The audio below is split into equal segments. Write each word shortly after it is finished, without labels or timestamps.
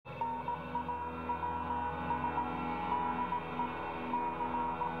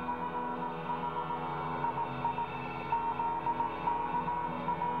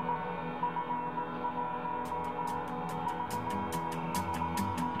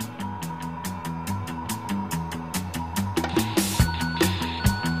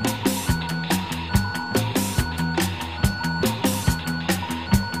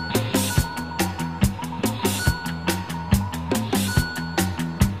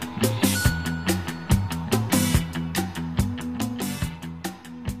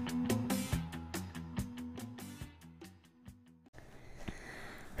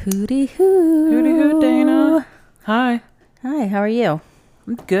Hooty hoo. Hooty hoo, Dana. Hi. Hi, how are you?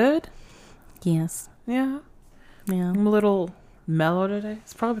 I'm good. Yes. Yeah. Yeah. I'm a little mellow today.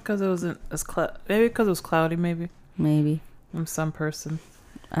 It's probably because it wasn't as maybe because it was cloudy, maybe. Maybe. I'm some person.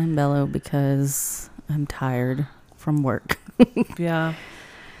 I'm mellow because I'm tired from work. Yeah.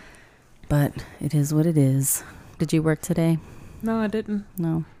 But it is what it is. Did you work today? No, I didn't.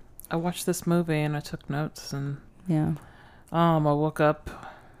 No. I watched this movie and I took notes and Yeah. I woke up.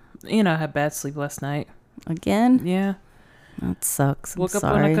 I had bad sleep last night. Again? Yeah. That sucks. I'm Woke up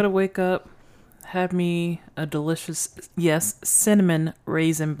sorry. when I could have wake up. Had me a delicious, cinnamon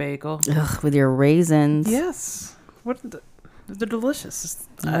raisin bagel. Ugh, with your raisins. Yes. They're delicious.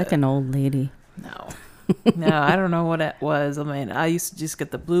 You're like an old lady. No. No, I don't know what that was. I mean, I used to just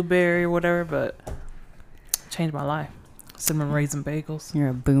get the blueberry or whatever, but it changed my life. Cinnamon raisin bagels. You're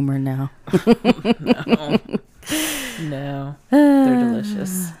a boomer now. No. They're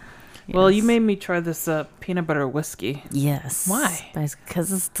delicious. Yes. Well, you made me try this peanut butter whiskey. Yes. Why?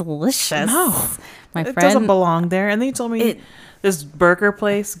 Because it's delicious. No. My It friend doesn't belong there. And then you told me this burger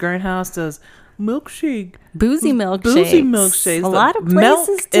place, Grindhouse, does milkshake. boozy milkshakes. Boozy milkshakes. A lot of milk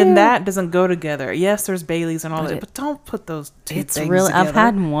places do. and that doesn't go together. Yes, there's Bailey's and all that, but don't put those two It's things really. together. I've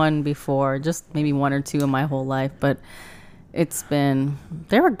had one before, just maybe one or two in my whole life, but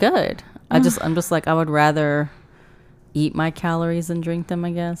they were good. I'm just like, I would rather eat my calories than drink them,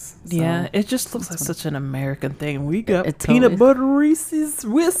 I guess. So, yeah, it just looks like such an American thing. We got It peanut totally- butter Reese's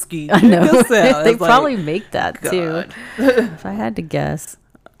whiskey. I know. Check us out. They It's like, probably make that too. God. If I had to guess,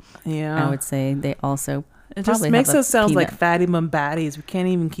 Yeah. I would say they also. It just probably makes have a us sound like peanut- fatty mumbaddies. We can't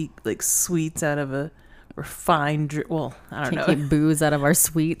even keep like sweets out of a refined. Well, I don't Can't know. keep booze out of our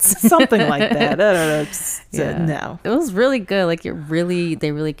sweets. Something like that. I don't know. Just, Yeah. no. It was really good. Like they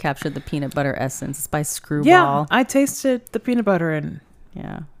really captured the peanut butter essence. It's by Screwball. Yeah, I tasted the peanut butter and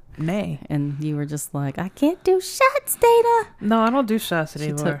Yeah. nay. And you were just like, I can't do shots, Dana. No, I don't do shots She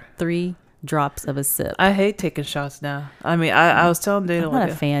anymore. took 3 drops of a sip. I hate taking shots now. I mean, I was telling Dana I'm not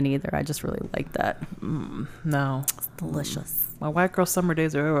like, a fan either. I just really like that. no, It's delicious. my white girl summer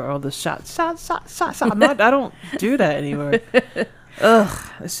days are over. All the shot. I don't do that anymore. Ugh,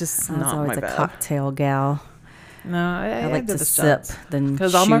 it's just I was not always my a bag. cocktail gal. No, I like do to the sip, shots. then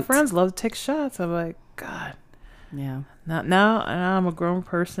Because all my shoot. friends love to take shots. I'm like, God. Yeah. Not now. Now I'm a grown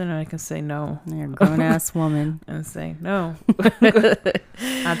person and I can say no You're a grown ass woman. and say no.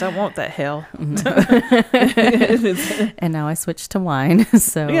 I don't want that hell. And now I switched to wine.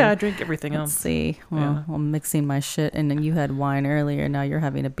 So Yeah, I drink everything let's else. see. Well, Yeah. I'm mixing my shit. And then you had wine earlier. Now you're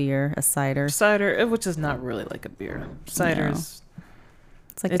having a beer, a cider. Cider, which is not really like a beer. Cider is,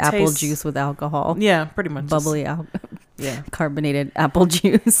 It's like it apple tastes- juice with alcohol. yeah, pretty much. Bubbly, Yeah. carbonated apple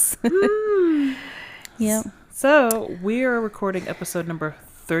juice. Yep. So we are recording episode number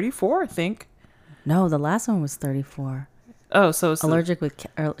 34, I think. No, the last one was 34. Oh, so it's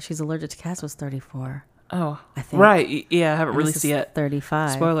She's allergic to cats was 34. oh, I think. right. Yeah, I haven't And released this it is yet.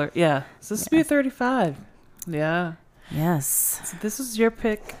 35. Spoiler. Yeah. So this will be 35. Yeah. Yes. So this is your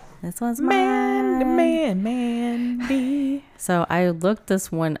pick. This one's mine. Man. So I looked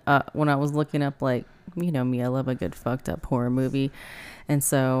this one up when I was looking up, like, you know me, I love a good fucked up horror movie. And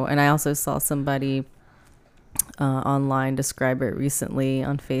I also saw somebody online describe it recently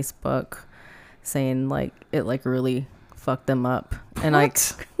on Facebook saying like it like really fucked them up. And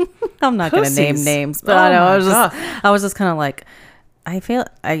What? I'm not going to name Pussies. names, but Oh I know my I was just kind of like, I feel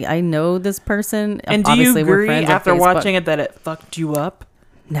I know this person. And do you Obviously, we're agree friends on after Facebook. watching it that it fucked you up?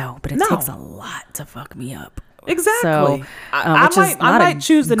 No, but it No. takes a lot to fuck me up. Exactly. So, I which is might not a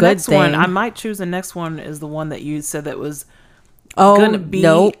choose the good next one. thing. I might choose the next one is the one that you said that was Oh, gonna be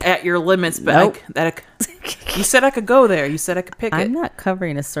nope. at your limits, but Nope. you said I could go there. You said I could pick I'm it. not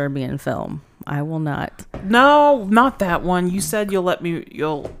covering a Serbian film. I will not. No, not that one. You said you'll let me.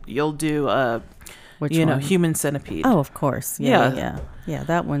 You'll do. Which you know, one? Human Centipede. Oh, of course. Yeah.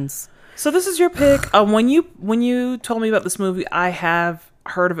 That one's. So this is your pick. When you told me about this movie, I have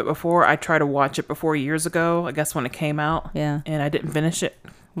heard of it before. I tried to watch it before years ago. I guess when it came out. Yeah. And I didn't finish it.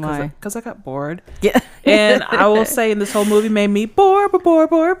 Why? Because I got bored. Yeah. And I will say, this whole movie made me bored.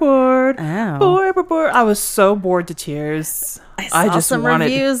 Ow. Bored. I was so bored to tears. I saw just some wanted.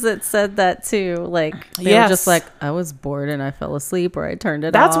 reviews that said that too. Like they were Yes. just like, I was bored and I fell asleep or I turned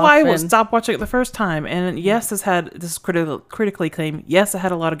it That's off. why I and- stopped watching it the first time. And yes, this is critically acclaimed. Yes, it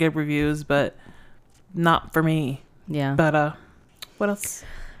had a lot of good reviews, but not for me. Yeah. But what else?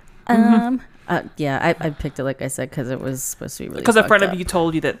 Yeah, I picked it like I said because it was supposed to be really. Because a friend fucked of you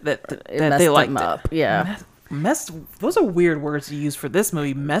told you that up. It messed they liked them it. up. Yeah. messed. Those are weird words to use for this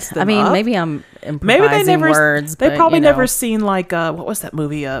movie. Messed them I mean, up. maybe I'm improvising Maybe they never. words. They but, probably you know, never seen like what was that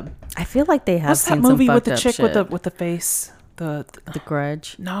movie? I feel like they have What's seen that movie some with the fucked up chick shit. with the face? The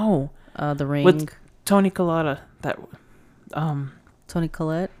Grudge, no, The Ring, with Tony Collette. That Tony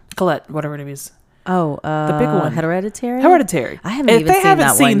Collette. Collette, whatever it is. Oh, the big one. Hereditary. Hereditary. I haven't If even they seen haven't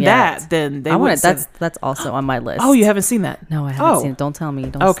that seen one that, yet. then they I want would. that's also on my list. Oh, you haven't seen that? No, I haven't Oh. seen it. Don't tell me.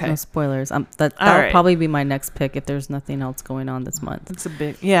 Don't. Okay. No spoilers. That'll right. probably be my next pick if there's nothing else going on this month. It's a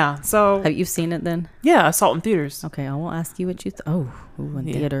big So Have you seen it then? yeah, I saw it in theaters. Okay, I won't ask you what you. In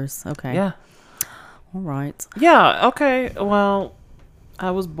Yeah. theaters. Okay. Yeah. All right. Yeah. Okay. Well, I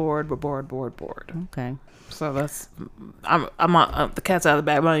was bored. Okay. So that's I'm on, the cat's out of the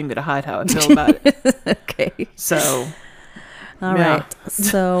bag. I'm not even gonna hide how I feel about it. Okay. So All yeah. right.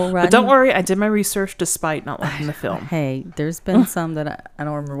 So, but don't worry, I did my research despite not liking the film. Hey, there's been some that I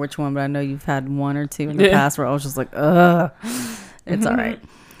don't remember which one, but I know you've had one or two in the past where I was just like, ugh. It's all right.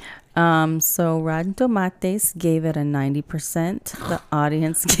 So Rotten Tomatoes gave it a 90%. The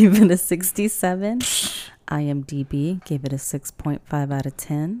audience gave it a 67. IMDb gave it a 6.5 out of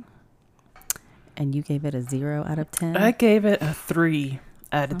 10. And you gave it a 0 out of 10. I gave it a 3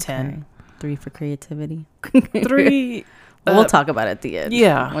 out of 10. 3 for creativity. 3. We'll talk about it at the end.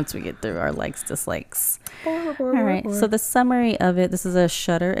 Yeah. Once we get through our likes, dislikes. All right. So the summary of it, this is a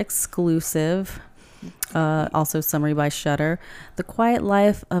Shudder exclusive. Also summary by Shudder. The quiet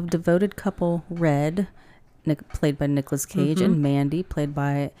life of devoted couple Red, played by Nicolas Cage, and Mandy, played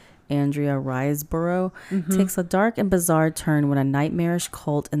by Andrea Riseborough, takes a dark and bizarre turn when a nightmarish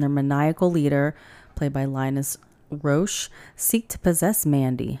cult and their maniacal leader, played by Linus Roche, seek to possess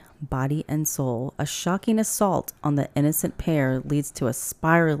Mandy, body and soul. A shocking assault on the innocent pair leads to a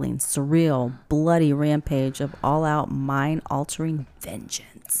spiraling, surreal, bloody rampage of all-out, mind-altering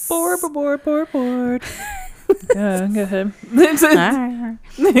vengeance. Bored. Go ahead. All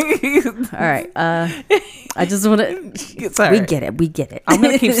right. I just want to. We get it. I'm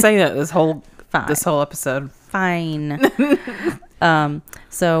gonna keep saying that this whole Fine. episode. Fine.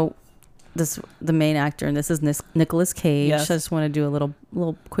 So the main actor, and this is Nicolas Cage. Yes. I just want to do a little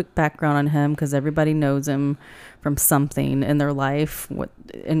quick background on him because everybody knows him from something in their life,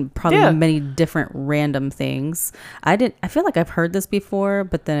 and probably many different random things. I feel like I've heard this before,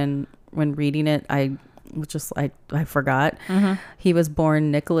 but then when reading it, I forgot. He was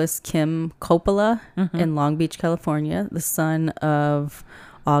born Nicholas Kim Coppola in Long Beach, California, the son of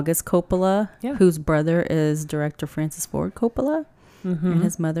August Coppola, whose brother is director Francis Ford Coppola, and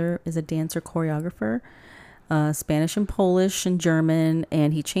his mother is a dancer choreographer, Spanish and Polish and German,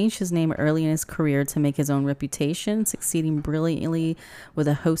 and he changed his name early in his career to make his own reputation, succeeding brilliantly with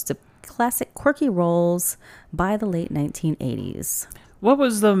a host of classic quirky roles by the late 1980s. What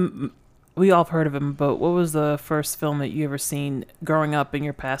was we all have heard of him, but what was the first film that you ever seen growing up in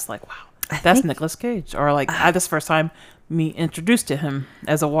your past? Like, wow, that's Nicolas Cage. Or like, this first time me introduced to him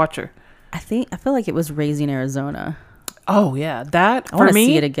as a watcher. I feel like it was Raising Arizona. Oh yeah, that I want to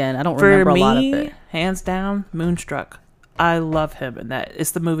see it again. I don't remember a lot of it. Hands down, Moonstruck. I love him in that.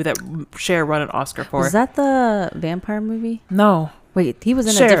 It's the movie that Cher won an Oscar for. Was that the vampire movie? No. Wait, he was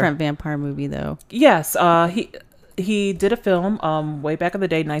in Cher. a different vampire movie though. Yes, he did a film way back in the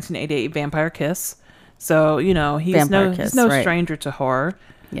day, 1988, Vampire Kiss. So, he's no stranger to horror.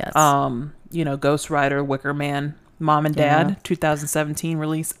 Yes. Ghost Rider, Wicker Man, Mom and Dad, 2017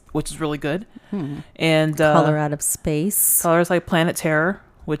 release, which is really good. And Color Out of Space. Colors like Planet Terror,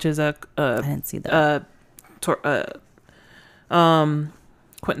 which is I didn't see that. Quentin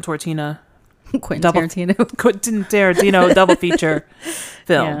Tarantino Quentin double feature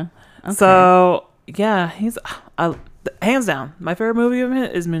film. Yeah. Okay. So yeah, he's hands down my favorite movie of him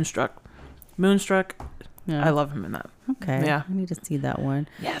is Moonstruck. Yeah. I love him in that. Okay. Yeah. I need to see that one.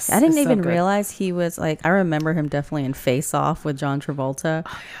 Yes. I didn't it's so even good. realize he was like, I remember him definitely in Face Off with John Travolta.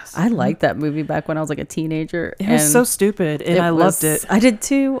 Oh, yes. I liked that movie back when I was like a teenager. It was so stupid, and I loved it. I did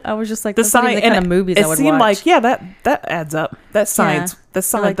too. I was just like, The those are the kind of movies I would seemed watch. like that adds up. That's science. Yeah. That's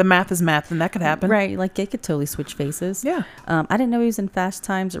science. Like- the math is math, and that could happen. Right. Like it could totally switch faces. Yeah. I didn't know he was in Fast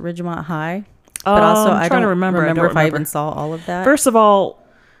Times at Ridgemont High. But also, I don't remember if I even saw all of that. First of all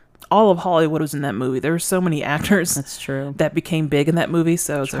of Hollywood was in that movie. There were so many actors That's true. that became big in that movie,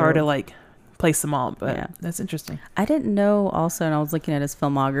 so it's True. hard to like place them all. But Yeah. that's interesting. I didn't know also, and I was looking at his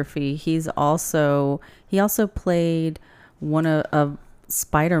filmography, he also played one of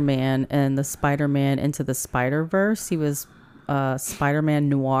Spider-Man in the Spider-Man Into the Spider-Verse. He was Spider-Man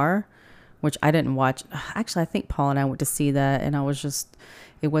Noir, which I didn't watch. Actually, I think Paul and I went to see that, and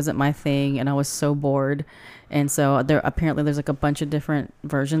It wasn't my thing, and I was so bored. And so there's like a bunch of different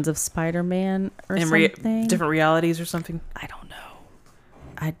versions of Spider-Man or something. Different realities or something. I don't know.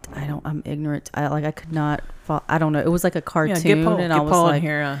 I'm ignorant. I could not I don't know. It was like a cartoon, and I was Paul like, in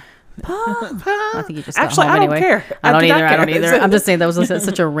here. Paul. I think he just got Actually, home I don't anyway. care. I don't either. I care. don't either. I'm just saying that was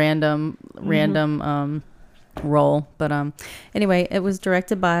such a random role. But anyway, it was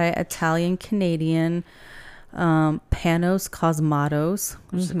directed by Italian Canadian Panos Cosmatos,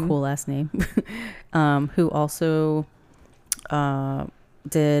 which is a cool last name, who also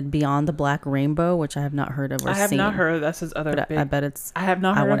did Beyond the Black Rainbow, which I have not heard of or seen. I have not heard. That's his other. I bet it's. I have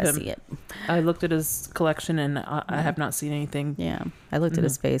not heard of him. I want to see it. I looked at his collection and I have not seen anything. Yeah, I looked at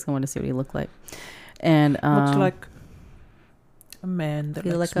his face. I wanted to see what he looked like. And looks like a man that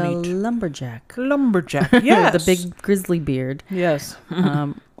like a lumberjack. Lumberjack, yes. The big grizzly beard. Yes.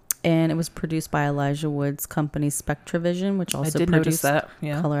 And it was produced by Elijah Wood's company Spectravision, which also produced that.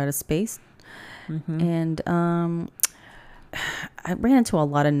 Yeah. Color Out of Space. And I ran into a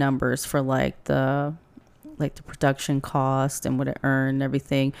lot of numbers for like the production cost and what it earned and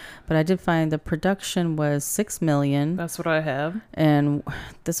everything, but I did find the production was $6 million. That's what I have. And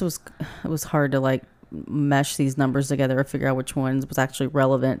it was hard to like mesh these numbers together or figure out which ones was actually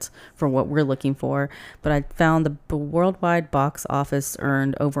relevant for what we're looking for. But I found the worldwide box office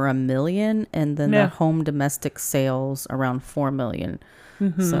earned over $1 million, and then the home domestic sales around $4 million.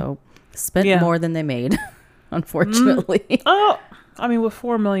 So spent more than they made, unfortunately. Oh, I mean, with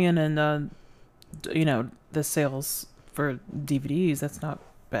 $4 million and the sales for DVDs, that's not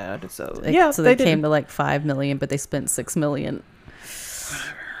bad. So they came to like $5 million, but they spent $6 million.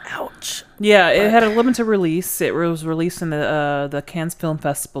 Ouch. Yeah, it had a limited release. It was released in the Cannes Film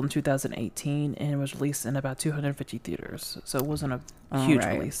Festival in 2018, and it was released in about 250 theaters. So it wasn't a huge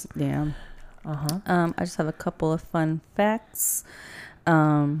release. Yeah. I just have a couple of fun facts.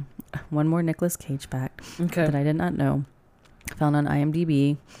 One more Nicolas Cage fact that I did not know. Found on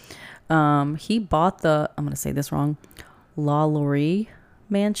IMDb. He bought I'm going to say this wrong, La Laurie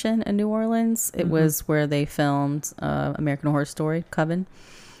Mansion in New Orleans. It was where they filmed American Horror Story, Coven,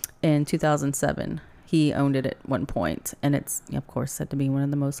 in 2007. He owned it at one point, and it's, of course, said to be one of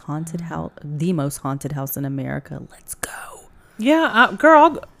the most haunted the most haunted house in America. Let's go. Yeah,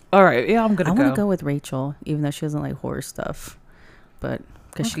 girl. All right. Yeah, I'm going to go. I want to go with Rachel, even though she doesn't like horror stuff. But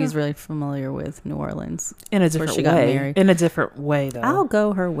because she's really familiar with New Orleans. In a different way. Got married. In a different way, though. I'll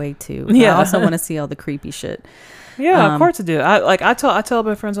go her way, too. Yeah. I also want to see all the creepy shit. Yeah, of course I do. I tell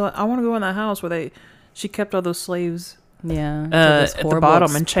my friends, I want to go in that house where she kept all those slaves at the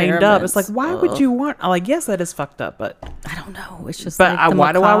bottom and chained up. It's like, why would you want? I'm like, yes, that is fucked up, but I don't know. It's just but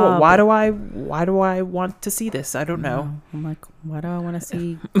why do I want to see this? I don't know. I'm like, why do I want to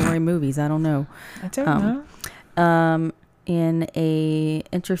see gory movies? I don't know. I don't know. In a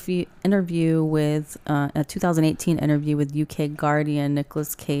interview with a 2018 interview with UK Guardian,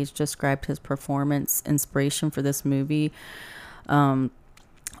 Nicolas Cage described his performance inspiration for this movie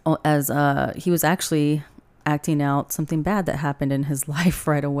as he was actually acting out something bad that happened in his life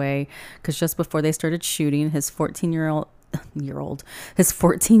right away, because just before they started shooting, his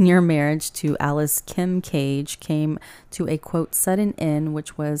 14-year marriage to Alice Kim Cage came to a quote sudden end,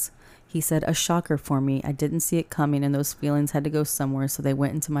 which was, he said, a shocker for me. I didn't see it coming, and those feelings had to go somewhere, so they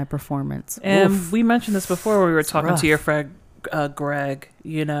went into my performance. And we mentioned this before when we were talking to your friend Greg,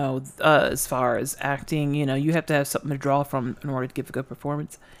 as far as acting, you have to have something to draw from in order to give a good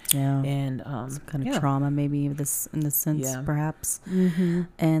performance. Yeah. And some kind of trauma, maybe, in this sense, perhaps.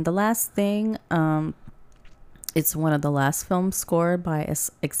 And the last thing, it's one of the last films scored by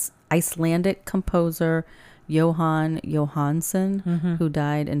Icelandic composer Johan Johansson, who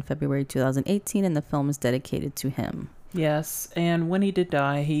died in February 2018, and the film is dedicated to him. Yes, and when he did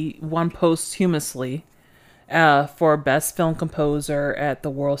die, he won posthumously for Best Film Composer at the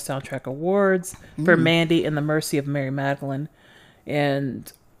World Soundtrack Awards for Mandy and the Mercy of Mary Magdalene. And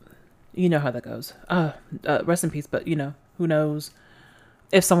you know how that goes. Rest in peace, but who knows?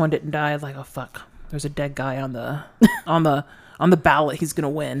 If someone didn't die, like, oh fuck, there's a dead guy on the on the ballot, he's gonna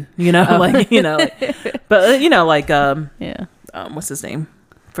win, but what's his name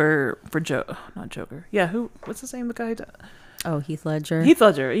for not Joker, what's his name, the guy Heath Ledger, he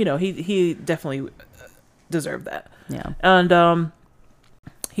definitely deserved that. And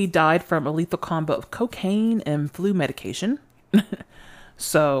he died from a lethal combo of cocaine and flu medication.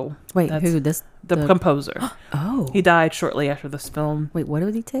 So wait, the composer. He died shortly after this film. Wait, what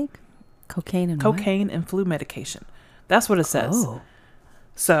did he take? Cocaine and flu medication. That's what it says.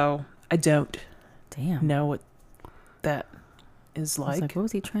 So I don't know what that is like. What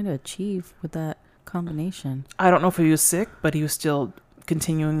was he trying to achieve with that combination? I don't know if he was sick, but he was still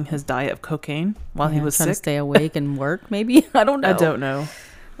continuing his diet of cocaine while he was trying sick. to stay awake and work. Maybe I don't know. I don't know.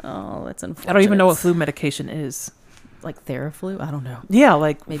 Oh, that's unfortunate. I don't even know what flu medication is. Like Theraflu. I don't know. Yeah,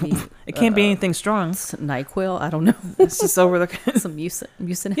 like Maybe it can't be anything strong. NyQuil. I don't know. It's just over the. Some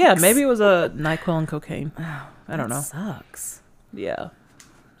Mucinex. Yeah, maybe it was a NyQuil and cocaine. Oh, I don't know. Sucks. Yeah.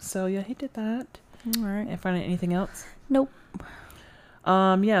 So yeah, he did that. All right. And find anything else? Nope.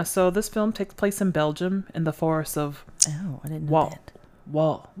 Yeah. So this film takes place in Belgium in the forests of Oh, I didn't know that.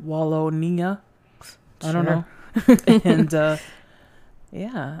 Wallonia. I don't know.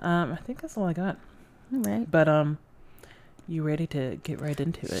 And I think that's all I got. All right. But you ready to get right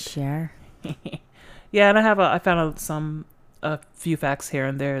into it? Sure. Yeah, and I found a few facts here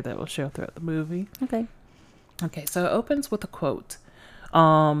and there that will show throughout the movie. Okay. Okay, so it opens with a quote,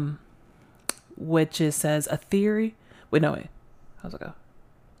 which says a theory. Wait. How's it go?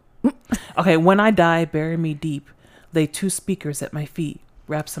 Okay, when I die, bury me deep. Lay 2 speakers at my feet.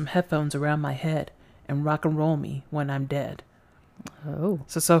 Wrap some headphones around my head and rock and roll me when I'm dead. Oh.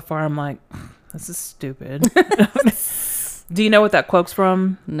 So far I'm like, this is stupid. Do you know what that quote's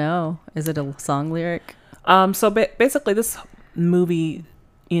from? No. Is it a song lyric? So basically this movie,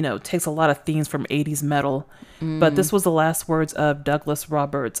 takes a lot of themes from 80s metal, but this was the last words of Douglas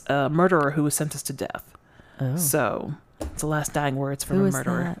Roberts, a murderer who was sentenced to death. Oh. So it's the last dying words from Who a is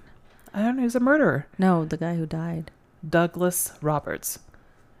murderer. that? I don't know. He's a murderer. No, the guy who died. Douglas Roberts.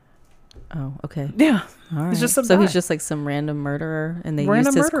 Oh, okay. Yeah. All right. He's just some so guy. he's just like some random murderer, and they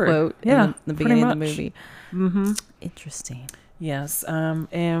Random used his murderer. quote Yeah, in the pretty beginning of the much. movie. Mm-hmm. Interesting. Yes.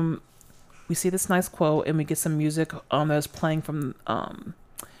 And we see this nice quote, and we get some music that's playing from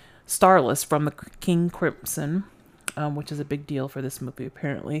Starless from the King Crimson, which is a big deal for this movie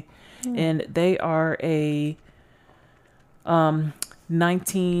apparently. And they are a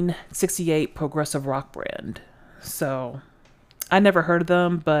 1968 progressive rock band. So I never heard of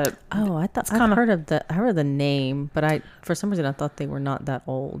them, but Oh, I thought I heard the name, but for some reason I thought they were not that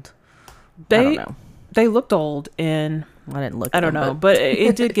old. I don't know. They looked old, and I didn't look. I don't know, but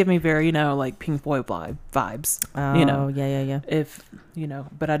it did give me very like Pink Floyd vibes. Oh, yeah. If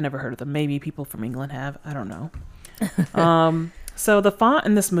but I'd never heard of them. Maybe people from England have. I don't know. So the font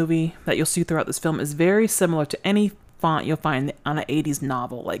in this movie that you'll see throughout this film is very similar to any font you'll find on an 80s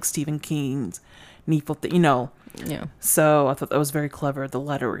novel, like Stephen King's Needful, Yeah. So I thought that was very clever, the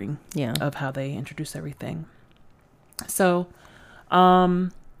lettering Yeah. of how they introduce everything. So,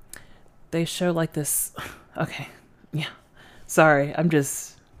 they show like this. Okay, yeah. Sorry, I'm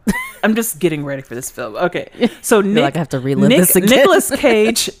just getting ready for this film. Okay, so I have to relive this again. Nicolas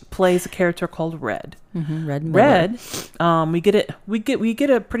Cage plays a character called Red. Mm-hmm, Red Miller. Red. We get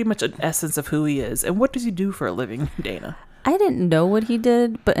a pretty much an essence of who he is and what does he do for a living, Dana. I didn't know what he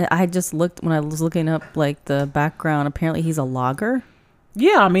did, but I just looked when I was looking up like the background. Apparently, he's a logger.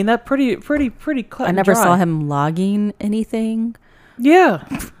 Yeah, I mean that pretty cut. I never saw him logging anything. Yeah,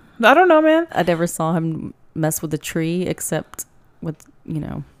 I don't know, man. I never saw him mess with a tree except with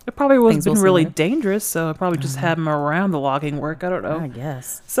It probably was things been we'll see really later. dangerous, so I probably just had him around the logging work. I don't know. I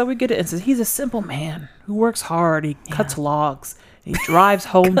guess. So we get it and says he's a simple man who works hard. He cuts logs. He drives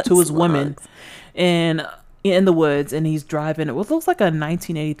home to his women in the woods, and he's driving it. What looks like a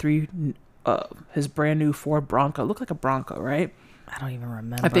 1983, his brand new Ford Bronco. Looked like a Bronco, right? I don't even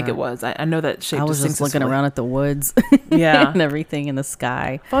remember. I think it was. I know that shape. I was just looking around at the woods. Yeah. And everything in the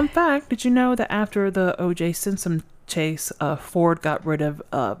sky. Fun fact: did you know that after the O.J. Simpson chase, Ford got rid of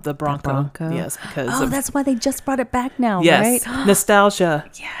the Bronco? Yes, because that's why they just brought it back now, yes, right? Nostalgia.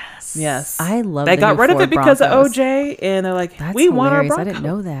 Yes. I love They the got new rid of Ford it because Broncos. of OJ, and they're like, That's we want our hilarious. Bronco. I didn't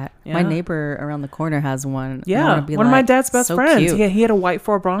know that. Yeah. My neighbor around the corner has one. I Yeah, wanna be one of my like, dad's best so friends. cute. He had a white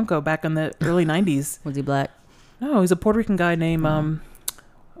Ford Bronco back in the early 90s. Was he black? No, he's a Puerto Rican guy named,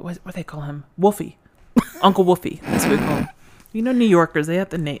 what do they call him? Wolfie. Uncle Wolfie. That's what we call him. New Yorkers, they have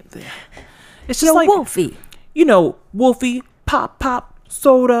the name. It's just like, Wolfie. Wolfie, pop,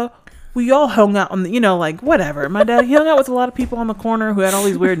 soda. We all hung out on the, like, whatever. My dad, he hung out with a lot of people on the corner who had all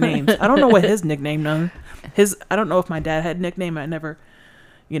these weird names. I don't know what his nickname was. I don't know if my dad had a nickname. I never,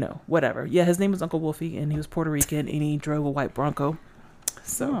 whatever. Yeah, his name was Uncle Wolfie, and he was Puerto Rican, and he drove a white Bronco.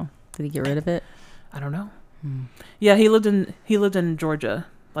 So, did he get rid of it? I don't know. Yeah, he lived in Georgia.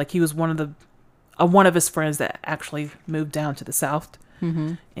 Like, he was one of his friends that actually moved down to the South.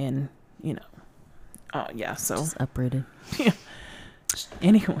 Mm-hmm. And, yeah, so. Just uprooted. Yeah.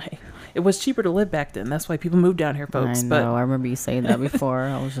 Anyway, it was cheaper to live back then. That's why people moved down here, folks. I know. I remember you saying that before.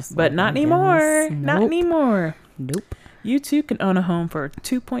 I was just but like, not I anymore. guess. Not Nope. anymore. Nope. You too can own a home for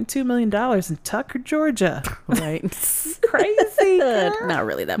 $2.2 million in Tucker, Georgia. Right. Crazy, girl. Not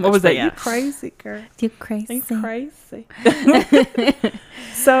really that much. What was that? Yeah. You crazy, girl. You crazy. You crazy.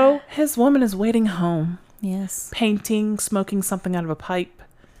 So his woman is waiting home, Yes. painting, smoking something out of a pipe.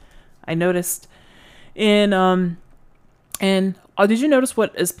 I noticed did you notice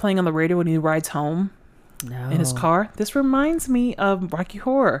what is playing on the radio when he rides home No. in his car? This reminds me of Rocky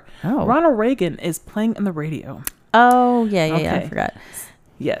Horror. Oh. Ronald Reagan is playing on the radio. Oh, yeah, I Okay. forgot.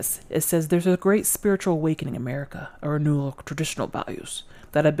 Yes, it says there's a great spiritual awakening in America, a renewal of traditional values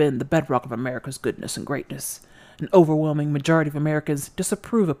that have been the bedrock of America's goodness and greatness. An overwhelming majority of Americans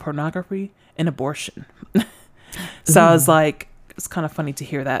disapprove of pornography and abortion. So I was like, it's kind of funny to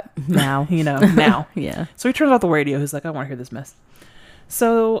hear that Now. now. Yeah. So he turns off the radio. He's like, I want to hear this mess.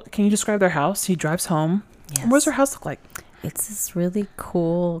 So can you describe their house? He drives home. Yes. What does their house look like? It's this really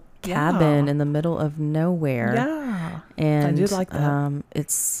cool cabin in the middle of nowhere. Yeah. And I did like that.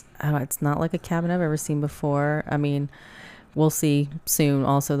 it's not like a cabin I've ever seen before. I mean, we'll see soon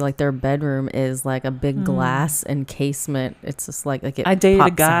also, like their bedroom is like a big glass encasement. It's just like it I dated a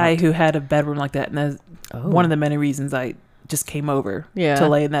pops guy out. who had a bedroom like that. And that's Oh. one of the many reasons I just came over Yeah. to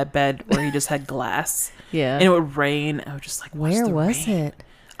lay in that bed where he just had glass. Yeah. And it would rain. I was just like, what's Where the was rain? it?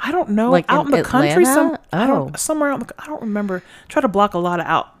 I don't know. Like out in in the country, Atlanta? Oh. somewhere out. I don't remember. Try to block a lot of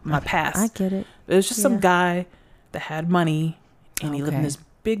out my past. I get it. It was just some Yeah. guy that had money, and he lived in Okay. this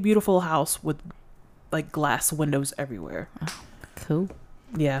big, beautiful house with like glass windows everywhere. Cool.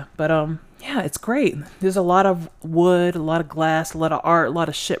 Yeah, but yeah, it's great. There's a lot of wood, a lot of glass, a lot of art, a lot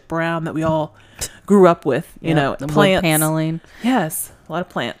of shit brown that we all grew up with. You Yep, know, the wood plants. paneling. Yes, a lot of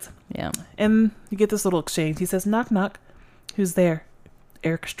plants. Yeah. And you get this little exchange. He says, "Knock, knock. Who's there?"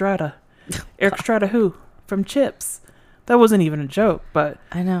 Eric Estrada. Eric Estrada, who? From Chips. That wasn't even a joke, but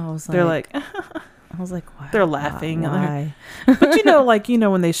I know. I was like, they're like, I was like, why? they're laughing and Why? but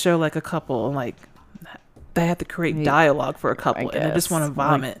when they show like a couple and like they have to create Yeah, dialogue for a couple and I just guess. want to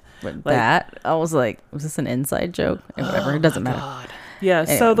vomit. But Like- that, I was like, was this an inside joke? And whatever. It doesn't matter. God. Yeah.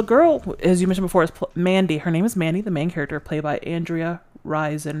 So Anyway. the girl, as you mentioned before, is Mandy. Her name is Mandy, the main character, played by Andrea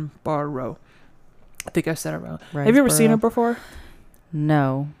Riseborough. I think I said it wrong. Have you ever seen her Riseborough. before?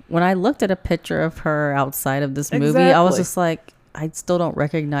 No. When I looked at a picture of her outside of this movie, I was Exactly. just like, I still don't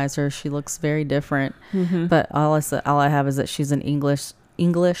recognize her. She looks very different. Mm-hmm. But all I have is that she's an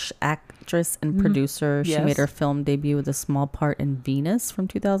English actress and producer. She Yes. made her film debut with a small part in Venus from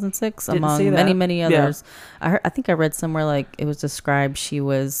 2006, Didn't see among that. many Yeah. others. I think I read somewhere like it was described she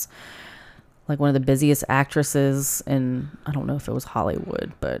was like one of the busiest actresses in, I don't know if it was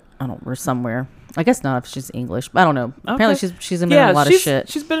Hollywood, but or somewhere. I guess not if she's English. But I don't know. Apparently she's been in a lot of shit.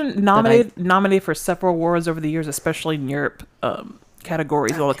 She's been nominated for several awards over the years, especially in Europe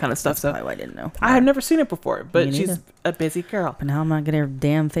categories, all that kind of stuff. That's So probably why I didn't know. I had never seen it before, but Me she's neither. a busy girl. But now I'm not getting her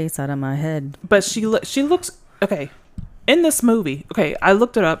damn face out of my head. But she looks okay in this movie. Okay, I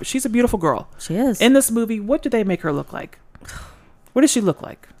looked it up. She's a beautiful girl. She is. In this movie, what do they make her look like? What does she look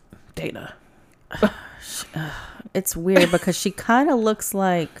like, Dana? It's weird because she kind of looks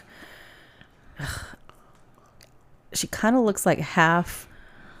like half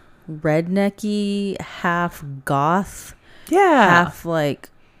rednecky, half goth, Yeah, half like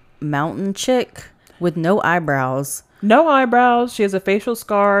mountain chick with no eyebrows. no eyebrows. She has a facial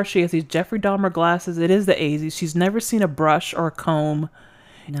scar. She has these Jeffrey Dahmer glasses. It is the 80s. She's never seen a brush or a comb,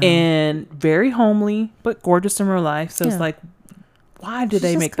 No. and very homely but gorgeous in real life. So Yeah. it's like, why did She's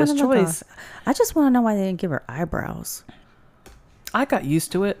they just make this kinda like choice? I just want to know why they didn't give her eyebrows. I got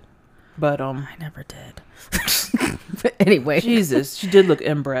used to it, but I never did. But anyway, Jesus, she did look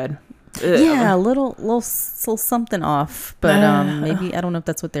inbred. yeah, a little something off, but maybe I don't know if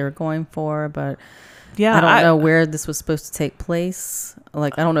that's what they were going for, but Yeah, I don't know where this was supposed to take place.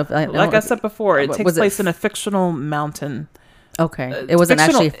 Like I don't know if Like I said before, it was takes it place in a fictional mountain. Okay, it wasn't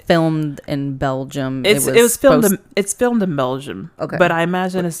fictional- actually filmed in Belgium. It's filmed in Belgium. Okay. But I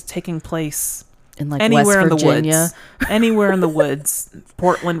imagine it's taking place in like anywhere West in the Virginia. woods. Anywhere in the woods,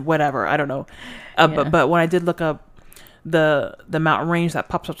 Portland, whatever. I don't know. Yeah. But when I did look up the mountain range that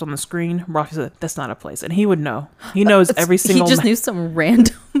pops up on the screen, Rafi said that's not a place, and he would know. He knows every single. He just knew some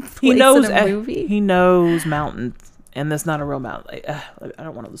random place He knows in a movie. He knows mountains, and that's not a real mountain. Like, I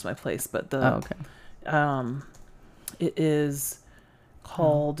don't want to lose my place, but it is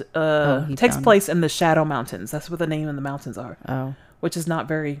called he takes found place in the Shadow Mountains. That's what the name of the mountains are, Oh which is not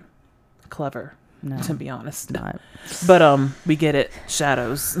very clever, no, to be honest. not. But we get it.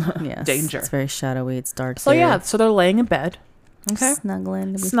 Shadows. Yes, Danger. It's very shadowy. It's dark. So yeah, so they're laying in bed. Okay.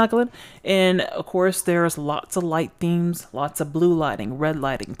 Snuggling. Snuggling. And of course, there's lots of light themes, lots of blue lighting, red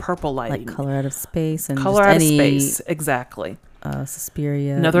lighting, purple lighting. Like Color Out of Space and Color just Out of any, Space. Exactly.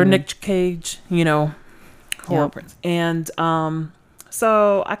 Suspiria. Another Nick Cage, horror Yep. prints. And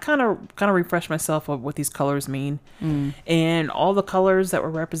so I kind of refreshed myself of what these colors mean. And all the colors that were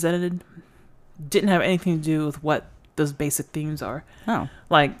represented didn't have anything to do with what those basic themes are. Oh.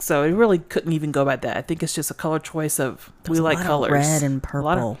 Like, so it really couldn't even go by that. I think it's just a color choice of There's we a like lot of colors. red and A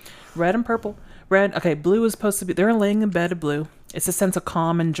lot of purple. red and purple. Red, okay, blue is supposed to be, they're laying in bed of blue. It's a sense of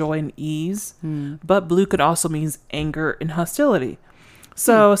calm and joy and ease. But blue could also mean anger and hostility.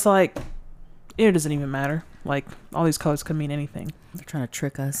 So it's like, it doesn't even matter. Like, all these colors could mean anything. They're trying to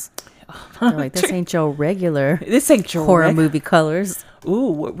trick us. They're like, this ain't your regular This ain't your horror movie colors.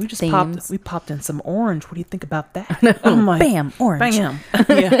 Ooh, we just Themes. popped in some orange. What do you think about that? I'm like, Bam, orange. bam.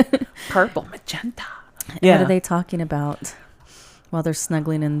 Yeah. Purple, magenta. Yeah. What are they talking about while they're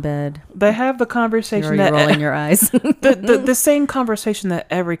snuggling in bed? They have the You're conversation already that rolling your eyes. the same conversation that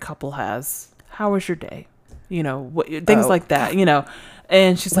every couple has. How was your day? Things like that.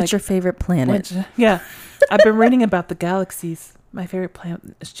 And she's What's like, your favorite planet? yeah, I've been reading about the galaxies. My favorite planet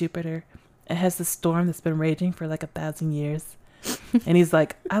is Jupiter. It has the storm that's been raging for like 1,000 years. And he's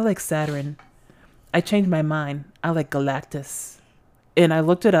like, I like Saturn. I changed my mind. I like Galactus. And I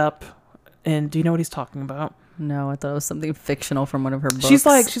looked it up. And do you know what he's talking about? No, I thought it was something fictional from one of her books. She's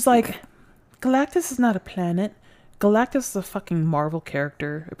like, Galactus is not a planet. Galactus is a fucking Marvel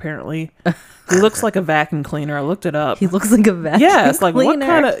character, apparently. He looks like a vacuum cleaner. I looked it up. he looks like a vacuum Yes, like cleaner. what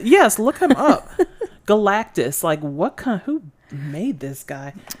kind of, yes, look him up. Galactus, like what kind, who made this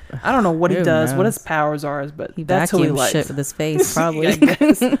guy? I don't know what he Who does, what knows? his powers are, but He that's who he vacuums likes. shit with his face, probably. I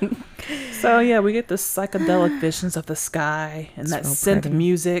guess. So yeah, we get the psychedelic visions of the sky and It's that real synth pretty.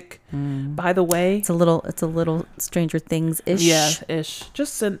 music. By the way, It's a little Stranger Things ish. yeah, ish,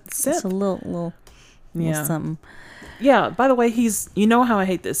 just synth. It's a little Yeah. something Yeah, by the way, you know how I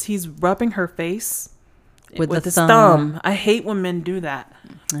hate this. He's rubbing her face with his the thumb. I hate when men do that.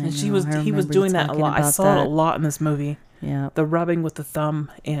 I And know, I he was remember doing that a talking lot. I about saw it that. a lot in this movie. Yeah. The rubbing with the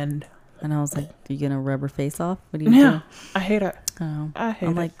thumb and And I was like, "You gonna rub her face off? What are you yeah, doing?" I hate it. Oh. I hate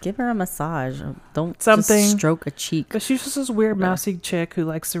I'm it. like, give her a massage. Don't Something. just stroke a cheek. But she's just this weird mousy chick who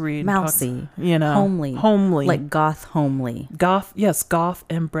likes to read. and talk- Mousy, homely, like goth, homely. goth. Yes, goth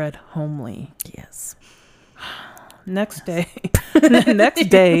inbred homely. Yes. Next day, next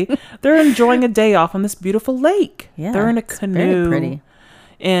day, they're enjoying a day off on this beautiful lake. Yeah, they're in a it's canoe. very pretty.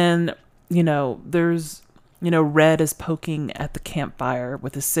 And, there's, Red is poking at the campfire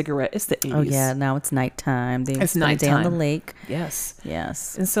with a cigarette. It's the 80s. Oh yeah, now it's nighttime. They've It's been down the nighttime. lake. Yes.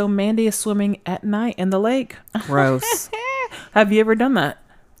 Yes. And so Mandy is swimming at night in the lake. Gross. Have you ever done that?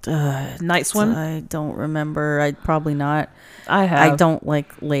 Night swim? I don't remember. I probably not. I have. I don't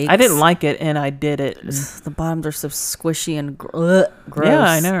like lakes. I didn't like it, and I did it. The bottoms are so squishy and gross. Yeah,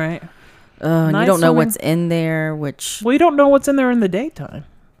 I know, right? And you Night don't know swimming. what's in there, which Well, you don't know what's in there in the daytime.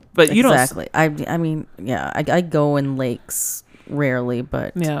 But you don't. exactly. I mean, yeah, I go in lakes rarely,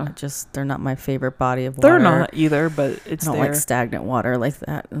 but Yeah. they're not my favorite body of water. They're not either, but I it's don't there. like stagnant water like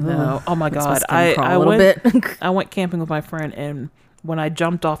that. No. Ugh. Oh my Makes my God. skin crawl I a little went, bit. I went camping with my friend, and when I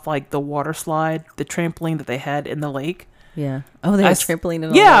jumped off like the water slide, the trampoline that they had in the lake. Yeah. Oh, they I had s- trampoline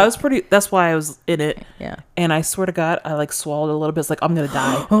in the Yeah, lake. it was pretty. That's why I was in it. Yeah. And I swear to God, I like swallowed a little bit. It's like, I'm going to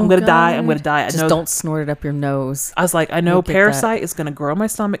die. Oh, I'm going to die. I'm God. going to die. I Just know. don't snort it up your nose. I was like, I know You'll get parasite is going to grow in my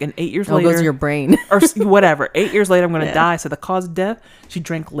stomach, and 8 years Oh, it later, goes to your brain. or whatever, 8 years later, I'm going to Yeah. die. So the cause of death, she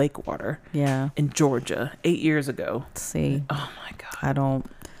drank lake water Yeah. in Georgia 8 years ago. See, Oh my God. I don't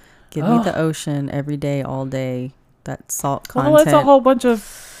give me the ocean every day, all day. That salt content. Well, it's a whole bunch of,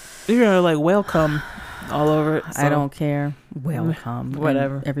 like whale cum all over it. I so- don't care. Welcome.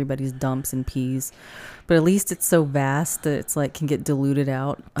 Whatever. And everybody's dumps and peas. But at least it's so vast that it's like can get diluted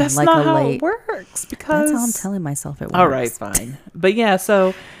out. That's unlike not a how lake. it works. Because That's how I'm telling myself it works. all right, fine. But yeah,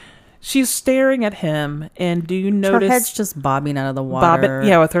 so she's staring at him, and do you Her notice head's just bobbing out of the water. Bobbin?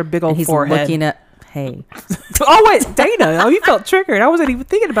 Yeah, with her big And old he's forehead. looking at. Hey, Oh wait, Dana! Oh, you felt triggered. I wasn't even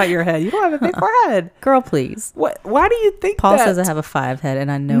thinking about your head. You don't have a big forehead. girl, please. What? Why do you think Paul that? says I have a 5 head, and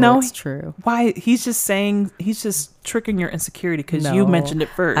I know No, it's true. Why? He's just saying. He's just tricking your insecurity because you No, mentioned it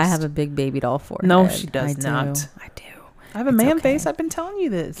first. I have a big baby doll forehead. No, she does I do. not. I do. I have a It's man okay. face. I've been telling you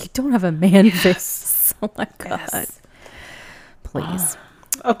this. You don't have a man face. Oh my god. Yes. Please.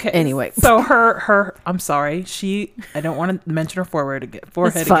 Okay. Anyway. so her. I'm sorry. I don't want to mention her forehead again.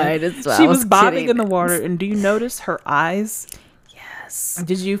 Forehead It's fine. again. It's fine. She I was was bobbing kidding. in the water, and do you notice her eyes? Yes.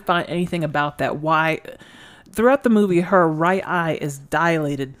 Did you find anything about that? Why? Throughout the movie, her right eye is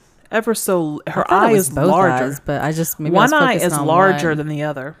dilated ever so. I Her thought it eye was is both larger. eyes, but I just maybe I was One eye focusing is on larger one. than the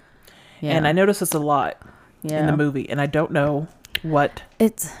other, Yeah. and I noticed this a lot yeah. in the movie, and I don't know what.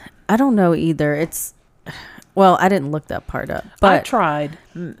 I don't know either. Well, I didn't look that part up, I but tried.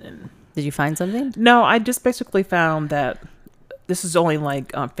 did you find something? No, I just basically found that this is only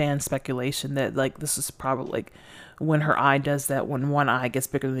like fan speculation that like this is probably like when her eye does that, when one eye gets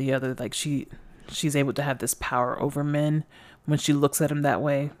bigger than the other, like she's able to have this power over men when she looks at him that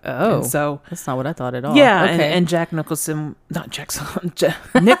way. Oh, and so that's not what I thought at all. yeah, Okay. and Jack Nicholson, not Jackson,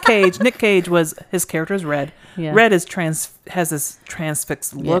 Nick Cage. Nick Cage was his character is Red. Yeah. Red is has this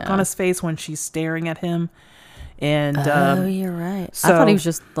transfixed look Yeah. on his face when she's staring at him, and Oh, you're right. I so- thought he was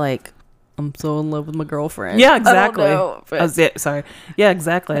just like, I'm so in love with my girlfriend. yeah, exactly. I don't know, but Sorry, yeah,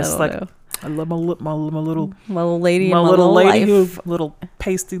 exactly. I It's don't like know. I love my little My little lady, my in little lady life. who little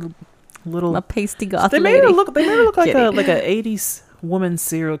pasty little. My pasty goth They made lady. her look. They made her look like a Kidding. like a '80s woman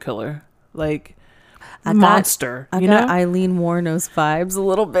serial killer, like I got- monster. I you got know? Eileen Wuornos vibes a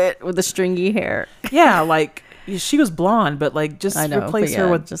little bit with the stringy hair. Yeah, like she was blonde, but like just I know, replace but her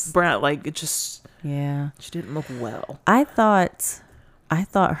yeah, with just- brown. Like it just Yeah. she didn't look well. I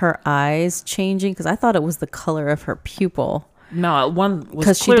thought her eyes changing because I thought it was the color of her pupil. No, one was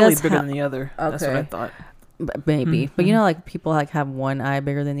 'Cause she clearly does bigger have- than the other. That's what I Okay. thought. Maybe, but you Mhm. know, like people like have one eye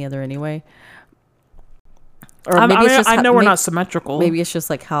bigger than the other anyway. Or I maybe it's just I how- know we're may- not symmetrical. Maybe it's just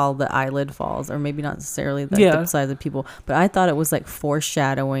like how the eyelid falls, or maybe not necessarily the, Yeah. the size of people. But I thought it was like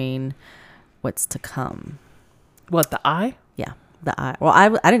foreshadowing what's to come. What, the eye? Yeah, the eye. Well, I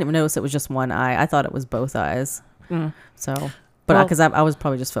didn't even notice it was just one eye. I thought it was both eyes. Mm. So, but Well- because I was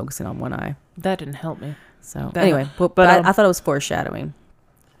probably just focusing on one eye. That didn't help me. So That- anyway, but but, I thought it was foreshadowing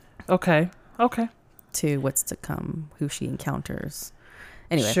Okay. to what's to come, who she encounters.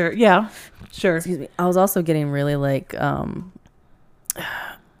 Anyway, Sure. Yeah. Sure. excuse me. I was also getting really like kind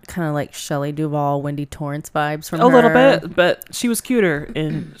of like Shelley Duvall, Wendy Torrance vibes from A her. little bit, but she was cuter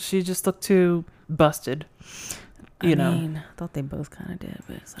and she just looked too busted. You know. I mean, I thought they both kind of did,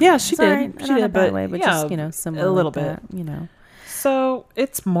 but it's Yeah, alright. she It's did. alright. She Not in a did, bad but way, but yeah, just similar, a little like that, bit. So So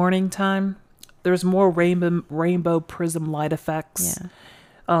it's morning time. There's more rainbow prism light effects.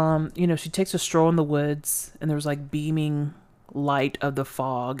 yeah, She takes a stroll in the woods and there's like beaming light of the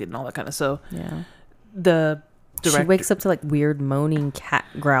fog and all that kind of. So yeah. the She director, wakes up to like weird moaning cat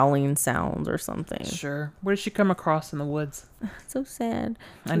growling sounds or something. Sure. What did she come across in the woods? So sad.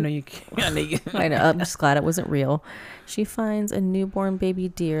 I know you. I know you. I know. I'm just glad it wasn't real. She finds a newborn baby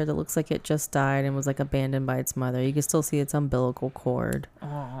deer that looks like it just died and was like abandoned by its mother. You can still see its umbilical cord.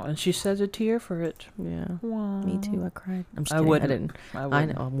 Oh, and she sheds a tear for it. Yeah. Wow. Me too. I cried. I'm just I kidding. wouldn't. I didn't. I I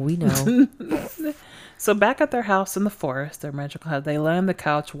wouldn't. know. We know. So back at their house in the forest, their magical house, they lay on the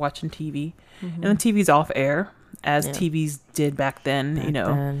couch watching TV, and the TV's off air, as Yeah. TVs did back then. Back you know,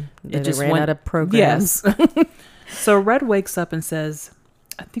 then, it they just ran went- out of programs. Yes. So Red wakes up and says,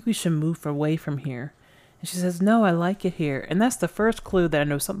 "I think we should move away from here." And she says, "No, I like it here." And that's the first clue that I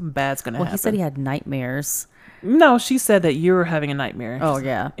know something bad's gonna Well, happen. he said he had nightmares. No, she said that you were having a nightmare. Oh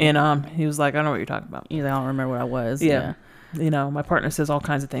yeah. And he was like, "I don't know what you're talking about." I don't remember what I was. Yeah. My partner says all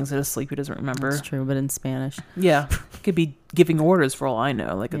kinds of things in his sleep he doesn't remember. That's true, but in Spanish. Yeah. Could be giving orders for all I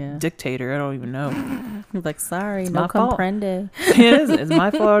know, like a Yeah. dictator. I don't even know. He's like, sorry, It's no my fault. comprende. It is. It's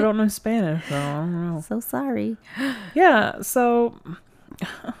my fault I don't know Spanish, so I don't know. So sorry. Yeah, so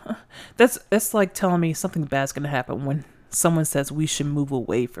that's like telling me something bad's gonna happen when someone says we should move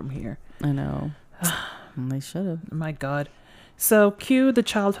away from here. I know. They should have. My God. So cue the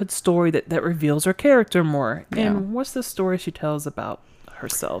childhood story that reveals her character more. Yeah. And what's the story she tells about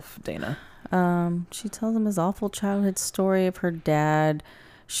herself, Dana? She tells him his awful childhood story of her dad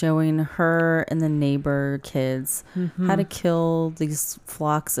showing her and the neighbor kids how to kill these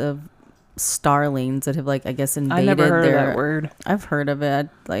flocks of starlings that have, like, I guess invaded I never heard their. of that word. I've heard of it.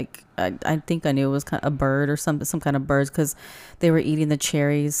 Like, I think I knew it was kind of a bird or some kind of birds because they were eating the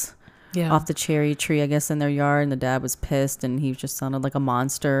cherries Yeah. off the cherry tree, I guess, in their yard, and the dad was pissed and he just sounded like a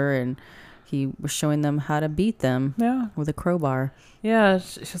monster, and he was showing them how to beat them Yeah. with a crowbar. Yeah.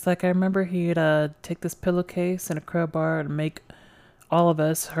 She's like, I remember he'd take this pillowcase and a crowbar and make all of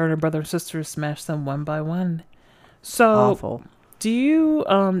us, her and her brother and sister, smash them one by one. So Awful. did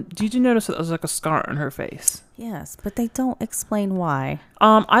you notice that there was like a scar on her face? Yes, but they don't explain why.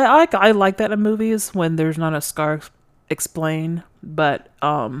 I like that in movies when there's not a scar explained, but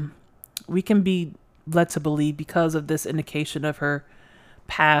we can be led to believe because of this indication of her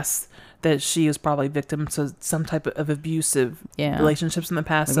past that she is probably victim to some type of abusive Yeah. relationships in the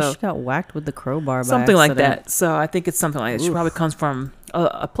past. Maybe So she got whacked with the crowbar by something like accident. that. So I think it's something like that. She Oof. probably comes from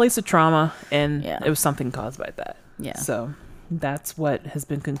a place of trauma, and Yeah. it was something caused by that. Yeah. So that's what has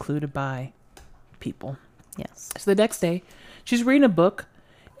been concluded by people. Yes. So the next day, she's reading a book,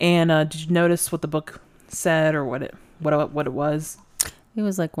 and did you notice what the book said or what it was? It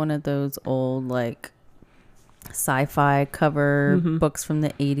was like one of those old like sci-fi cover books from the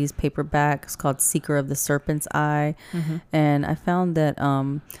 80s paperback. It's called Seeker of the Serpent's Eye. And I found that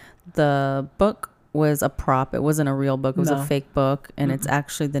the book was a prop. It wasn't a real book. It was a fake book, and it's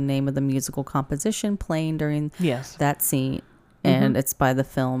actually the name of the musical composition playing during that scene. And it's by the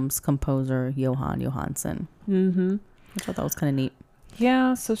film's composer Johan Johansson, which I thought was kind of neat.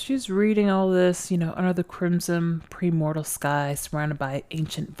 Yeah, so she's reading all this, under the crimson premortal sky, surrounded by an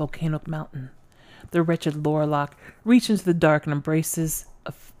ancient volcanic mountain. The wretched Lorlock reaches into the dark and embraces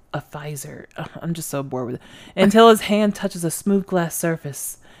a visor. I'm just so bored with it. Until his hand touches a smooth glass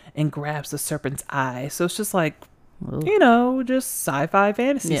surface and grabs the serpent's eye. So it's just like, just sci-fi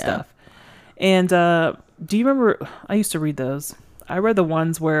fantasy stuff. And do you remember, I used to read those. I read the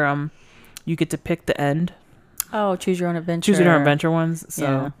ones where you get to pick the end. Oh, Choose Your Own Adventure. Choose Your Own Adventure ones.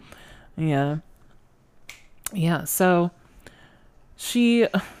 So, yeah. So she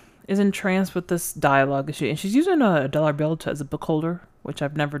is entranced with this dialogue. And she's using a dollar bill as a book holder, which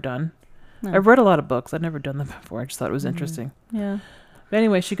I've never done. No. I've read a lot of books. I've never done them before. I just thought it was interesting. Yeah. But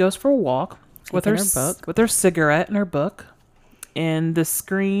anyway, she goes for a walk with her cigarette and her book. And the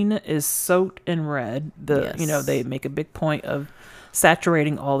screen is soaked in red. They make a big point of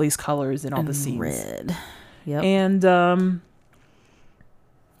saturating all these colors in all the scenes. Red. Yep. And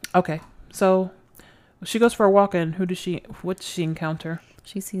okay, so she goes for a walk, and what does she encounter?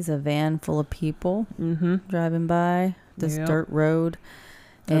 She sees a van full of people driving by this dirt road,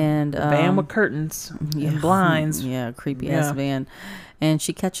 and a van with curtains and blinds. Yeah, creepy ass van, and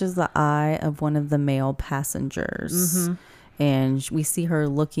she catches the eye of one of the male passengers. And we see her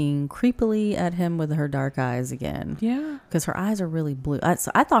looking creepily at him with her dark eyes again. Yeah. Because her eyes are really blue. I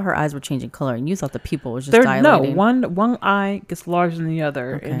thought her eyes were changing color, and you thought the pupil was just dilating. No, one eye gets larger than the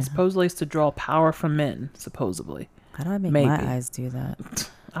other, and supposedly it's to draw power from men, supposedly. How do I make my eyes do that?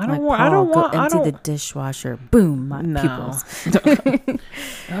 I don't want. Empty the dishwasher. Boom, my pupils.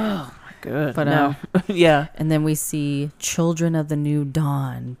 Oh, good. But no. Yeah. And then we see Children of the New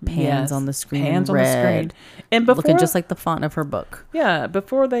Dawn pans on the screen. Pans on the screen. And looking just like the font of her book. Yeah,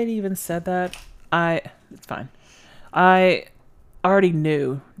 before they'd even said that, it's fine. I already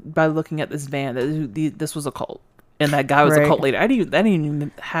knew by looking at this van that this was a cult. And that guy was a cult leader. I didn't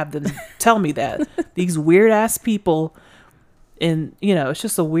even have them tell me that. These weird ass people it's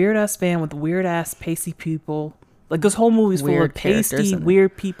just a weird ass van with weird ass pasty people. Like, this whole movie's full of pasty,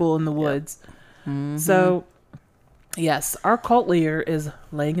 weird people in the woods. Yep. So, yes, our cult leader is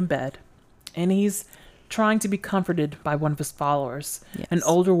laying in bed, and he's trying to be comforted by one of his followers, an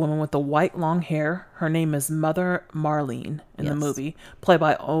older woman with the white long hair. Her name is Mother Marlene in the movie, played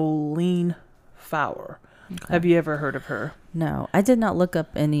by Oline Fowler. Okay. Have you ever heard of her? No, I did not look up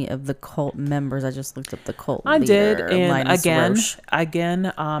any of the cult members. I just looked up the cult leader. I did, and again,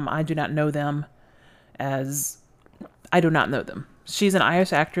 I do not know them I do not know them. She's an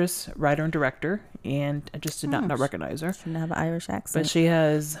Irish actress, writer, and director, and I just did not recognize her. She didn't have an Irish accent. But she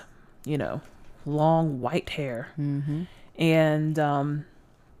has, long white hair. And,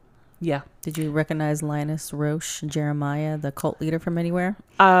 yeah. Did you recognize Linus Roche Jeremiah, the cult leader, from anywhere?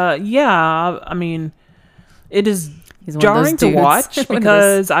 Yeah. I mean, it is jarring to watch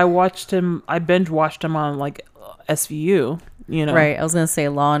because I binge watched him on, like, SVU. Right, I was gonna say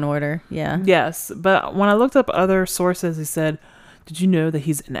Law and Order. Yes, but when I looked up other sources, he said, "Did you know that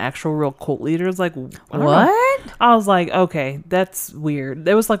he's an actual real cult leader?" It's like, what? I was like, okay, that's weird.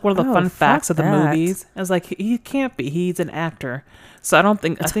 That was like one of the fun facts of the movies. I was like, he can't be. He's an actor, so I don't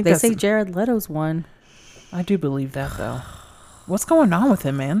think. I think they say Jared Leto's one. I do believe that though. What's going on with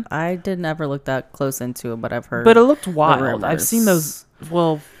him, man? I didn't ever look that close into it, but I've heard. But it looked wild. I've seen those.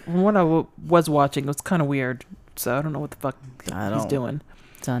 Well, from what I was watching, it was kind of weird. So I don't know what the fuck he's doing.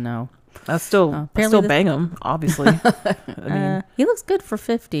 Don't know. I still bang him, obviously. I mean, he looks good for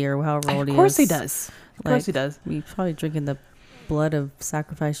 50 or however old he is. Of course he does. Of course he does. He's probably drinking the blood of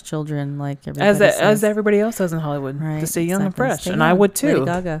sacrificed children like everybody as everybody else does in Hollywood, to stay young and fresh. And I would too. Lady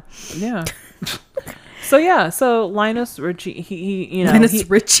Gaga. Yeah. So Linus Richie, Linus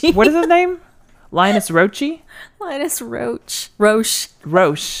Richie. What is his name? Linus Roche? Linus Roche.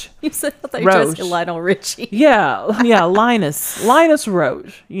 Roche. You said, I thought you were trying to say Lionel Richie. Yeah, Linus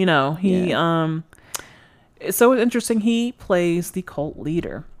Roche. So it's interesting. He plays the cult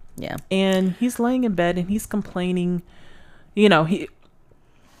leader. Yeah. And he's laying in bed and he's complaining. He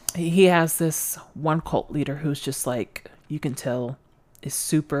has this one cult leader who's just like, you can tell, is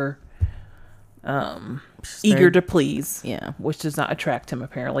super She's eager very- to please, Yeah. which does not attract him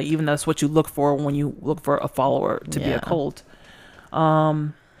apparently, even though that's what you look for when you look for a follower to be Yeah. a cult.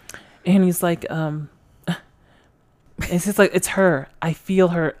 And he's like, it's just like, it's her. I feel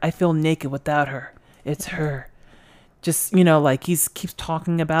her. I feel naked without her. It's her. Just, like he keeps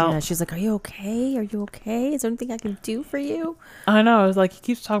talking about. Yeah, she's like, "Are you okay? Are you okay? Is there anything I can do for you?" I know. It's like he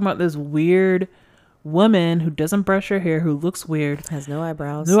keeps talking about this weird woman who doesn't brush her hair, who looks weird, Has no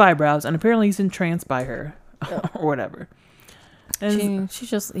eyebrows. and apparently he's entranced by her or whatever. And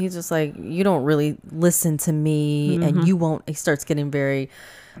He's just like, "You don't really listen to me, and you won't." He starts getting very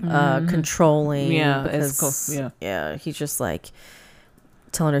controlling. Yeah, it's because, cool. Yeah. he's just like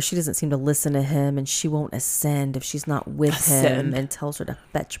telling her she doesn't seem to listen to him, and she won't ascend if she's not with him, Ascend. and tells her to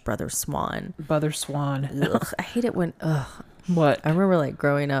fetch Brother Swan. Brother Swan. Ugh, I hate it when What? I remember like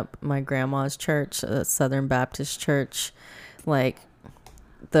growing up, my grandma's church, Southern Baptist church, like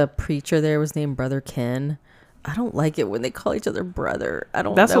the preacher there was named Brother Ken. I don't like it when they call each other brother. I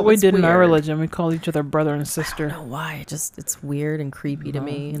don't. That's know, what we it's did in our weird. religion. We call each other brother and I sister. don't know why. It's weird and creepy to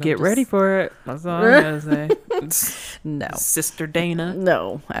me. And Get I'm just- ready for it. That's all I'm gonna say. No, Sister Dana.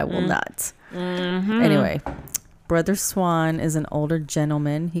 no, I will not. Mm-hmm. Anyway, Brother Swan is an older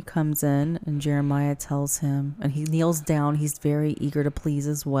gentleman. He comes in, and Jeremiah tells him, and he kneels down. He's very eager to please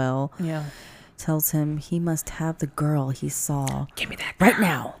as well. Yeah. Tells him he must have the girl he saw Give me that girl. right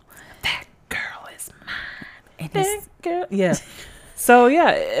now. That girl is mine. And That he's, girl. Yeah. So yeah,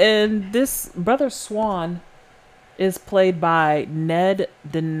 and this Brother Swan is played by Ned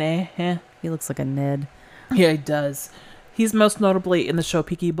Dene. he looks like a Ned. Yeah, he does. He's most notably in the show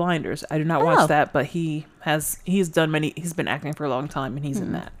Peaky Blinders. I do not Oh. watch that, but he's been acting for a long time, and he's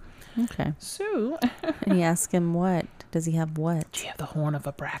in that. Okay. So, And he asks him what? Does he have what? do you have the horn of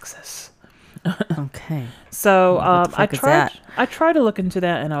Abraxas? Okay. So What the I fuck is tried. that? I tried to look into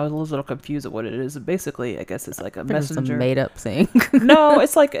that, and I was a little confused at what it is. Basically, I guess it's like a I think it's a messenger. made up thing. No,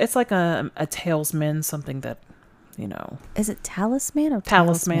 it's like a talisman, something that, Is it talisman or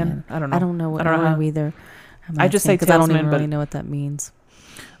talisman. I don't know. I don't know what I don't know how- either. I'm I just say because I don't even talisman, really but- know what that means.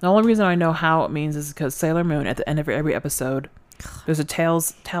 The only reason I know how it means is because Sailor Moon, at the end of every episode, there's a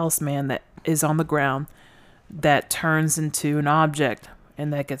talisman that is on the ground that turns into an object,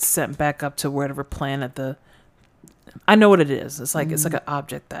 and that gets sent back up to whatever planet I know what it is. It's like an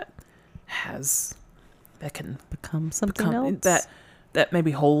object that can Become something become else. that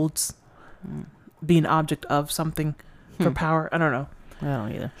maybe holds be an object of something for power. I don't know. I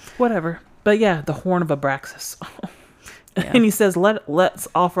don't either. Whatever. But yeah, the horn of Abraxas. Yeah. And he says, let's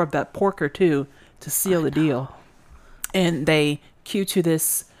offer up that porker too to seal the deal. And they cue to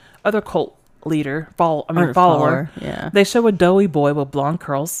this other cult leader, follower. Yeah. They show a doughy boy with blonde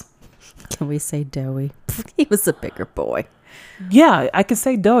curls. Can we say doughy? He was a bigger boy. Yeah, I can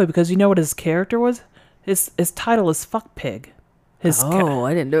say doughy because you know what his character was? His title is Fuck Pig. I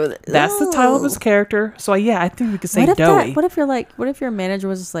didn't know that. That's the title of his character. So yeah, I think we could say doughy. What if your manager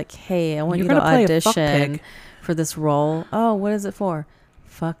was just like, "Hey, I want You're you to gonna play a fuck audition pig. for this role." Oh, what is it for?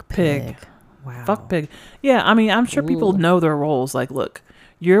 Fuck pig. Wow. Fuck Pig. Yeah, I mean, I'm sure people Ooh. know their roles. Like, look,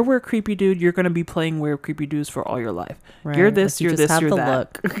 you're a weird creepy dude. You're gonna be playing weird creepy dudes for all your life. Right, You're this. but you You're just this. have You're the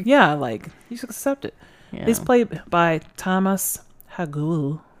that. look. Yeah, like you just accept it. Yeah. He's played by Thomas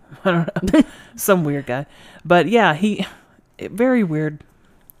Hagul. I don't know, some weird guy. But yeah, very weird.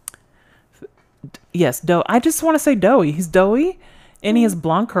 Yes, I just want to say doughy. He's doughy, and he has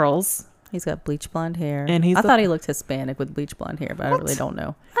blonde curls. He's got bleach blonde hair. And I thought he looked Hispanic with bleach blonde hair, but I really don't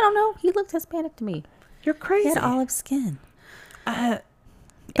know. I don't know. He looked Hispanic to me. You're crazy. He had olive skin.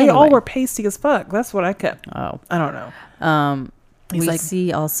 They all Anyway. were pasty as fuck. That's what I kept. Oh. I don't know. He's We like-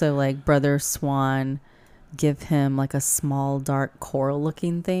 see also like Brother Swan give him like a small dark coral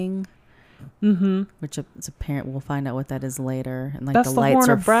looking thing, which it's apparent we'll find out what that is later. And like That's the the lights horn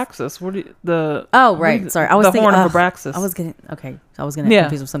are of Abraxas. What do you, the? Oh what do right, you- sorry. I was the thinking horn of Abraxas. I was getting Yeah.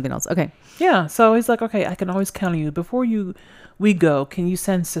 confused with something else. Okay, Yeah. So he's like, okay, I can always count on you. Before we go, can you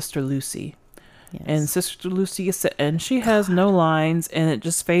send Sister Lucy? yes. And Sister Lucy is, and she has no lines, and it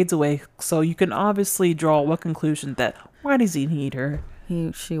just fades away. So you can obviously draw what conclusion that why does he need her?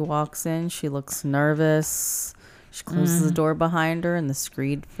 She walks in. She looks nervous. She closes the door behind her, and the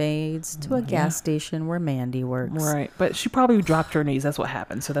screen fades to a gas station where Mandy works. Right, but she probably dropped her knees. That's what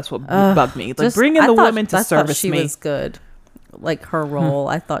happened. So that's what bugged me. Like Just- bring in I the thought- women to I thought service she me. was good. Like her role,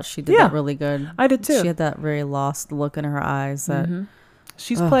 I thought she did Yeah, that really good. I did too. She had that very lost look in her eyes. That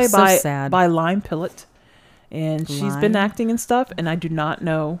She's Ugh, played so by sad. Lime Pillett, and she's been Lime? acting and stuff. And I do not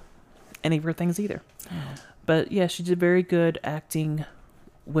know any of her things either. But yeah, she did very good acting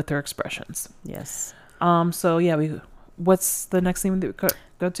with her expressions. yes, So yeah, what's the next thing that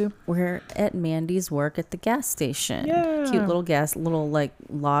go to? We're at Mandy's work at the gas station. Yeah. Cute little like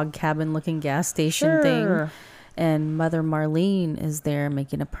log cabin looking gas station thing. And Mother Marlene is there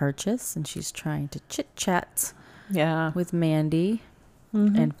making a purchase, and she's trying to chit chat with Mandy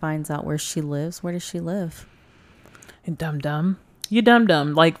and finds out where she lives. Where does she live? And dum-dum. You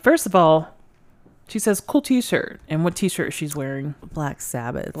dum-dum. Like, first of all, she says, cool t-shirt. And what t-shirt she's wearing? Black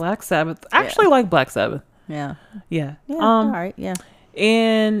Sabbath. Black Sabbath. I actually like Black Sabbath. Yeah. Yeah. All right. Yeah.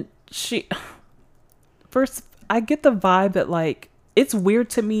 And first, I get the vibe that, like, it's weird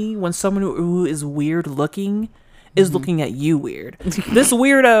to me when someone who is weird looking is looking at you weird. This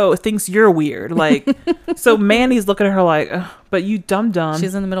weirdo thinks you're weird. Like, so Mandy's looking at her like, ugh, but you dum-dum.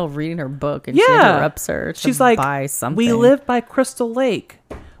 She's in the middle of reading her book, and she interrupts her to She's like, buy something. We live by Crystal Lake,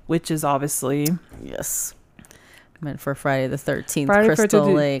 which is obviously... Yes. Meant for Friday the 13th, Friday Crystal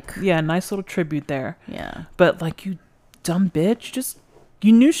Lake. Yeah, nice little tribute there. Yeah. But, like, you dumb bitch,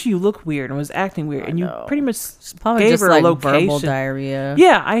 you knew she looked weird and was acting weird, and you pretty much probably gave just her like a location. verbal diarrhea.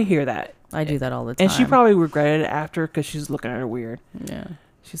 Yeah, I hear that. I do that all the time. And she probably regretted it after because she's looking at her weird. Yeah.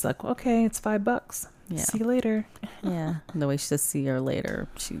 She's like, well, okay, it's $5. Yeah. See you later. Yeah. And the way she says see her later,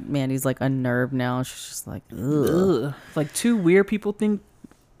 Mandy's like unnerved now. She's just like, ugh. Like two weird people think,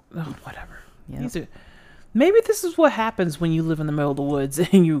 oh, whatever. Yeah. Maybe this is what happens when you live in the middle of the woods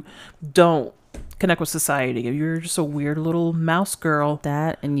and you don't connect with society. You're just a weird little mouse girl.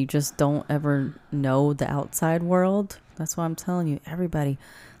 That, and you just don't ever know the outside world. That's why I'm telling you, everybody,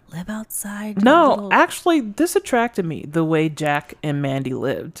 live outside. No, actually, this attracted me, the way Jack and Mandy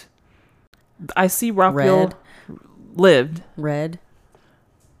lived. I see Raphael lived. Red.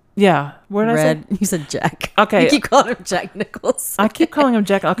 Yeah. What did I say? You said Jack. Okay. You keep calling him Jack Nicholson. I keep calling him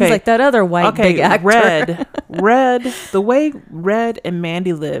Jack. Okay. He's like that other white big actor. Red. The way Red and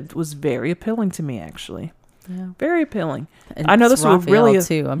Mandy lived was very appealing to me, actually. Yeah. Very appealing. And I know this would really...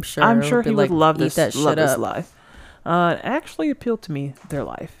 too, I'm sure. I'm sure he would love this That life. It actually appealed to me, their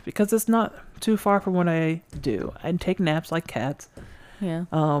life, because it's not too far from what I do. I take naps like cats. Yeah.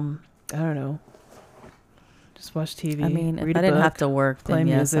 I don't know. Just watch TV. I mean, if I didn't have to work, then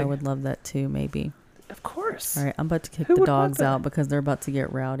yes, I would love that too, maybe. Of course. All right, I'm about to kick the dogs out because they're about to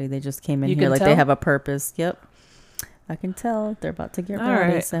get rowdy. They just came in here like tell? they have a purpose. Yep. I can tell they're about to get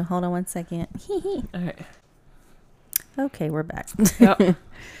rowdy. Right. So hold on one second. All right. Okay, we're back. Yep.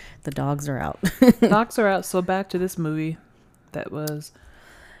 The dogs are out. Dogs are out. So back to this movie that was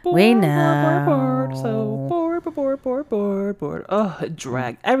bored. So bored. Oh, it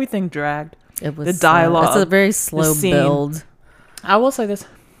dragged. Everything dragged. It was the dialogue. It's a very slow build. I will say this.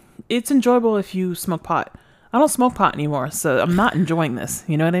 It's enjoyable if you smoke pot. I don't smoke pot anymore, so I'm not enjoying this.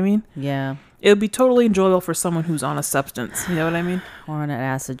 You know what I mean? Yeah. It would be totally enjoyable for someone who's on a substance. You know what I mean? Or on an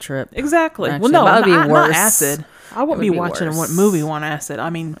acid trip. Exactly. Actually, well, no, that would be worse. Not acid. I wouldn't be watching a movie on acid.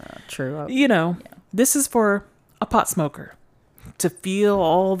 I mean, true. You know, this is for a pot smoker to feel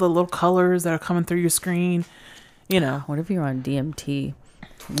all the little colors that are coming through your screen. You know. What if you're on DMT?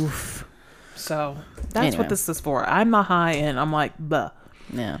 Oof. So that's what this is for. I'm not high and I'm like, bleh.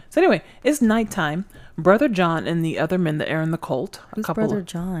 Yeah. So anyway, it's nighttime. Brother John and the other men that are in the cult. Who's Brother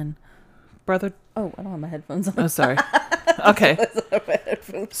John? Brother. Oh, I don't have my headphones on. Oh, sorry. Okay.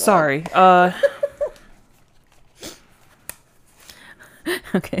 Sorry.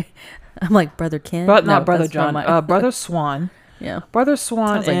 Okay. I'm like Brother Ken. But not Brother John. Brother Swan. Yeah. Brother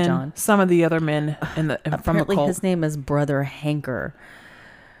Swan like and John. Some of the other men from the cult. Apparently his name is Brother Hanker.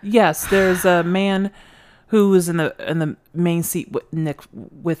 Yes, there's a man who was in the main seat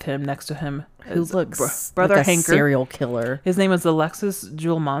with him, next to him. Who looks Brother like a Hanker. serial killer. His name is Alexis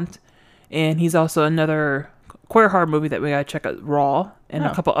Julmont, and he's also another queer horror movie that we gotta check out, Raw, and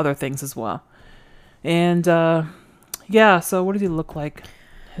a couple other things as well. And yeah, so what does he look like?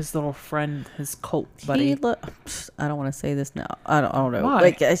 His little friend, his cult buddy. I don't want to say this now. I don't know. Why?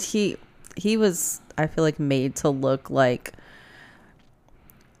 Like he was, I feel like, made to look like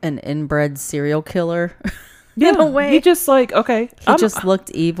an inbred serial killer. In a way. He just like, okay. He just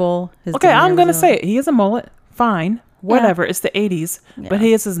looked evil. I'm going to say it. He has a mullet. Fine. Whatever. Yeah. It's the 80s. Yeah. But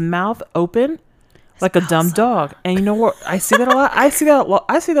he has his mouth open like a dumb dog. And you know what? I see that a lot. I see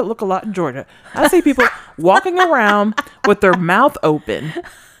that look a lot in Georgia. I see people walking around with their mouth open.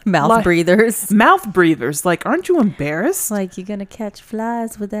 Mouth breathers. Mouth breathers. Like, aren't you embarrassed? Like, you're going to catch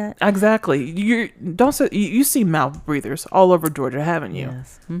flies with that. Exactly. You see mouth breathers all over Georgia, haven't you?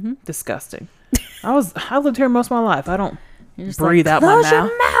 Yes. Mm-hmm. Disgusting. I lived here most of my life. I don't breathe out my mouth. Close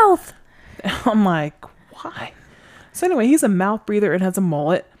your mouth. I'm like, why? So anyway, he's a mouth breather and has a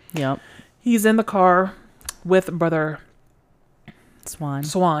mullet. Yep. He's in the car with Brother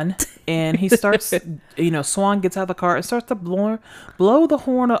Swan. and he starts, Swan gets out of the car and starts to blow the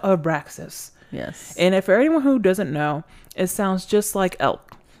horn of Abraxas. Yes. And if for anyone who doesn't know, it sounds just like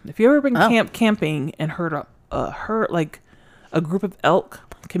elk. If you've ever been camping and heard a group of elk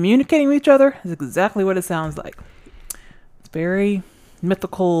communicating with each other, is exactly what it sounds like. It's very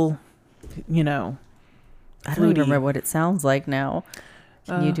mythical, I don't even remember what it sounds like now.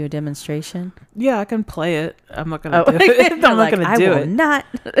 Can you do a demonstration? Yeah, I can play it. I'm not gonna do it. I'm not gonna do it. Not.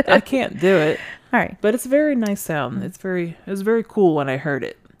 I can't do it. All right. But it's a very nice sound. It was very cool when I heard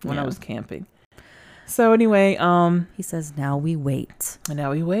it when I was camping. So anyway, he says, "Now we wait." And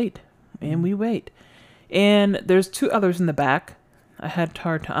now we wait, and we wait. And there's two others in the back. I had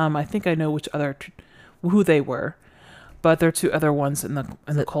hard time. I think I know who they were, but there are two other ones in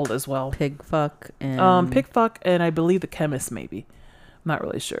the cult as well. Pigfuck and Pigfuck, and I believe the chemist maybe. I'm not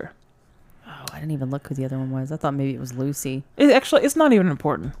really sure. Oh, I didn't even look who the other one was. I thought maybe it was Lucy. It's not even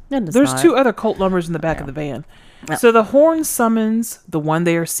important. There's two other cult members in the back of the van. Oh. So the horn summons the one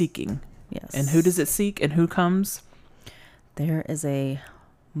they are seeking. Yes. And who does it seek and who comes? There is a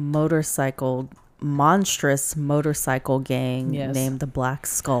monstrous motorcycle gang named the Black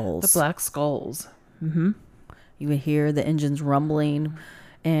Skulls. The Black Skulls. Mm-hmm. You would hear the engines rumbling,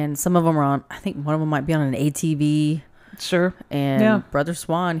 and some of them are on, I think one of them might be on an ATV. Sure. And Brother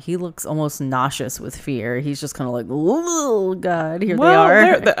Swan, he looks almost nauseous with fear. He's just kind of like, oh, God, they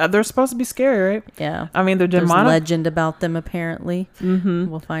are. They're supposed to be scary, right? Yeah. I mean, they're demonic. There's legend about them, apparently.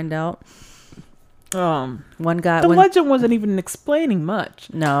 Mm-hmm. We'll find out. One guy. The legend wasn't even explaining much.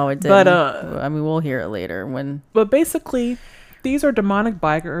 No, it didn't. But I mean, we'll hear it later. But basically, these are demonic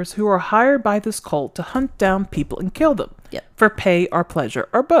bikers who are hired by this cult to hunt down people and kill them. Yep. For pay or pleasure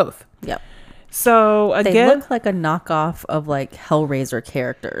or both. Yep. So again, they look like a knockoff of like Hellraiser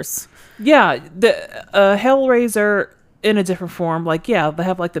characters. Yeah, the Hellraiser in a different form. Like, they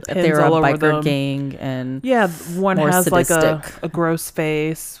have like the pins all over them. They're a biker gang, and one has sadistic. like a gross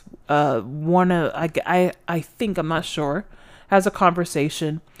face. I think, I'm not sure, has a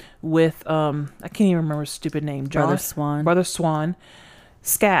conversation with I can't even remember his stupid name. Brother Swan. Brother Swan.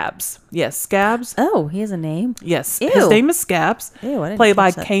 Scabs. Yes, Scabs. Oh, he has a name. Yes, Ew. His name is Scabs. Ew, I didn't played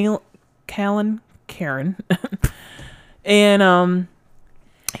by that. Callan Karen. And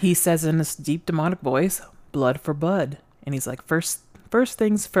he says in this deep demonic voice, "Blood for bud," and he's like, first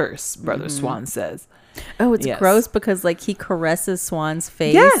things first, Brother Swan says. Oh, it's gross because like he caresses Swan's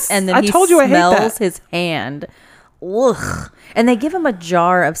face, and then I told you I hate that. smells his hand. Ugh. And they give him a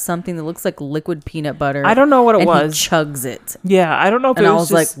jar of something that looks like liquid peanut butter. I don't know what it and was. He chugs it. Yeah, I don't know if and it I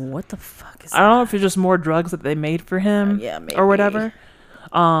was was just, like, what the fuck is I don't know if it's just more drugs that they made for him, maybe. or whatever.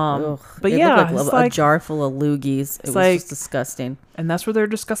 But it yeah, looked like a jar full of loogies. It was like, just disgusting. And that's what they're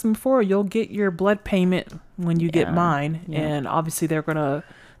discussing before. You'll get your blood payment when you get mine, and obviously they're gonna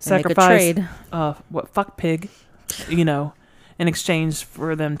sacrifice fuck pig, in exchange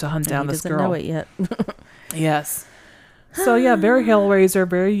for them to hunt down this girl. Doesn't know it yet. Yes. So very Hellraiser,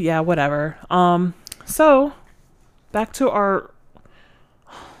 very whatever. So back to our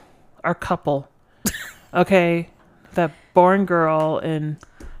couple. Okay, that boring girl and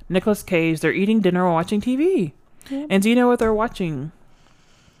Nicolas Cage. They're eating dinner or watching TV. Yeah. And do you know what they're watching?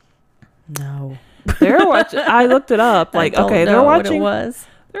 No. They're watching. I looked it up. Like, okay, they're watching. What it was.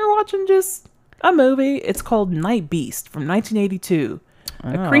 They're watching just a movie. It's called Night Beast from 1982.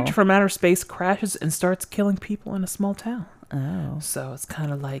 A creature from outer space crashes and starts killing people in a small town. Oh. So it's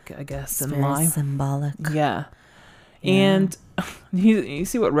kind of like, I guess, it's in very line. symbolic. Yeah. And you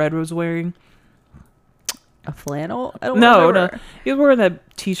see what Red was wearing? A flannel? I don't No. He was wearing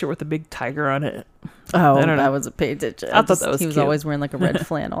that t-shirt with a big tiger on it. Oh, I wasn't paying attention. I thought that was He was cute. always wearing like a red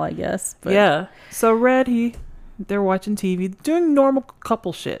flannel, I guess. But. Yeah. So Red, they're watching TV, doing normal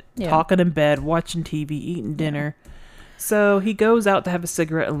couple shit. Yeah. Talking in bed, watching TV, eating dinner. So he goes out to have a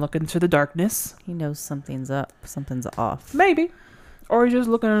cigarette and look into the darkness. He knows something's up. Something's off. Maybe. Or he's just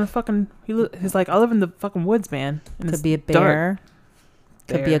looking at a fucking... He's like, I live in the fucking woods, man. Could be a bear.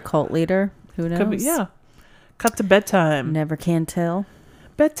 Could be a cult leader. Who knows? Could be, yeah. Cut to bedtime. Never can tell.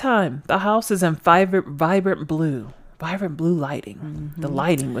 Bedtime. The house is in vibrant blue. Vibrant blue lighting. Mm-hmm. The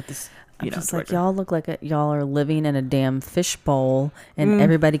lighting with this... just like, y'all look like y'all are living in a damn fishbowl, and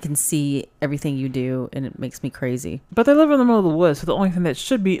everybody can see everything you do, and it makes me crazy. But they live in the middle of the woods, so the only thing that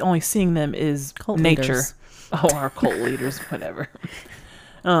should be only seeing them is cult nature. Leaders. Oh, our cult leaders, whatever.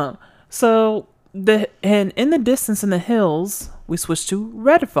 So in the distance in the hills, we switch to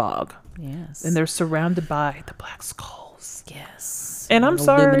Red Fog. Yes, and they're surrounded by the Black Skulls. Yes, and I'm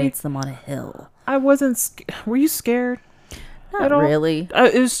sorry, illuminates them on a hill. I wasn't. Were you scared? Not really.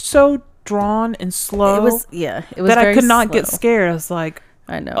 It was so drawn and slow. It was that I could not get scared. I was like,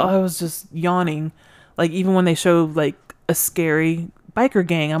 I know. I was just yawning. Like, even when they show like a scary biker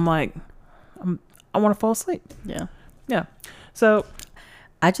gang, I'm like, I want to fall asleep. Yeah. Yeah. So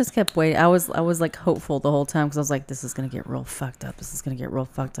I just kept waiting. I was like hopeful the whole time because I was like, this is gonna get real fucked up. This is gonna get real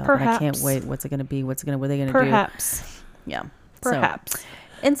fucked up. And I can't wait. What's it gonna be? What are they gonna do? perhaps. Yeah. Perhaps. So,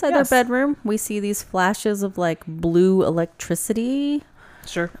 inside Yes. their bedroom, we see these flashes of like blue electricity.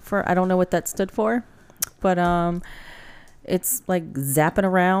 Sure. For I don't know what that stood for, but it's like zapping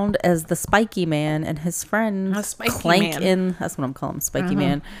around as the Spiky Man and his friends clank in. That's what I'm calling him, Spiky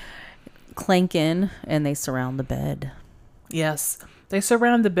Man. Clank in, and they surround the bed. Yes. They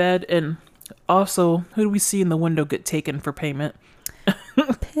surround the bed, and also, who do we see in the window get taken for payment?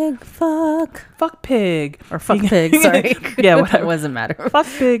 Pig fuck. Fuck Pig. Or fuck Pig, sorry. Yeah, whatever. It doesn't matter. Fuck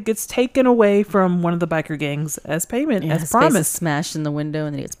Pig gets taken away from one of the biker gangs as payment, Yeah, as his face is promised. smashed in the window,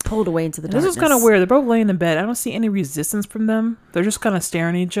 and then he gets pulled away into the This darkness. is kind of weird. They're both laying in bed. I don't see any resistance from them. They're just kind of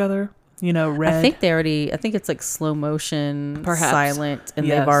staring at each other. You know, red. I think it's like slow motion, Perhaps. silent, and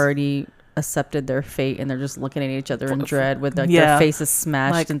Yes. they've already accepted their fate, and they're just looking at each other in dread with like Yeah. their faces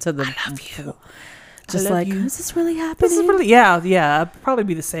smashed Like, into the. I love you. Just love like, you. is this really happening? This is really, yeah. I'd probably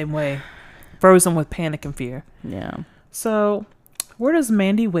be the same way. Frozen with panic and fear. Yeah. So, where does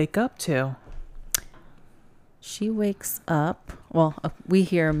Mandy wake up to? She wakes up. Well, we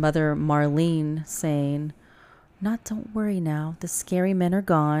hear Mother Marlene saying, don't worry now. The scary men are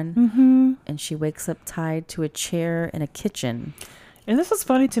gone. Mm-hmm. And she wakes up tied to a chair in a kitchen. And this is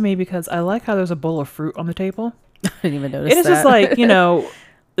funny to me because I like how there's a bowl of fruit on the table. I didn't even notice It is that. just like, you know,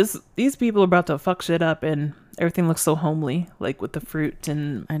 these people are about to fuck shit up, and everything looks so homely, like with the fruit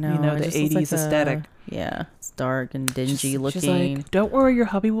and, I know, you know, it the just looks 80s like aesthetic. Yeah, it's dark and dingy She's looking. like, don't worry, your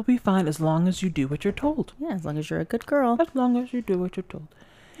hubby will be fine as long as you do what you're told. Yeah, as long as you're a good girl. As long as you do what you're told.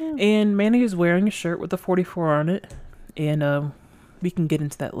 Yeah. And Mandy is wearing a shirt with a 44 on it. And we can get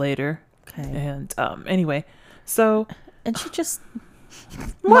into that later. Okay. And anyway, so And she just...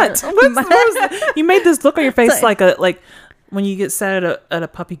 what? What was that? You made this look on your face like when you get sad at a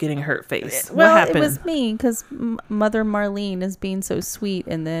puppy getting a hurt face. Well, what happened? it was me because Mother Marlene is being so sweet,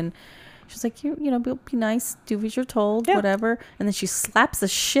 and then she's like, you know, be nice, do as you're told, Yeah. whatever, and then she slaps the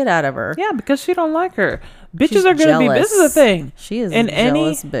shit out of her. Yeah, because she don't like her. Bitches She's are gonna be. jealous. This is the thing. She is In a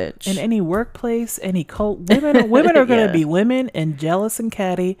jealous bitch. In any workplace, any cult, women are gonna Yeah. be women and jealous and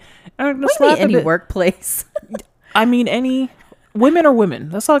catty. Are gonna What do you slap mean a any bit. workplace? I mean, any women are women.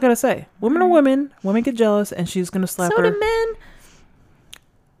 That's all I gotta say. Women are women. Women get jealous, and she's gonna slap So her. do men.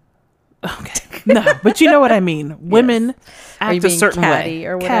 Okay, no, but you know what I mean. Women Are you act a being certain catty way,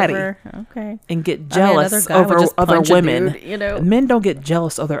 or catty, whatever? Okay. and get I mean, jealous another guy would over just other punch a women. dude, you know? Men don't get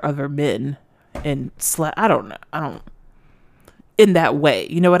jealous of other men and slap. I don't in that way.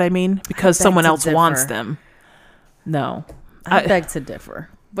 You know what I mean? Because beg someone to else wants differ. them. No, I beg to differ.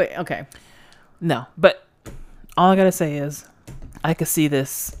 But okay. no. But all I gotta say is, I could see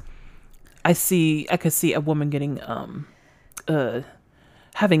this. I could see a woman getting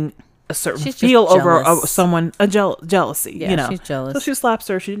having a certain She's just feel over jealous. someone, jealousy. Yeah, you know, she's jealous. So she slaps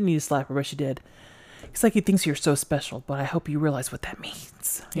her. She didn't need to slap her, but she did. It's like he thinks you're so special, but I hope you realize what that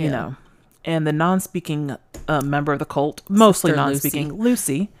means. You Yeah. know. And the non-speaking member of the cult, mostly Sister non-speaking,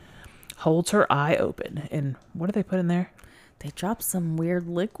 Lucy, holds her eye open. And what do they put in there? They drop some weird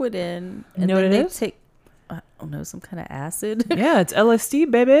liquid in. You And know then what it they is? take, I don't know, some kind of acid. Yeah, it's LSD,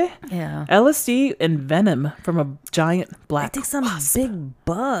 baby. Yeah. LSD and venom from a giant I black think some wasp. big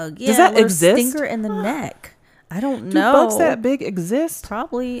bug. Yeah, Does that with a exist? Stinger in the neck. I don't Do know. bugs that big exist?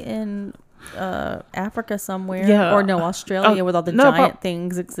 Probably in Africa somewhere. Yeah. Or no, Australia, Oh, where all the no, giant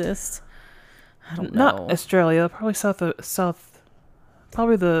things exist. I don't know. Not Australia, probably south,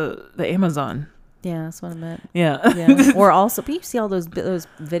 probably the Amazon. Yeah, that's what I meant. Yeah. Yeah. Or also, you see all those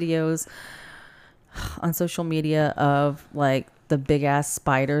videos on social media of like the big ass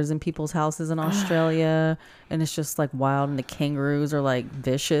spiders in people's houses in Australia, and it's just like wild, and the kangaroos are like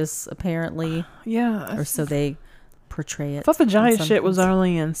vicious apparently, Yeah. or so they portray it. I thought the in giant some shit was things.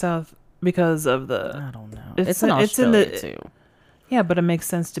 only in South because of the. I don't know. It's It's in it's in Australia the- too. Yeah, but it makes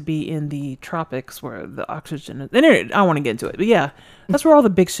sense to be in the tropics where the oxygen is. Anyway, I don't want to get into it, but yeah, that's where all the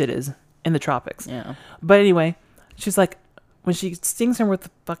big shit is, in the tropics. Yeah. But anyway, she's like, when she stings her with the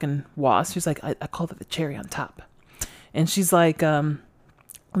fucking wasp, she's like, I called it the cherry on top. And she's like,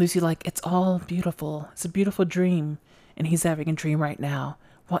 Lucy, like, it's all beautiful. It's a beautiful dream. And he's having a dream right now.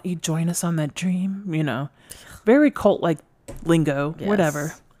 Won't you join us on that dream? You know, very cult like lingo, Yes.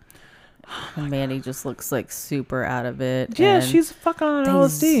 whatever. And Mandy just looks like super out of it. Yeah, and she's fucking on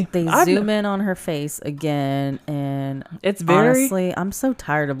LSD. They zoom in on her face again, and it's very... honestly, I'm so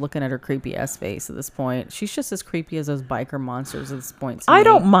tired of looking at her creepy ass face at this point. She's just as creepy as those biker monsters at this point. I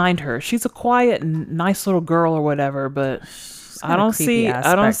don't mind her. She's a quiet, nice little girl or whatever, but I don't see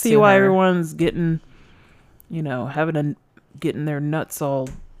why everyone's getting, getting their nuts all...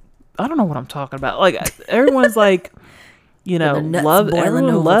 I don't know what I'm talking about. Like, everyone's like... everyone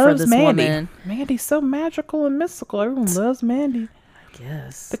loves Mandy. Woman. Mandy's so magical and mystical. Everyone loves Mandy.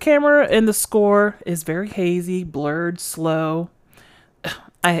 Yes. The camera in the score is very hazy, blurred, slow.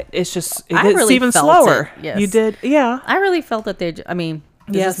 It's really even felt slower. It, yes. You did, yeah. I really felt that this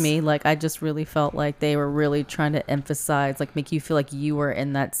is me. Like, I just really felt like they were really trying to emphasize, like, make you feel like you were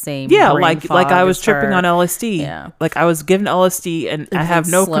in that same like I was tripping on LSD. Yeah, like I was given LSD and I have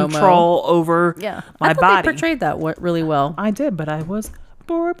no control over my body. They portrayed that really well. I did, but I was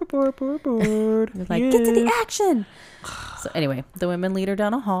bored. You're like, get to the action. So anyway, the women lead her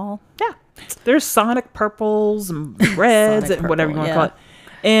down a hall. Yeah, there's sonic purples and reds and whatever you want to call it,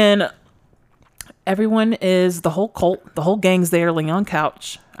 and everyone is the whole cult, the whole gang's there laying on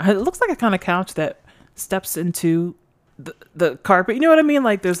couch. It looks like a kind of couch that steps into the carpet. You know what I mean?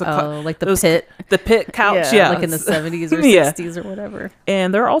 Like there's the pit couch. Yeah, like in the 70s or 60s or whatever.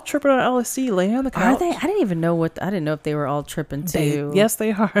 And they're all tripping on LSD, laying on the couch. Are they? I didn't know if they were all tripping too. Yes,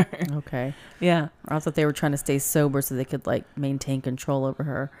 they are. Okay. Yeah. Or I thought they were trying to stay sober so they could like maintain control over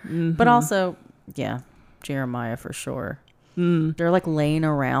her. Mm-hmm. But also, Jeremiah for sure. They're like laying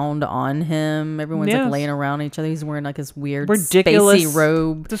around on him. Everyone's like laying around each other. He's wearing like this weird ridiculous spacey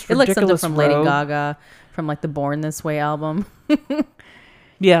robe. It looks something from Lady Gaga from like the Born This Way album.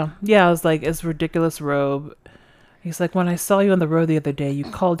 Yeah. I was like, it's ridiculous robe. He's like, when I saw you on the road the other day, you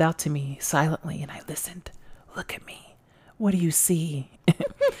called out to me silently and I listened. Look at me. What do you see?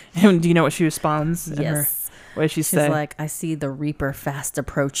 And do you know what she responds? Yes. What did she say? She's like, I see the Reaper fast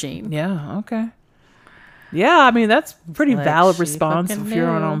approaching. Yeah. Okay. Yeah, I mean that's pretty valid response if you're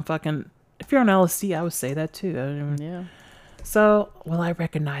on LSD. I would say that too. Yeah. So, will I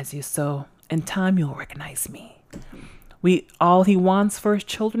recognize you? So, in time, you'll recognize me. All he wants for his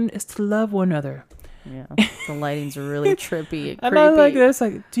children is to love one another. Yeah, the lighting's really trippy and creepy. And I like this.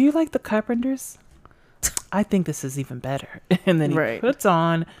 Like, do you like the Carpenters? I think this is even better. And then he puts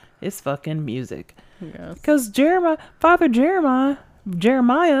on his fucking music. Yes. Because Father Jeremiah,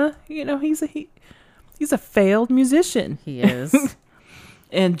 he's a failed musician. He is.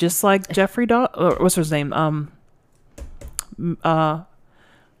 And just like Jeffrey what's his name?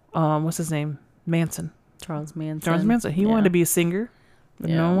 What's his name? Manson. Charles Manson. He wanted to be a singer, but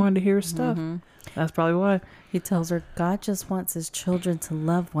no one wanted to hear his stuff. Mm-hmm. That's probably why. He tells her God just wants his children to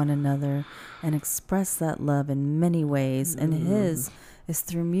love one another and express that love in many ways, and his is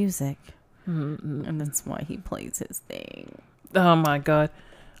through music. Mm-hmm. And that's why he plays his thing. Oh my God.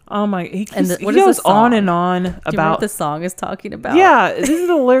 Oh my! He goes on and on about... Do you know what the song is talking about? Yeah, this is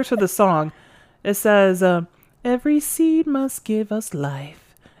the lyrics of the song. It says, every seed must give us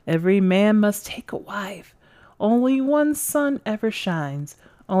life. Every man must take a wife. Only one sun ever shines.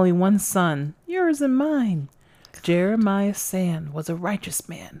 Only one sun, yours and mine. Jeremiah Sand was a righteous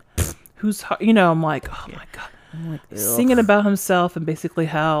man. Whose heart... I'm like, oh my God. I'm like, singing about himself and basically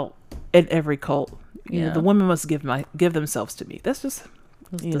how in every cult, the women must give themselves to me. That's just...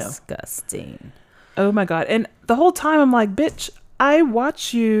 disgusting. Oh my God. And the whole time I'm like, bitch, I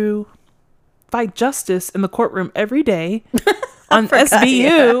watch you fight justice in the courtroom every day on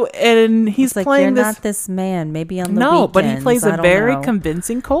SVU, and he's like, playing you're this. Not this man. Maybe on the weekends. But he plays a very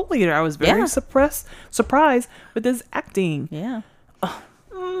convincing cult leader. I was very surprised with his acting. Yeah.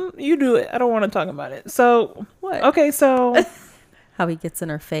 You do it. I don't want to talk about it. So what? Okay, so how he gets in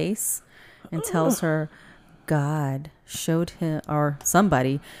her face and tells her God showed him, or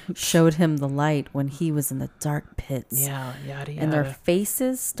somebody showed him the light when he was in the dark pits. Yeah, yada, yada. And their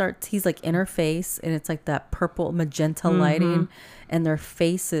faces he's like in her face, and it's like that purple magenta lighting, and their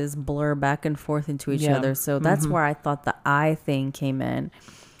faces blur back and forth into each other. So that's where I thought the eye thing came in.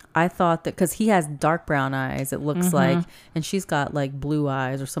 I thought that because he has dark brown eyes, it looks like, and she's got like blue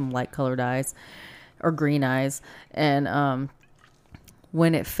eyes or some light colored eyes or green eyes. And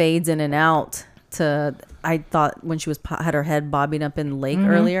when it fades in and out, I thought when she had her head bobbing up in the lake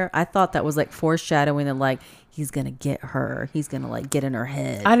earlier, I thought that was like foreshadowing that like he's gonna get her, he's gonna like get in her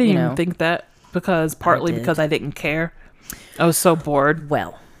head. I didn't even think that because I didn't care. I was so bored.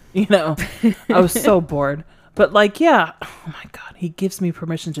 Well, I was so bored. But like, yeah, oh my God, he gives me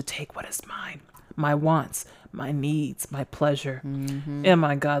permission to take what is mine, my wants, my needs, my pleasure. Oh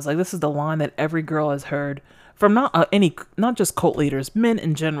my God, it's like this is the line that every girl has heard from not just cult leaders, men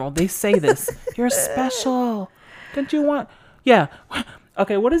in general. They say this. You're special. Don't you want? Yeah.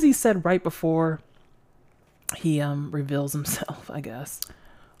 Okay. What has he said right before he reveals himself? I guess.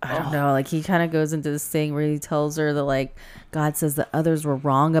 I don't know. Like he kind of goes into this thing where he tells her that like God says that others were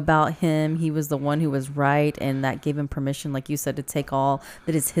wrong about him. He was the one who was right, and that gave him permission, like you said, to take all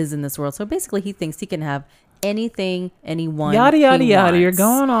that is his in this world. So basically, he thinks he can have anything, anyone. Yada yada he yada. wants. You're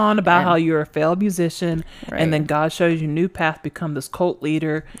going on about And- how you're a failed musician, Right. and then God shows you a new path, become this cult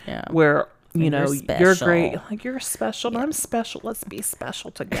leader, Yeah. where you And know you're you're special. great. Like you're special. And I'm special. Let's be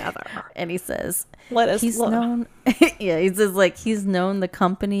special together. And he says, Let us. he's look. known. Yeah, he says like he's known the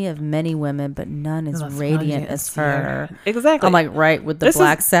company of many women, but none as That's radiant funny. as her. Exactly. I'm like, right, with the This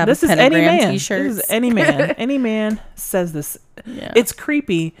Black is, Sabbath this is any pentagram man. T-shirts. This is any man. Any man says this. Yeah. It's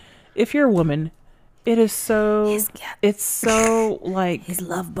creepy. If you're a woman, it is so. yeah. It's so like. He's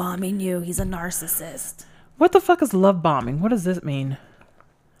love bombing you. He's a narcissist. What the fuck is love bombing? What does this mean?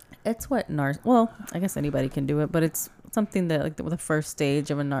 It's what well, I guess anybody can do it, but it's something that like the first stage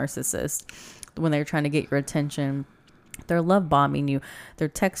of a narcissist, when they're trying to get your attention. They're love bombing you. They're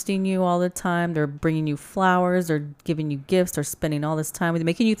texting you all the time. They're bringing you flowers. They're giving you gifts. They're spending all this time with you,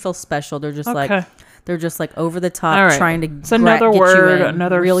 making you feel special. They're just Okay. like over the top, All right. trying to It's another get word, you in,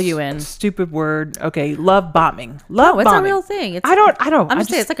 another reel you in. stupid word. Okay, love bombing. Love No, it's bombing. a real thing. It's, I don't. I'm just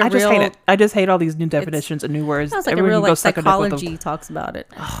saying it's like a I just hate real- it. I just hate all these new definitions and new words. Sounds like a Everyone real can go like suck a dick with them. psychology talks about it.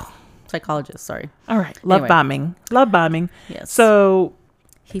 Psychologist, sorry. All right, love Anyway. bombing. Love bombing. Yes. So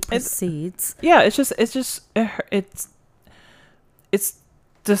He proceeds. yeah, it's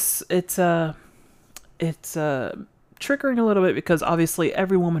triggering a little bit because obviously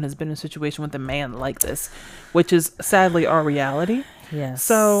every woman has been in a situation with a man like this, which is sadly our reality. Yes.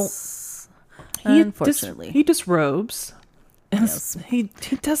 So Unfortunately. he disrobes. And Yes. he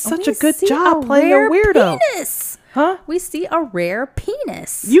does And such we a good see job playing a rare weirdo. Penis. Huh? We see a rare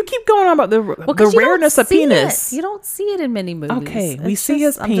penis. You keep going on about the Well, 'cause you don't rareness of see penis. it. You don't see it in many movies. Okay, we It's see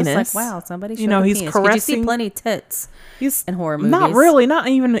just- his I'm just penis. like, wow, somebody showed You know, a he's penis. 'Cause you see caressing- plenty of tits He's in horror movies. not really, not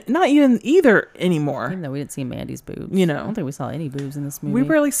even either anymore. Even though we didn't see Mandy's boobs. You know. I don't think we saw any boobs in this movie. We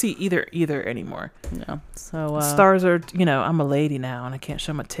rarely see either anymore. No. So, Stars are, I'm a lady now and I can't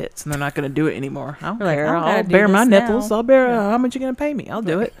show my tits and they're not going to do it anymore. I don't They're like, care. I don't gotta I'll do bare my this nipples. now. I'll bare, how much you going to pay me? I'll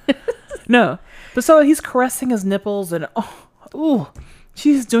do it. No. But so he's caressing his nipples and,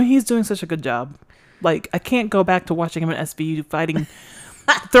 he's doing such a good job. Like, I can't go back to watching him in SVU fighting,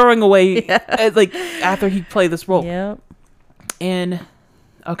 throwing away, like, after he played this role. Yep. And,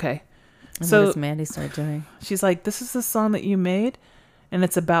 okay. And So what does Mandy start doing? she's like, this is the song that you made and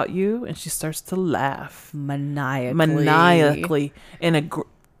it's about you. And she starts to laugh. Maniacally. And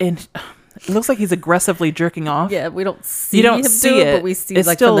it looks like he's aggressively jerking off. Yeah, we don't see You don't him see do it, it. but we see It's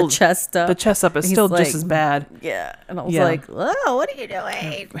like still- from the chest up. The chest up is He's still like- just as bad. Yeah, and I was Yeah. like, "Oh, what are you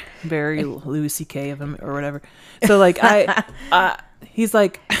doing?" Very Louis C.K. of him or whatever. So like he's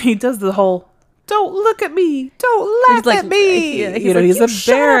like, he does the whole, don't look at me, don't laugh like- at me. yeah, he's like, he's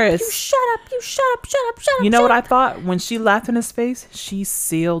embarrassed. You shut up! You shut up! Shut up! Shut up! You know shut what up. I thought when she laughed in his face? She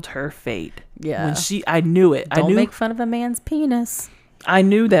sealed her fate. Yeah. I knew it. Don't make fun of a man's penis. I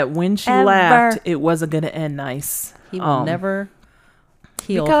knew that when she Ever. laughed, it wasn't going to end nice. He will never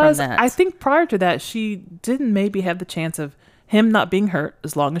heal from Because that. I think prior to that, she didn't maybe have the chance of him not being hurt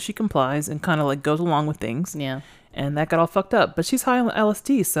as long as she complies and kind of like goes along with things. Yeah. And that got all fucked up. But she's high on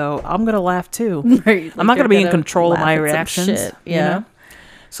LSD, so I'm going to laugh too. Right, I'm not going to like be you're in gonna control of laugh my at some reactions. shit. You Yeah. know?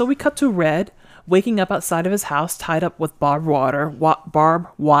 So we cut to Red waking up outside of his house, tied up with barbed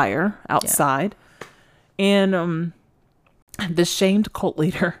wire outside. And the shamed cult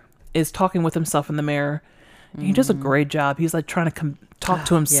leader is talking with himself in the mirror. And he does a great job. He's like trying to talk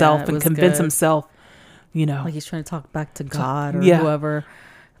to himself it and was convince good. himself, Like he's trying to talk back to God or yeah. whoever.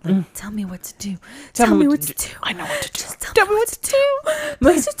 Like, tell me what to do. Tell Tell me me what what to to do. I know what to do. Just tell me what to do.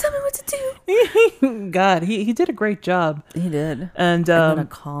 Please just tell me what to do. God, he did a great job. He did. And And then a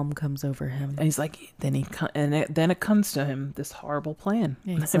calm comes over him. and he's like, then it comes to him this horrible plan.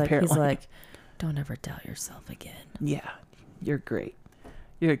 Yeah, he's apparently. like, don't ever doubt yourself again. Yeah, you're great.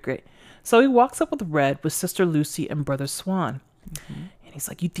 You're great. So he walks up with Red with Sister Lucy and Brother Swan. And he's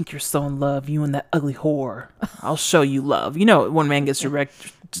like, you think you're so in love, you and that ugly whore. I'll show you love. You know, when man gets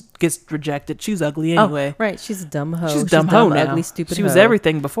rejected, she's ugly anyway. Oh, right. She's a dumb hoe. She's a dumb hoe now. Ugly, stupid she was hoe.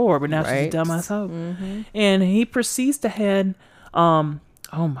 everything before, but now she's a Right. dumbass hoe. And he proceeds to hand, oh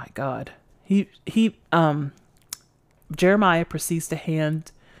my God. Jeremiah proceeds to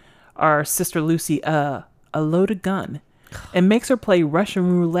hand our sister Lucy a loaded gun and makes her play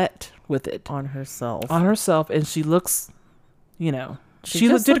Russian roulette with it on herself. and she looks, she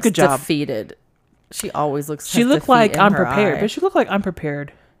just did a looks good job. defeated. She always looks. She looked like unprepared, but she looked like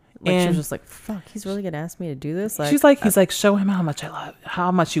unprepared. Like and she was just like, "Fuck, he's really gonna ask me to do this." Like, she's like, he's like, show him how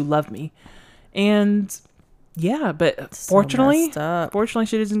much you love me, and yeah, but fortunately,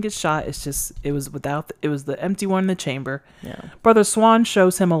 she doesn't get shot. It was the empty one in the chamber. Yeah. Brother Swan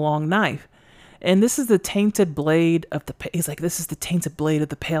shows him a long knife. And this is the tainted blade of the. He's like, this is the tainted blade of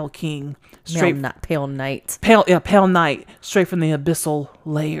the Pale King, pale knight, pale knight, straight from the abyssal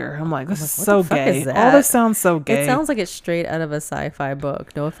lair. I'm like, this is so gay. All this sounds so gay. It sounds like it's straight out of a sci-fi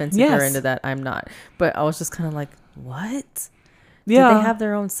book. No offense if you're into that, I'm not. But I was just kind of like, what? Yeah. Did they have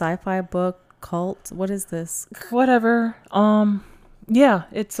their own sci-fi book cult? What is this? Whatever. Yeah,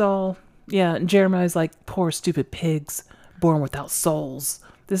 it's all. Yeah, and Jeremiah's like, poor stupid pigs, born without souls.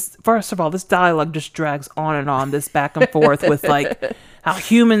 First of all, this dialogue just drags on and on, this back and forth with like how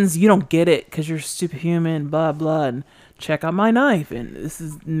humans, you don't get it because you're stupid human, blah, blah, and check out my knife. And this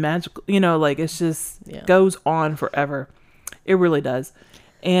is magical, like it's just goes on forever. It really does.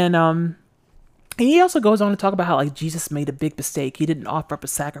 And he also goes on to talk about how like Jesus made a big mistake. He didn't offer up a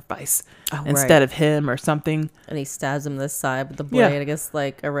sacrifice instead of him or something. And he stabs him this side with the blade. I guess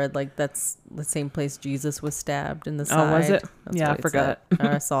like I read like that's the same place Jesus was stabbed in the side. Oh, was it? That's I forgot.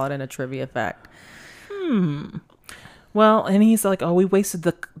 I saw it in a trivia fact. Well, and he's like, oh, we wasted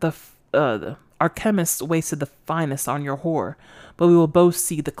our chemists wasted the finest on your whore, but we will both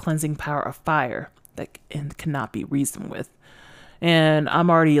see the cleansing power of fire that cannot be reasoned with. And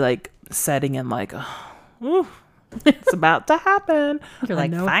I'm already like setting in like, ooh, it's about to happen. You're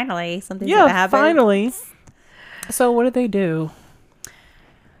like, finally, something's gonna happen. Finally. So what did they do?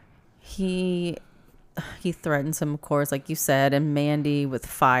 He threatens him, of course, like you said, and Mandy with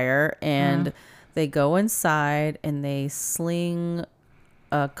fire, and they go inside and they sling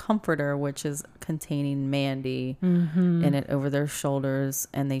a comforter, which is containing Mandy, in it over their shoulders,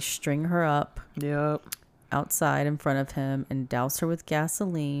 and they string her up. Yep. Outside in front of him and douse her with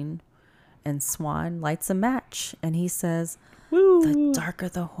gasoline, and Swan lights a match and he says, "Woo. The darker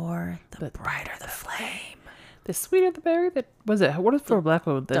the whore, the brighter the flame. The sweeter the berry, what is for a black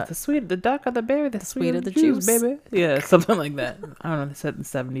woman? The darker the berry, the sweeter the juice, baby." Yeah, something like that. I don't know. They said in the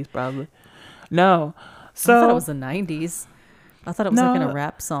 70s probably. No, so I thought it was the 90s. I thought it was like in a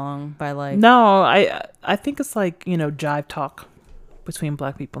rap song by like. No, I think it's like jive talk between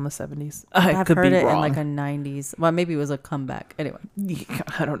black people in the 70s. I've heard it wrong. In like a 90s. Well, maybe it was a comeback. Anyway. Yeah,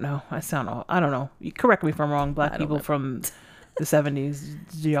 I don't know. I don't know. You correct me if I'm wrong. Black people from the 70s.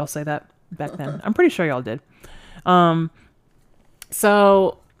 Did y'all say that back then? I'm pretty sure y'all did.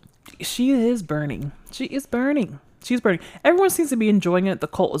 So she is burning. She's burning. Everyone seems to be enjoying it. The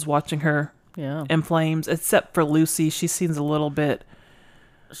cult is watching her in flames, except for Lucy. She seems a little bit.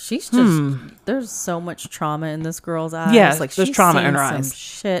 She's just there's so much trauma in this girl's eyes. Yes, like there's trauma in her eyes.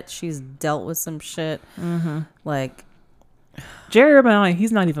 Shit, she's dealt with some shit. Like Jeremiah,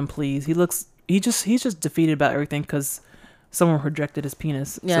 he's not even pleased. He's just defeated about everything because someone rejected his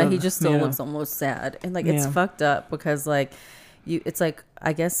penis. Yeah, so, he just still looks almost sad, and like it's fucked up because like it's like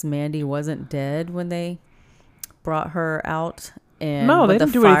I guess Mandy wasn't dead when they brought her out. And no, they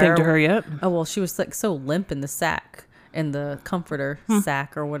didn't do anything to her yet. Oh well, she was like so limp in the sack. In the comforter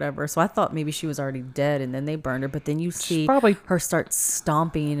sack or whatever. So I thought maybe she was already dead and then they burned her. But then you see her start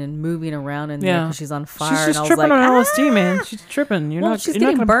stomping and moving around in there because she's on fire. She's just and tripping on LSD, man. She's tripping. She's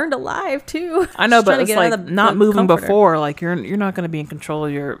getting burned alive too. I know, but it's like not moving before. Like you're not going to be in control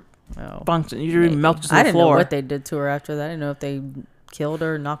of your function. You're melted to the floor. I didn't know what they did to her after that. I didn't know if they killed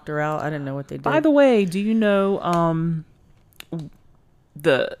her, knocked her out. I didn't know what they did. By the way, do you know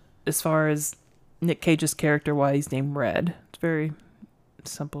as far as Nick Cage's character, why he's named Red? It's a very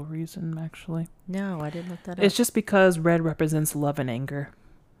simple reason, actually. No, I didn't look that up. It's just because red represents love and anger.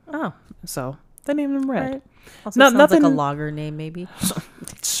 Oh. So they named him Red. Right. Also sounds like a lager name, maybe.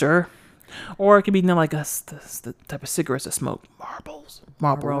 Sure. Or it could be like the type of cigarettes I smoke.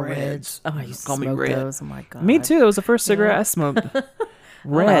 Marlboro Reds. Oh, I used to smoke those. Oh, my God. Me too. It was the first cigarette I smoked.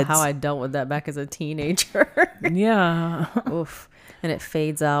 Reds. I don't know how I dealt with that back as a teenager. Yeah. Oof. And it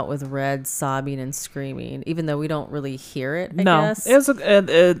fades out with Red sobbing and screaming, even though we don't really hear it, I guess. It was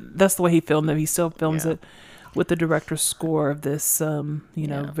that's the way he filmed it. He still films it with the director's score of this,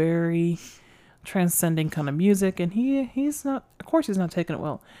 very transcending kind of music. And he's not, of course, he's not taking it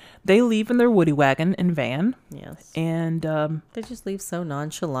well. They leave in their Woody wagon and van. Yes. And they just leave so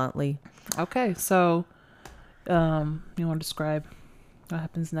nonchalantly. Okay, so you want to describe what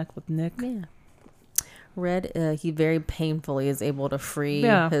happens next with Nick? Yeah. Red, he very painfully is able to free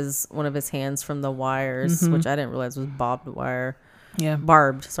one of his hands from the wires, which I didn't realize was barbed wire. Yeah,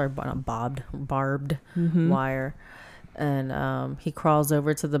 barbed. Sorry, not bobbed. Barbed wire, And he crawls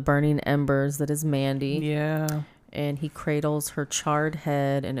over to the burning embers that is Mandy. Yeah. And he cradles her charred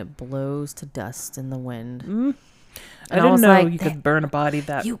head, and it blows to dust in the wind. I didn't know you could burn a body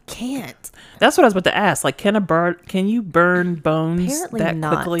that. You can't. That's what I was about to ask. Like, can you burn bones Apparently that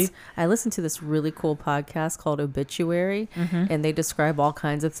not. quickly? I listened to this really cool podcast called Obituary, and they describe all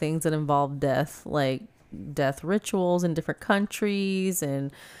kinds of things that involve death, like death rituals in different countries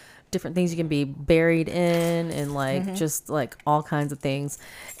and different things you can be buried in, and like just like all kinds of things.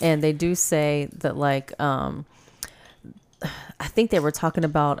 And they do say that like I think they were talking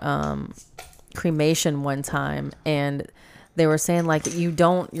about cremation one time, and they were saying like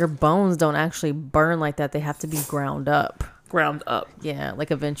your bones don't actually burn like that. They have to be ground up. Yeah,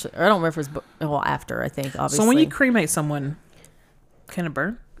 like eventually. Or I don't remember if it was after, I think, obviously. So when you cremate someone, can it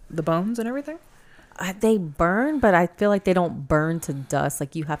burn the bones and everything? They burn, but I feel like they don't burn to dust.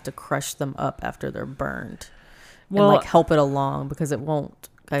 Like you have to crush them up after they're burned, and like help it along, because it won't.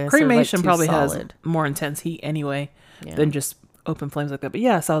 Cremation probably has more intense heat anyway than just open flames like that.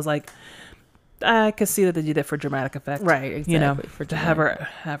 But so I was like, I could see that they did it for dramatic effect, right? Exactly. You know, to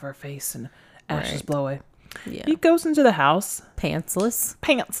have her face and ashes blow away. Yeah. He goes into the house pantsless,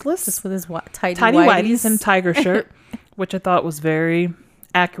 just with his tidy whities and tiger shirt, which I thought was very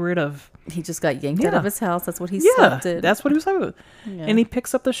accurate of. He just got yanked out of his house. That's what he slept in. That's what he was talking about. Yeah. And he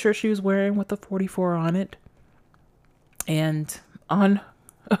picks up the shirt she was wearing with the 44 on it. And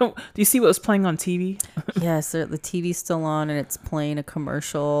do you see what was playing on TV? Yes, the TV's still on, and it's playing a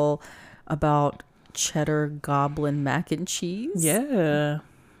commercial about Cheddar Goblin mac and cheese. Yeah.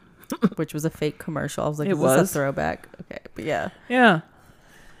 Which was a fake commercial. I was like, is this a throwback? Okay, but yeah. Yeah.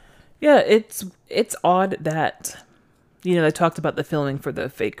 Yeah, it's odd that... they talked about the filming for the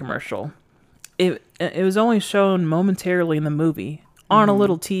fake commercial. It was only shown momentarily in the movie on a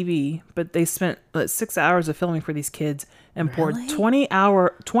little TV, but they spent 6 hours of filming for these kids and poured 20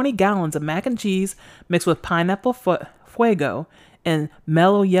 gallons of mac and cheese mixed with pineapple fuego and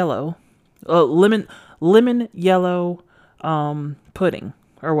mellow yellow, lemon yellow pudding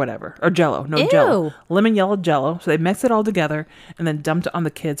or whatever, or Jello. No, Jello. Lemon yellow Jello. So they mixed it all together and then dumped it on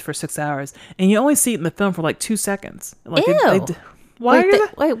the kids for 6 hours. And you only see it in the film for like 2 seconds. Like Ew.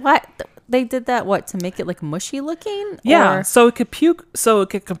 Wait, what? They did that, what, to make it like mushy looking? Yeah, or? So it could puke. So it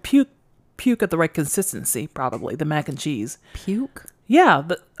could puke at the right consistency, probably, the mac and cheese. Puke? Yeah.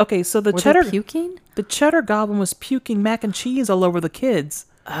 So the cheddar... puking? The Cheddar Goblin was puking mac and cheese all over the kids.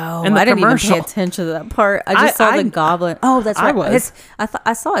 Oh, I didn't even pay attention to that part. I just saw the goblin. Oh, that's right.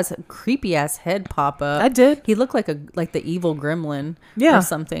 I saw his creepy ass head pop up. I did. He looked like the evil gremlin, or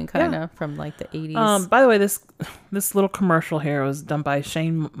something, kind of from like the 80s. By the way, this little commercial here was done by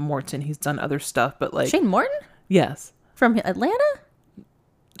Shane Morton. He's done other stuff, but like Shane Morton. Yes, from Atlanta.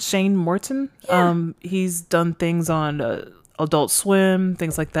 Shane Morton. Yeah. He's done things on Adult Swim,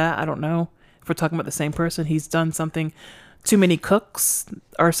 things like that. I don't know if we're talking about the same person. He's done something. Too Many Cooks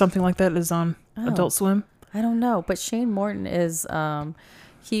or something like that is on Adult Swim. I don't know, but Shane Morton is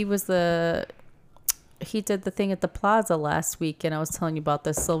he did the thing at the Plaza last week, and I was telling you about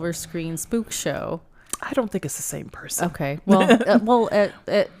the Silver Screen Spook Show. I don't think it's the same person. Okay, well, at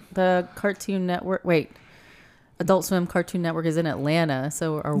the Cartoon Network. Wait, Adult Swim Cartoon Network is in Atlanta,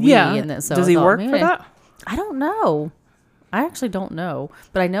 so are we? Yeah. In it? So does he work for that? I don't know. I actually don't know,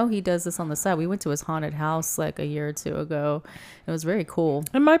 but I know he does this on the side. We went to his haunted house like a year or two ago. It was very cool.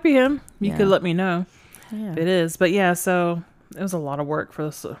 It might be him. You could let me know if it is. But yeah, so it was a lot of work for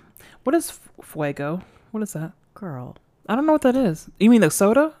this. What is Fuego? What is that? Girl, I don't know what that is. You mean the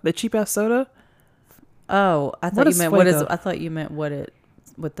soda? The cheap ass soda? Oh, I thought you meant Fuego? What is? I thought you meant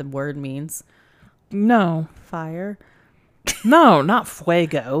what the word means. No. Fire? No, not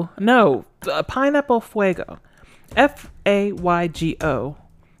Fuego. No, pineapple Fuego. Faygo.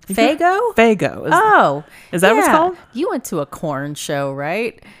 Fago? Fago. Is that what it's called? You went to a corn show,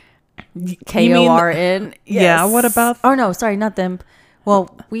 right? KORN. Yes. Yeah. What about? Oh no, sorry, not them.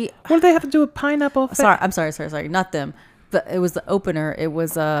 Well, What do they have to do with pineapple? I'm sorry. Not them. It was the opener. It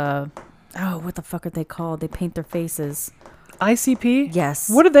was what the fuck are they called? They paint their faces. ICP? Yes.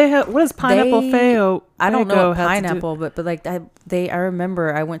 What do they have? What is pineapple Fago? I don't know pineapple, but like I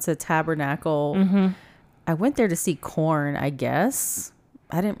remember I went to Tabernacle. Mm-hmm. I went there to see Korn, I guess.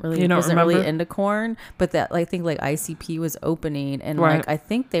 I wasn't really into Korn, but I think like ICP was opening, and like I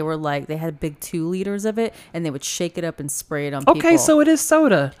think they were like they had big 2 liters of it, and they would shake it up and spray it on people. Okay, so it is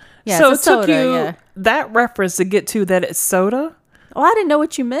soda. Yeah, so it's a soda, took you that reference to get to that it's soda. Oh, I didn't know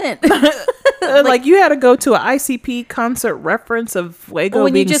what you meant. like you had to go to an ICP concert reference of Fuego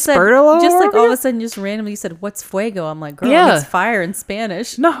being spurred just like all of a sudden, just randomly you said, "What's Fuego?" I'm like, "Girl, it's fire in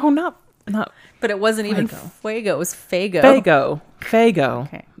Spanish." No, not. Not But it wasn't even Fuego. Fuego. It was Fago. Fago.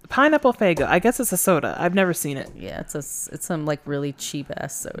 Okay. Pineapple Fago. I guess it's a soda. I've never seen it. Yeah, it's some like really cheap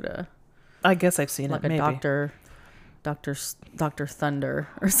ass soda, I guess I've seen like it. a Maybe. Doctor Thunder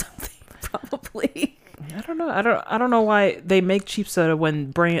or something, probably. I don't know. I don't know why they make cheap soda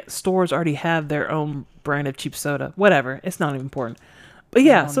when stores already have their own brand of cheap soda. Whatever. It's not even important. But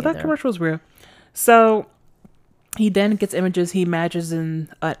yeah, so that commercial was real. So he then gets images. He imagines an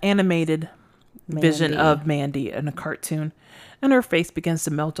animated vision Mandy. of Mandy in a cartoon, and her face begins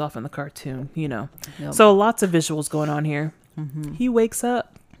to melt off in the cartoon. Yep. So lots of visuals going on here. Mm-hmm. He wakes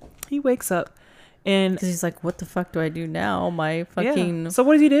up, and Because he's like, what the fuck do I do now? My yeah. fucking. So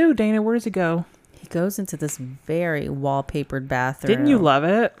what does he do, Dana? Where does he go? He goes into this very wallpapered bathroom. Didn't you love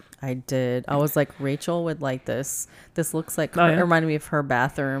it? I did. I was like, Rachel would like this. This looks like Oh, her. yeah? It reminded me of her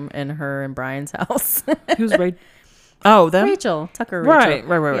bathroom in her and Brian's house. Who's Ray? Oh, them. Rachel Tucker. Rachel.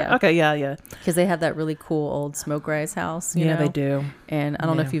 Right. Yeah. Okay, yeah. Because they have that really cool old smoke rise house. You Yeah, know? they do. And I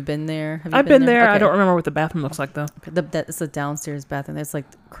don't know Yeah. if you've been there. Have you I've been there. I Okay. don't remember what the bathroom looks like though. It's a downstairs bathroom. It's like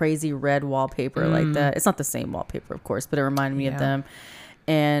crazy red wallpaper like that. It's not the same wallpaper, of course, but it reminded me of Yeah. them.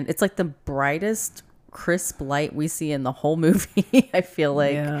 And it's like the brightest crisp light we see in the whole movie. I feel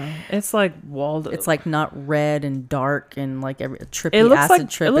like yeah, it's like walled. it's like not red and dark and like every trippy It looks acid like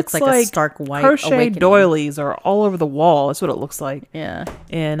trip. it looks it's like a stark white crochet awakening. doilies are all over the wall. That's what it looks like. Yeah,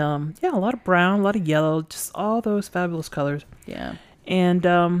 And yeah, a lot of brown, a lot of yellow, just all those fabulous colors. yeah.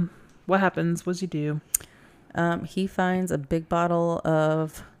 And what happens? What does he do? He finds a big bottle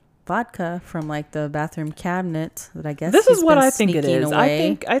of vodka from like the bathroom cabinet that I guess This he's is what been I think it sneaking is.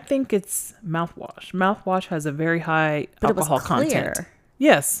 away. I think it's mouthwash. Mouthwash has a very high But it was alcohol clear. content.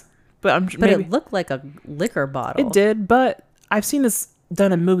 Yes, but I'm But maybe it looked like a liquor bottle. it did. But I've seen this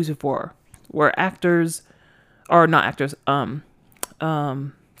done in movies before, where actors, or not actors,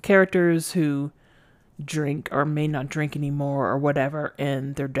 characters who drink or may not drink anymore or whatever,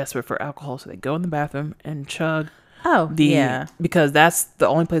 and they're desperate for alcohol, so they go in the bathroom and chug Oh, yeah. because that's the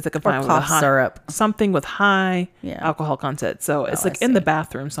only place they can Or find with a cough high, syrup. something with high Yeah. alcohol content. So it's Oh, like I in the see.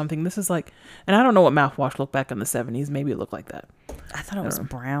 bathroom something. This is like, and I don't know what mouthwash looked back in the 70s. Maybe it looked like that. I thought it was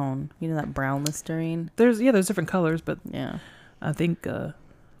brown. You know that brown Listerine? There's different colors, but Yeah. I think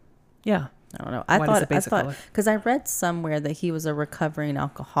yeah. I don't know. White is the basic color. because I read somewhere that he was a recovering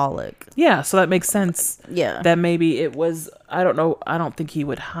alcoholic. Yeah, so that makes sense. Yeah. That maybe it was, I don't know, I don't think he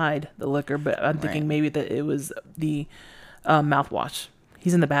would hide the liquor, but I'm thinking Right. maybe that it was the mouthwash.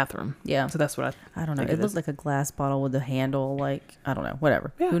 He's in the bathroom. Yeah. So that's what I don't know. think It it looked is. like a glass bottle with a handle. Like, I don't know.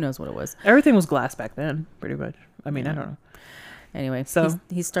 Whatever. Yeah. Who knows what it was? everything was glass back then, pretty much. I mean, I don't know. Anyway, So-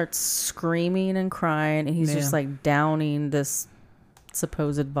 he starts screaming and crying, and he's just Yeah. like downing this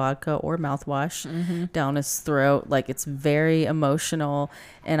supposed vodka or mouthwash Mm-hmm. down his throat. Like, it's very emotional.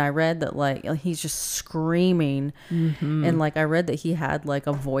 And I read that like he's just screaming, Mm-hmm. and like I read that he had like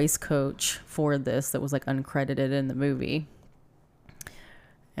a voice coach for this that was like uncredited in the movie.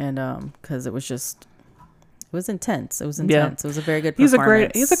 And because it was intense. It was intense. It was a very good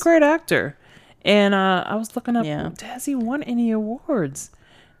performance. He's a great actor. And I was looking up, Yeah. has he won any awards?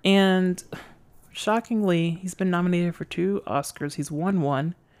 And shockingly, he's been nominated for 2 Oscars. He's won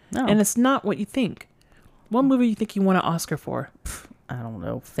 1. No, And it's not what you think. What movie you think he won an Oscar for? I don't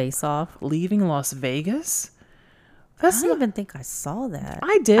know. Face Off. Leaving Las Vegas? I That's don't not, even think I saw that. I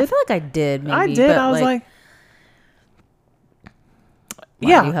I did. feel like I did. Maybe, I did. But I was like, why,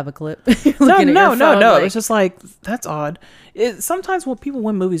 yeah. do you have a clip? no, Looking at your phone, like- It's just like, that's odd. Sometimes when people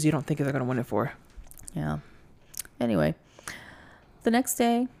win movies, you don't think they're going to win it for. Yeah. Anyway, the next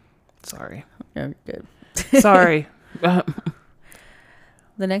day, Sorry. you're good. Sorry.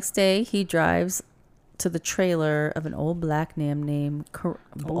 The next day, he drives to the trailer of an old black man named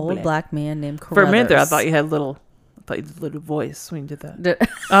black man named For a minute there, I Carruthers. thought you had little voice when you did that. Did-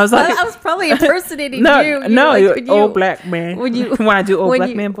 I was like, I was probably impersonating no, you. no, like, you're when old black man. when you- when I do old when black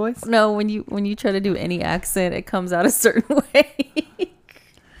you- man voice. No, when you try to do any accent, it comes out a certain way.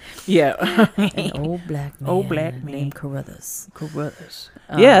 Yeah. An old black man, Old black man. named Carruthers. Carruthers.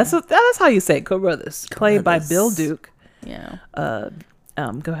 Yeah, so that's how you say it, Carruthers. Played by Carruthers. Bill Duke. Yeah.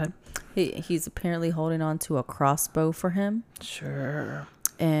 Go ahead. He's apparently holding on to a crossbow for him, Sure.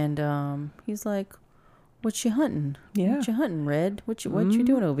 and he's like, "What you hunting? Yeah. What you hunting, Red? What you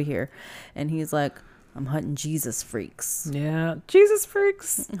doing over here?" And he's like, "I'm hunting Jesus freaks." Yeah. Jesus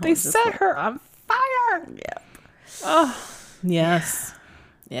freaks. They just set like- her on fire. Yeah. Oh, yes.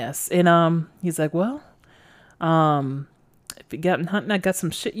 Yes. And he's like, well, if you got hunting, I got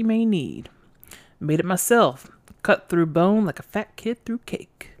some shit you may need. Made it myself. Cut through bone like a fat kid through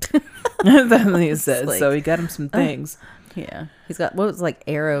cake. That's what he says. like- So he got him some things. Yeah. He's got, what was it, like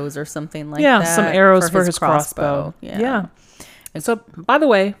arrows or something like Yeah, that? some arrows for his crossbow. Yeah. And so, by the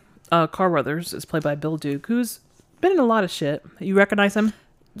way, Carl Weathers is played by Bill Duke, who's been in a lot of shit. You recognize him?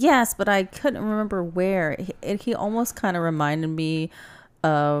 Yes, but I couldn't remember where. He almost kind of reminded me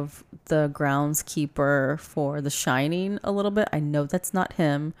of the groundskeeper for The Shining a little bit. I know that's not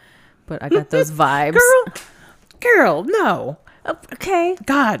him, but I got those vibes. Girl, no. Okay.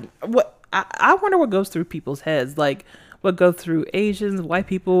 God, what? I wonder what goes through people's heads. Like, what go through Asians, white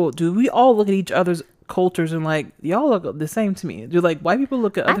people? Do we all look at each other's cultures and like, y'all look the same to me? Do like white people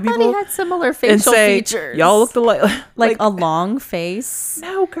look at other I thought people he had similar facial and say, features. y'all look alike? like a long face.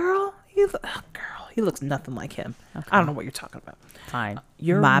 No, girl. He looks nothing like him. Okay. I don't know what you're talking about. Fine.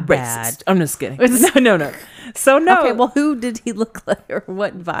 You're my racist. bad. I'm just kidding. No. So no. Okay, well, who did he look like, or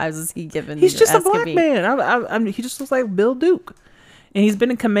what vibes is he giving? He's just a asking black me? man. He just looks like Bill Duke, and he's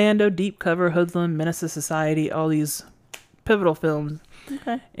been in Commando, Deep Cover, Hoodlum, Menace to Society, all these pivotal films.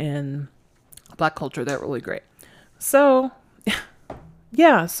 Okay. And black culture. They're really great. So,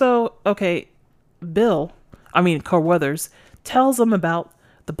 yeah. So okay, Carl Weathers tells them about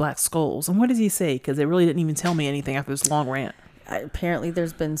the Black Skulls, and what does he say? Because they really didn't even tell me anything after this long rant. Apparently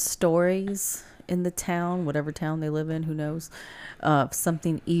there's been stories in the town, whatever town they live in, who knows,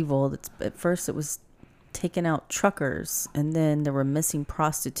 something evil that's, at first it was taking out truckers, and then there were missing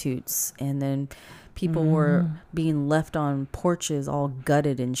prostitutes, and then people were being left on porches all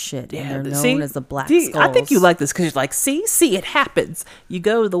gutted and shit. Yeah, and they're known as the Black Skulls. I think you like this because you're like, see, it happens. You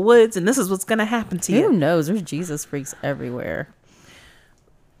go to the woods and this is what's going to happen to you. Who knows? There's Jesus freaks everywhere.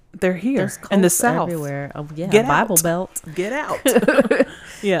 They're here There's in the cults South. everywhere. Oh yeah, Get Bible out. Belt. Get out.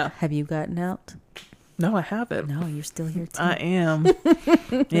 Yeah. Have you gotten out? No, I haven't. No, you're still here too. I am.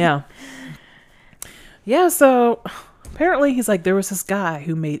 Yeah. Yeah, so apparently he's like, there was this guy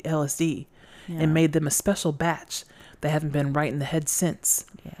who made LSD and made them a special batch that haven't been right in the head since.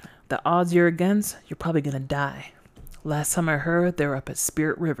 Yeah. The odds you're against, you're probably going to die. Last time I heard, they're up at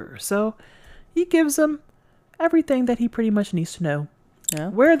Spirit River. So he gives them everything that he pretty much needs to know. Yeah.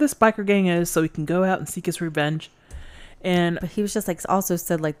 Where this biker gang is so he can go out and seek his revenge. And But he was just like, also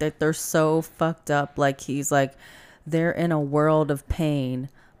said like that they're so fucked up. Like he's like, they're in a world of pain,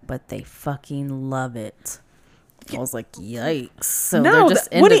 but they fucking love it. I was like, yikes. So No, they're just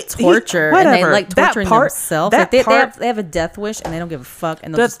that- what into he- torture, and they whatever. like That torturing part- themselves. that Like they part- have a death wish, and they don't give a fuck,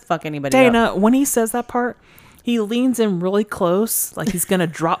 and they'll just fuck anybody up. Dana, when he says that part, he leans in really close, like he's gonna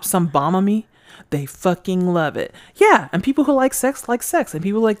drop some bomb on me. They fucking love it. Yeah, and people who like sex, and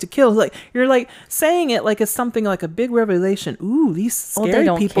people who like to kill. Like you're like saying it like it's something like a big revelation. Ooh, these Oh, they scary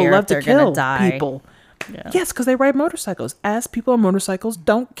don't people care love if to they're gonna kill die. people. Yeah. Yes, because they ride motorcycles. As people on motorcycles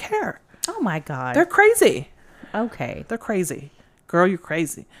don't care. Oh my god. They're crazy. Okay. They're crazy. Girl, you're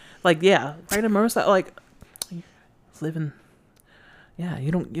crazy. Like, yeah, riding a motorcycle, like living. Yeah,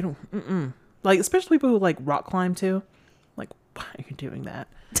 you don't. Like, especially people who like rock climb too. Like, why are you doing that?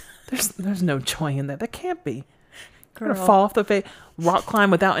 There's no joy in that. That can't be. You're gonna fall off the face, rock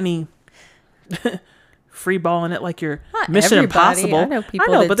climb without any free ball in it, like you're Not Mission everybody. Impossible. I know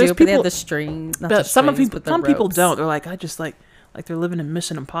people that but do, there's but they people. have the string. Not But the some strings, but the people ropes. don't. They're like, I just like they're living in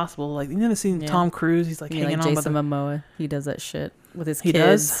Mission Impossible. Like, you never seen Yeah. Tom Cruise? He's like You hanging like on by Jason the. Momoa. He does that shit with his He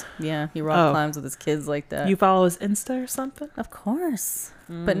kids. does? Yeah, he rock Oh. climbs with his kids like that. You follow his Insta or something? Of course.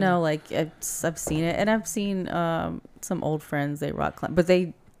 But no, like I've seen it, and I've seen some old friends, they rock climb, but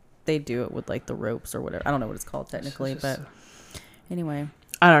they do it with like the ropes or whatever. I don't know what it's called technically, but anyway,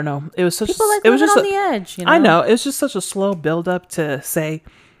 I don't know. It was such. people like it was living just. on the edge. You know? I know. It was just such a slow build up to say,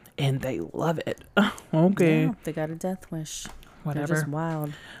 and they love it. Okay, Yeah, they got a death wish. whatever. They're just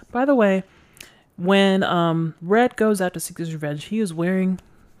wild. By the way, when Red goes out to seek his revenge, he is wearing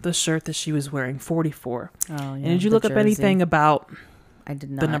the shirt that she was wearing, 44. Oh yeah. And did you the look up jersey. anything about I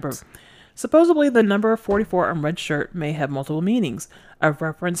did not. the number? Supposedly, the number 44 on Red's shirt may have multiple meanings. A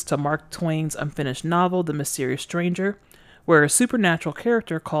reference to Mark Twain's unfinished novel, The Mysterious Stranger, where a supernatural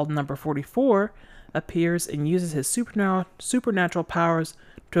character called Number 44 appears and uses his supernatural powers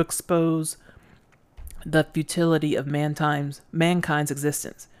to expose the futility of mankind's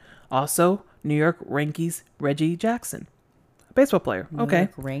existence. Also, New York Yankees Reggie Jackson, a baseball player. New Okay,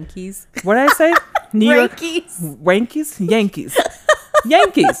 York Yankees. what did I say? New York Yankees.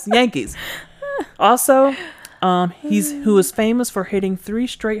 Yankees. Also, who was famous for hitting 3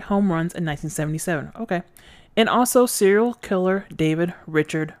 straight home runs in 1977. Okay, and also serial killer David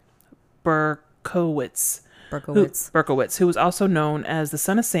Richard Berkowitz. Who was also known as the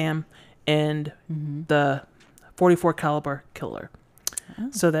Son of Sam and the 44 caliber killer. Oh.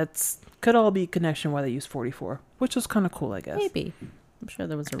 So could all be connection why they use 44, which was kind of cool, I guess. Maybe. I'm sure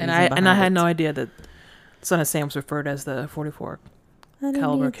there was a reason. And I had no idea that Son of Sam was referred as the 44 I didn't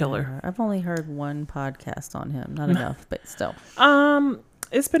caliber either. killer. I've only heard one podcast on him. Not enough, but still.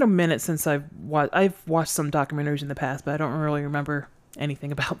 It's been a minute since I've watched some documentaries in the past, but I don't really remember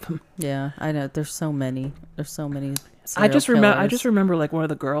anything about them. Yeah, I know. There's so many. I just killers. remember like one of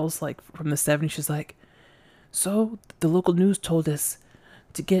the girls like from the 70s. She's like, so the local news told us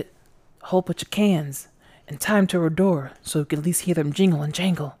to get a whole bunch of cans and tie them to our door so we could at least hear them jingle and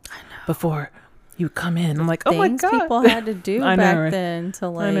jangle before you come in. I'm like, oh my Things god, people had to do I know, back right? then to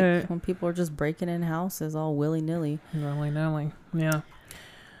know. like when people were just breaking in houses all willy nilly. Willy-nilly. Yeah.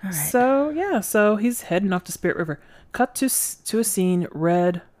 All right. So he's heading off to Spirit River. Cut to a scene.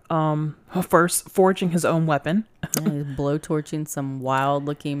 Red, first forging his own weapon. Yeah, he's blowtorching some wild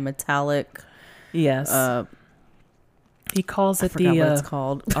looking metallic. Yes. He calls I it forgot the. what it's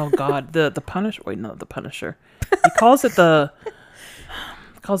called. Oh God, the Punisher. Wait, no, the Punisher. He calls it the.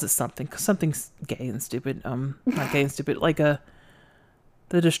 Calls it something gay and stupid. Not gay and stupid. Like the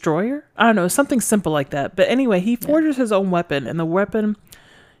Destroyer. I don't know, something simple like that. But anyway, he forges his own weapon, and the weapon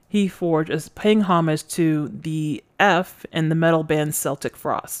he forged is paying homage to the F in the metal band Celtic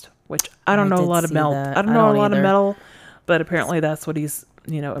Frost, which I don't know a lot of metal. I don't know a lot of metal, but apparently that's what he's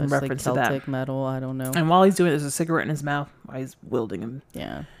in It's reference like to Celtic that. metal. I don't know. And while he's doing it, there's a cigarette in his mouth while he's wielding him.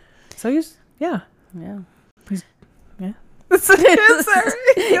 Yeah. So he's Yeah.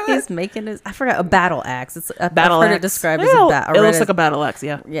 He's making his. I forgot a battle axe. It's a battle I've heard axe. it described as Yeah, a battle. it looks like a battle axe.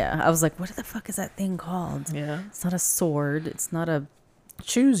 Yeah. Yeah, I was like, what the fuck is that thing called? Yeah. It's not a sword. It's not a.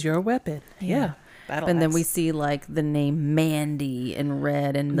 Choose your weapon. Yeah. Battle And then axe. we see like the name Mandy in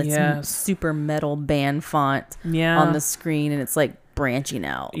red and this Yes. super metal band font Yeah. on the screen, and it's like branching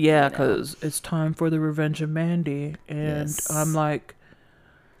out. Yeah, you know? because it's time for the revenge of Mandy. And Yes. I'm like,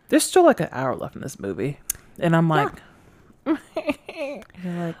 there's still like an hour left in this movie. And I'm like, You're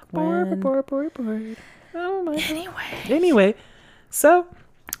like, when? bored. Oh my. Anyway. Anyway, so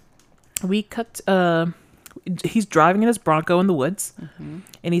we cut. He's driving in his Bronco in the woods,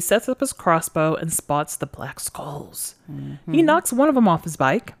 and he sets up his crossbow and spots the black skulls. He knocks one of them off his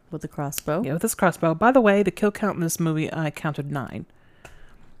bike. With the crossbow. Yeah, with his crossbow. By the way, the kill count in this movie, I counted 9.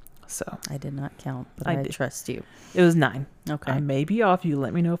 So I did not count, but I I did. trust you. it was 9. Okay. I may be off. You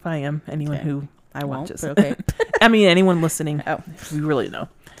let me know if I am. Anyone Okay. who I won't, watches. but okay. I mean, anyone listening. Oh. We really know.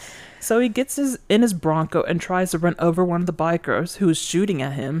 So he gets in his Bronco and tries to run over one of the bikers who is shooting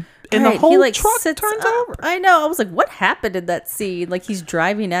at him. And Right, the whole he like truck sits turns up. over. I know. I was like, what happened in that scene? Like he's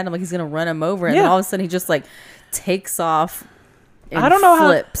driving at him, like he's gonna run him over, and Yeah. then all of a sudden he just like takes off. And I don't know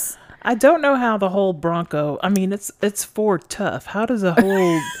flips. I don't know how the whole Bronco. I mean, it's Ford tough. How does a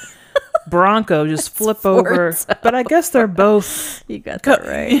whole Bronco just flip Ford over? tough. But I guess they're both. You got that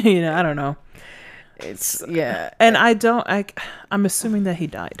right. You know, I don't know. It's yeah. And I'm assuming that he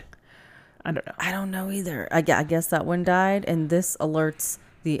died. I don't know. I don't know either. I guess that one died, and this alerts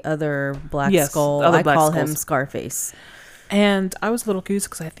the other Black Yes, Skull. other I Black call him Skulls. Scarface. And I was a little confused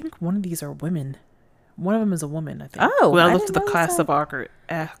because I think one of these are women. One of them is a woman, I think. Oh, when I I looked at didn't the notice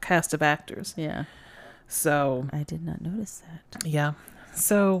cast of actors. Yeah, So I did not notice that. yeah.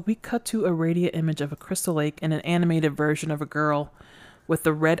 So we cut to a radiant image of a crystal lake and an animated version of a girl with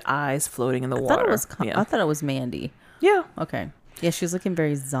the red eyes floating in the I water. thought it was. yeah. I thought it was Mandy. Yeah. Okay. Yeah, she was looking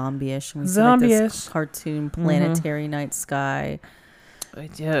very zombie-ish. We see, like, this Zombie-ish. cartoon planetary night sky.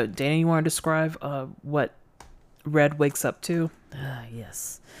 Yeah, Danny, you want to describe what Red wakes up to?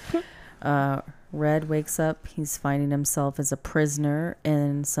 Yes. Red wakes up. He's finding himself as a prisoner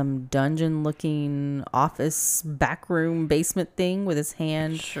in some dungeon-looking office backroom basement thing with his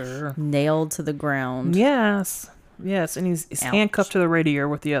hand Sure. nailed to the ground. Yes. Yes, and he's Ouch. handcuffed to the radiator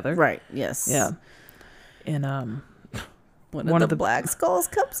with the other. Right. Yes. Yeah. And One of the Black Skulls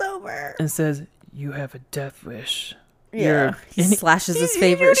comes over. and says, "You have a death wish." Yeah. He and slashes his you know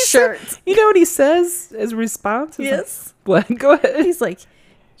favorite what he said? shirt. You know what he says as a response? He's Yes. like, what? Go ahead. He's like,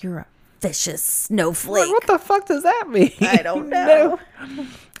 "You're a vicious snowflake." What the fuck does that mean? I don't know. No.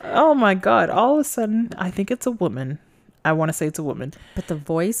 Oh my god! All of a sudden, I think it's a woman. I want to say it's a woman. But the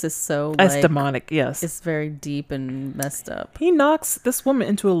voice is so It's like, demonic. Yes. it's very deep and messed up. He knocks this woman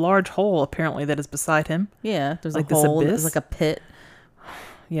into a large hole, apparently, that is beside him. Yeah, there's Like a this hole. abyss? There's like a pit.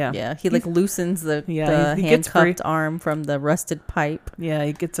 Yeah. Yeah, he like loosens the, Yeah, the he gets free. handcuffed arm from the rusted pipe. Yeah,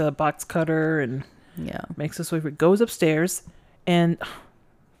 he gets a box cutter and Yeah, makes his way. Goes upstairs, and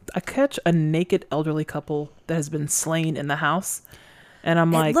I catch a naked elderly couple that has been slain in the house. And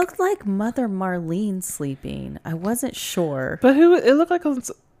I'm it like, looked like Mother Marlene sleeping. I wasn't sure. but who? It looked like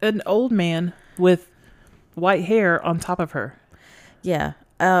an old man with white hair on top of her. Yeah,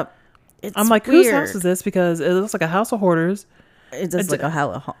 it's I'm like, weird. whose house is this? Because it looks like a house of hoarders. It's just like a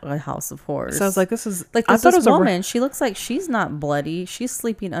house of horrors. So I was like, this is like I there's thought it this was woman. She looks like she's not bloody. She's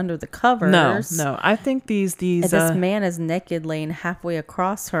sleeping under the covers. No. I think these and this man is naked, laying halfway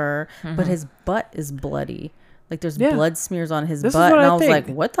across her, but his butt is bloody. Like there's blood smears on his butt, and I was like,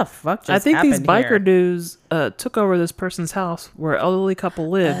 "What the fuck just happened?" I think these biker here? dudes took over this person's house where an elderly couple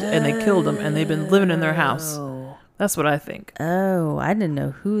lived, and they killed them, and they've been living in their house. That's what I think. Oh, I didn't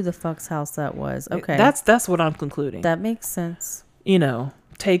know who the fuck's house that was. Okay, that's what I'm concluding. That makes sense. You know,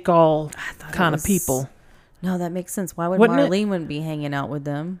 take all kind of people. No, that makes sense. Why would Marlene wouldn't be hanging out with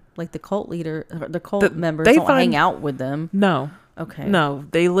them? Like the cult leader, the cult members don't hang out with them. No. Okay. No,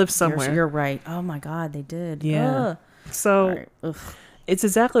 they live somewhere. You're right. Oh my God, they did. Yeah. So it's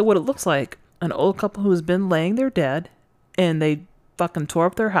exactly what it looks like. An old couple who has been laying there dead, and they fucking tore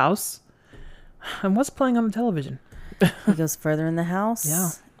up their house. And what's playing on the television? He goes further in the house. Yeah.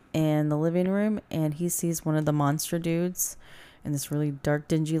 And the living room, and he sees one of the monster dudes in this really dark,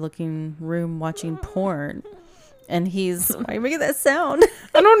 dingy looking room watching porn. And he's, why are you making that sound?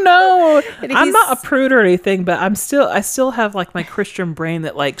 I don't know. I'm not a prude or anything, but I still have like my Christian brain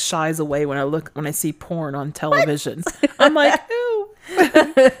that like shies away when I see porn on television. I'm like, ooh,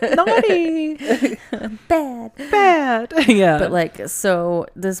 naughty, bad. Yeah. But like, so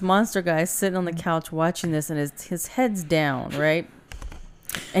this monster guy is sitting on the couch watching this, and his head's down, right?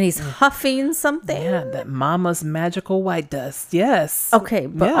 And he's huffing something. Yeah, that mama's magical white dust. Yes. Okay,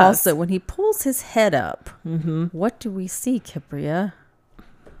 but also when he pulls his head up, what do we see, Kipria?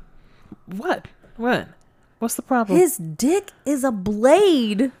 What? What's the problem? His dick is a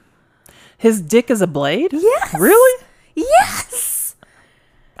blade. His dick is a blade? Yes. Really? Yes.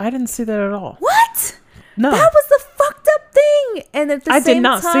 I didn't see that at all. What? No. That was the fucked up thing. And at the same time, I did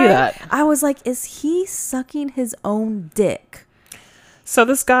not see that. I was like, is he sucking his own dick? So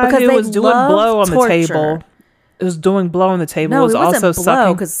this guy who was doing blow on the table, was doing blow on the table, no, was it wasn't also blow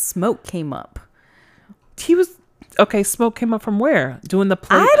sucking. Because smoke came up. Smoke came up from where? Doing the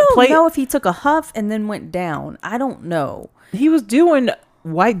plate. I don't know if he took a huff and then went down. I don't know. He was doing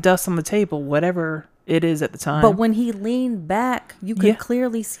white dust on the table, whatever it is at the time. But when he leaned back, you could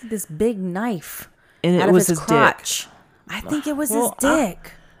clearly see this big knife and it out was of his crotch. Dick. I think it was his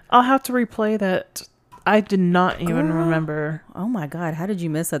dick. I'll have to replay that. I did not even remember. Oh my God, how did you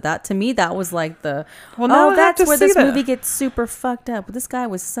miss it? That to me, that was like the that's where this movie gets super fucked up. This guy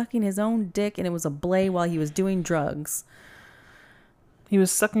was sucking his own dick, and it was a blade while he was doing drugs. He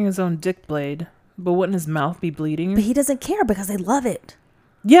was sucking his own dick blade, but wouldn't his mouth be bleeding? But he doesn't care because they love it.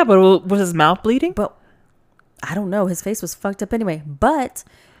 Yeah, but was his mouth bleeding? But I don't know. His face was fucked up anyway. But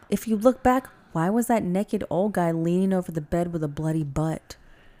if you look back, why was that naked old guy leaning over the bed with a bloody butt?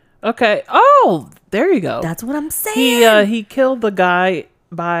 Okay. Oh, there you go. That's what I'm saying. He killed the guy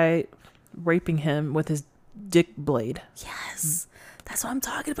by raping him with his dick blade. Yes. That's what I'm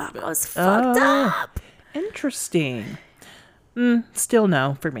talking about. It was fucked up. Interesting. Still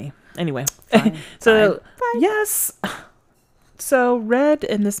no for me. Anyway. Fine, so, yes. So, Red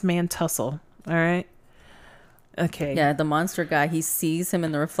and this man tussle. All right. Okay. Yeah, the monster guy, he sees him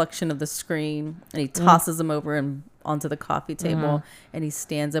in the reflection of the screen, and he tosses him over and onto the coffee table, and he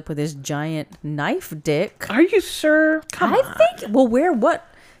stands up with his giant knife dick. Are you sure? I think. Well, what?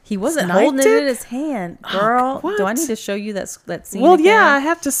 He wasn't holding it in his hand, girl. Do I need to show you that scene? Well, again? yeah, I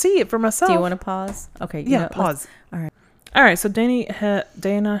have to see it for myself. Do you want to pause? Okay. Yeah, pause. All right. So Dana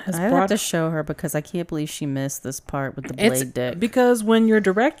has I have to show her because I can't believe she missed this part with the blade dick. Because when you're a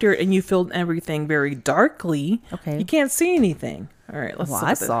director and you film everything very darkly, you can't see anything. All right, let's. Well,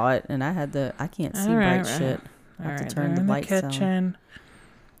 I saw it and I can't see bright shit. I have to turn the lights down.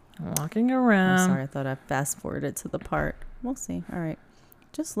 Walking around. I'm sorry, I thought I fast forwarded to the part. We'll see. All right,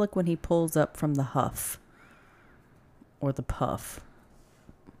 just look when he pulls up from the huff or the puff.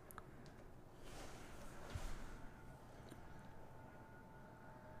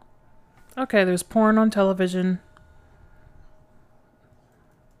 Okay, there's porn on television.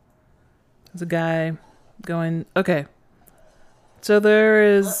 There's a guy going... Okay. So there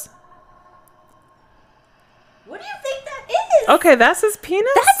is... What do you think that is? Okay, that's his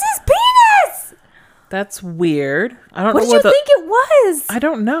penis? That's his penis! That's weird. I don't know what did you think it was? I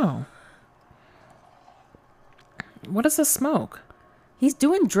don't know. What is the smoke? He's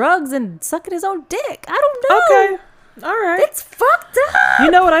doing drugs and sucking his own dick. I don't know. Okay. All right. It's fucked up. You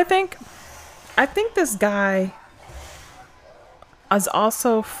know what I think? I think this guy is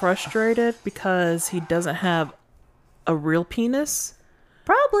also frustrated because he doesn't have a real penis.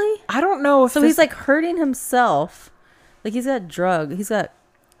 Probably. I don't know if he's like hurting himself. Like he's got he's got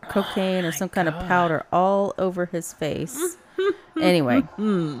cocaine or some kind of powder all over his face. Anyway.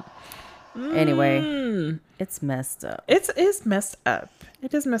 Anyway, it's messed up. It's messed up.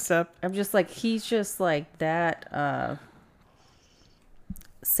 It is messed up. I'm just like, he's just like that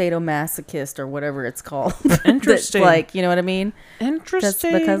sadomasochist or whatever it's called. Interesting. Like, you know what I mean?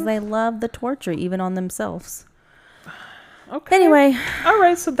 Interesting. That's because they love the torture even on themselves. Okay. Anyway. All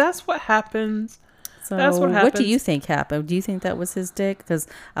right. So that's what happens. So That's what what happens. do you think happened? Do you think that was his dick? Because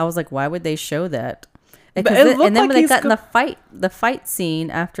I was like, why would they show that? But And it looked then like when they he's got in the fight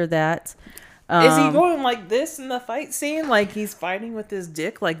scene after that, Is he going like this in the fight scene? Like he's fighting with his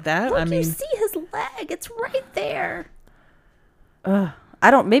dick like that? look, you see his leg? It's right there. I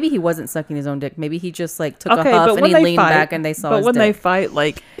don't. Maybe he wasn't sucking his own dick. Maybe he just like took a huff and he leaned back and they saw. But his when they dick. fight,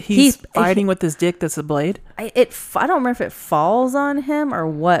 like he's fighting with his dick that's a blade. I don't remember if it falls on him or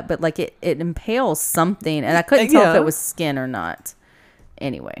what, but like it impales something, and I couldn't tell if it was skin or not.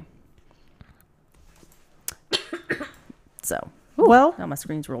 Anyway, so Well, now my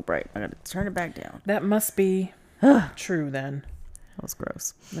screen's real bright. I gotta turn it back down. that must be true then. That was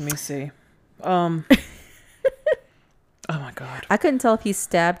gross. Let me see. Oh my god. I couldn't tell if he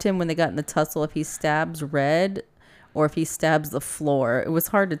stabbed him when they got in the tussle, if he stabs Red or if he stabs the floor. It was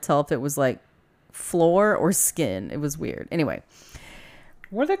hard to tell if it was like floor or skin. It was weird. Anyway.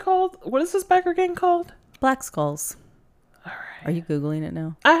 What are they called? What is this biker gang called? Black Skulls. All right. Are you Googling it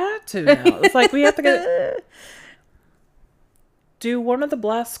now? I had to now. It's like we have to get... Do one of the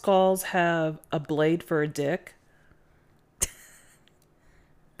Black Skulls have a blade for a dick?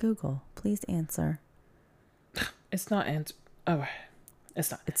 Google, please answer. It's not answer. Oh,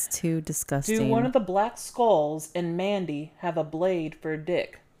 it's not. It's too disgusting. Do one of the Black Skulls and Mandy have a blade for a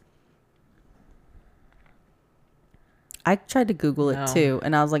dick? I tried to Google it too,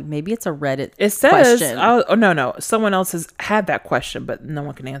 and I was like, maybe it's a Reddit It says, question. oh no, someone else has had that question, but no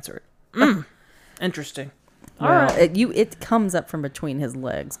one can answer it. Interesting. All Well, right. it comes up from between his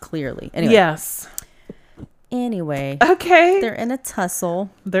legs, clearly. Anyway. Yes. Anyway. Okay. They're in a tussle,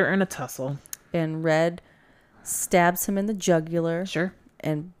 They're in a tussle. and Red stabs him in the jugular. Sure.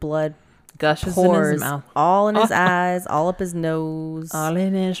 And blood Gushes in pours his mouth. all in his eyes, all up his nose. All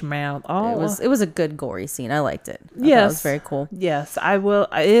in his mouth. It was a good gory scene. I liked it. I thought Yes. it was very cool. Yes, I will.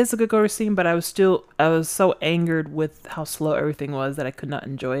 It is a good gory scene, but I was so angered with how slow everything was that I could not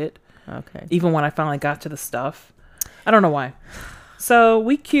enjoy it. Okay. Even when I finally got to the stuff. I don't know why. So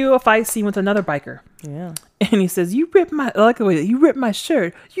we cue a fight scene with another biker. Yeah. And he says, I like the way that you ripped my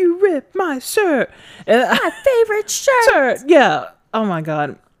shirt. You ripped my shirt. And My favorite shirt. Yeah. Oh my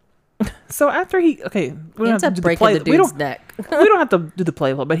God. So after we don't Ends have up to do the breaking play. the dude's neck. We don't have to do the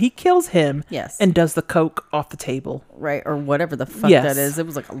play, but he kills him. Yes. And does the coke off the table. Right, or whatever the fuck Yes. that is. It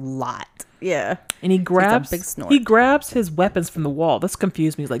was like a lot. Yeah. And he grabs big snort. he grabs his weapons from the wall. This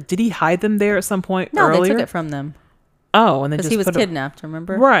confused me. He's like, did he hide them there at some point No, earlier? they took it from them. Oh, and then Because just he was put kidnapped,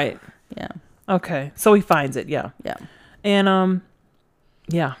 remember? Right. Yeah. Okay. So he finds it. Yeah. Yeah. And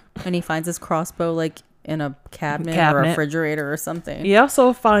yeah. And he finds his crossbow like in a cabinet or a Cabinet. refrigerator or something. He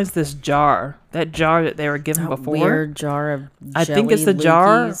also finds this jar. That jar that they were given That before. weird jar of I think it's the jelly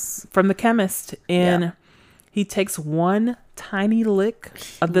jar loogies. from the chemist. And Yeah. he takes one tiny lick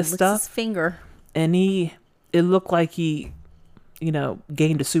of this Licks stuff, his finger. and it looked like he,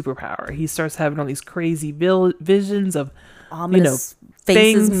 gained a superpower. He starts having all these crazy visions of, Ominous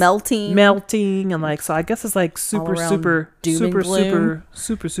faces things melting, and like, so I guess it's like super around super doom super and gloom.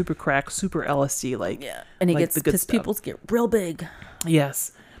 super crack, super LSD, like, Yeah. And he like gets the good his stuff. pupils get real big.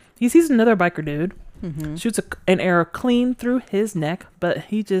 Yes. He sees another biker dude, Mm-hmm. shoots an arrow clean through his neck, but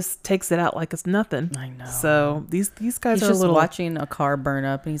he just takes it out like it's nothing. I know. So these guys He's are a just little watching a car burn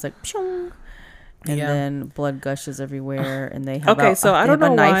up, and he's like, Pshong! And Yeah. then blood gushes everywhere, and they have Okay, so I don't they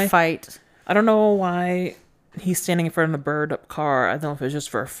have know a why- knife fight. I don't know why he's standing in front of the burned up car. I don't know if it's just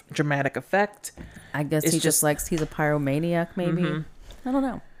for dramatic effect. I guess It's he just- just likes, he's a pyromaniac, maybe. I don't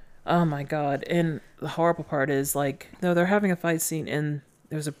know. Oh my God. And the horrible part is, like, they're having a fight scene, and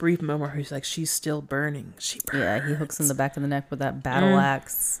there's a brief moment where he's like, she's still burning. She burns. Yeah, he hooks in the back of the neck with that battle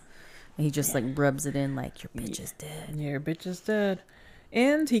axe. And he just like rubs it in like, your bitch is dead. Your bitch is dead.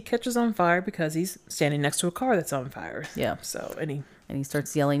 And he catches on fire because he's standing next to a car that's on fire. Yeah. So, And he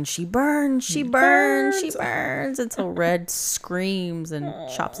starts yelling, she burns, she burns, she burns, until Red screams and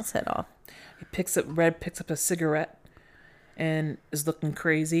chops his head off. Red picks up a cigarette and is looking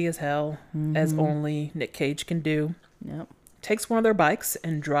crazy as hell, as only Nick Cage can do. Yep. Takes one of their bikes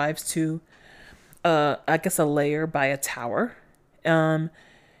and drives to, I guess, a lair by a tower.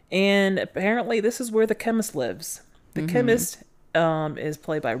 And apparently this is where the chemist lives. The chemist is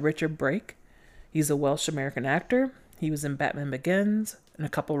played by Richard Brake. He's a Welsh-American actor. He was in Batman Begins and a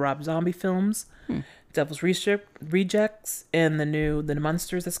couple Rob Zombie films. Devil's Rejects, and the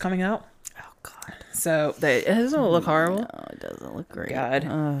Monsters that's coming out. Oh God. So it doesn't look horrible. No, it doesn't look great.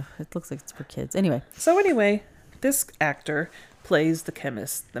 God. It looks like it's for kids. Anyway. So anyway, this actor plays the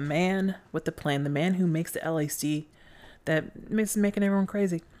chemist, the man with the plan, the man who makes the LAC that is making everyone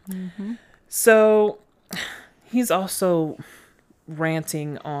crazy. Mm-hmm. So he's also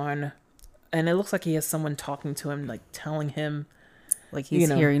ranting on, and it looks like he has someone talking to him, like telling him, Like he's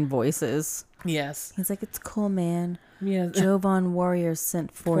hearing voices. Yes. He's like, it's cool, man. Yeah. Jovan warriors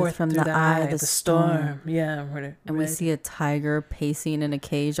sent forth from the eye of the storm. Yeah. And we see a tiger pacing in a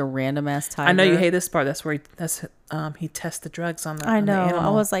cage, a random ass tiger. I know you hate this part. That's where he tests the drugs on the I know. on the I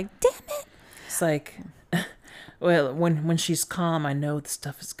animal. was like, damn it. It's like, well, when she's calm, I know the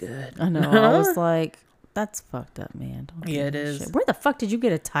stuff is good. I know. I was like, that's fucked up, man. Don't do Yeah, it that is. shit. Where the fuck did you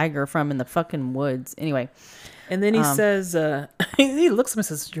get a tiger from in the fucking woods? Anyway. And then he says, he looks at him and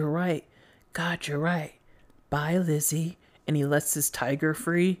says, "You're right. God, you're right. Bye, Lizzie." And he lets his tiger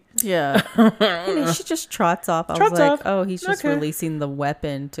free. Yeah. And she just trots off. I was like, oh, he's just releasing the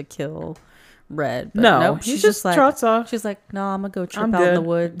weapon to kill Red. But no, nope, he just like, trots off. She's like, no, I'm going to go trip out in the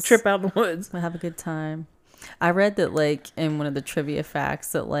woods. Trip out in the woods. I'm going to have a good time. I read that, like, in one of the trivia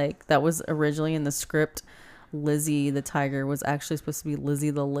facts that, like, that was originally in the script, Lizzie the tiger was actually supposed to be Lizzie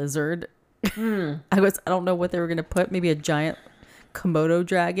the lizard. I don't know what they were going to put. Maybe a giant Komodo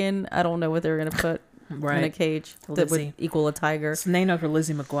dragon. I don't know what they were going to put in a cage that would equal a tiger. It's named after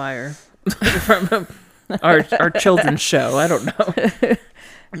Lizzie McGuire from our children's show. I don't know.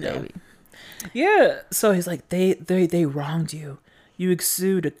 Maybe. Yeah. So he's like, they wronged you. You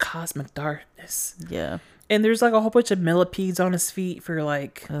exude a cosmic darkness. Yeah. And there's like a whole bunch of millipedes on his feet for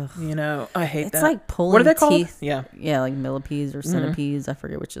like, I hate that. It's like pulling what are they teeth. Called? Yeah. Yeah, like millipedes or centipedes. I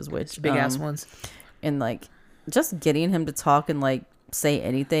forget which is which. Big ass ones. And like just getting him to talk and like say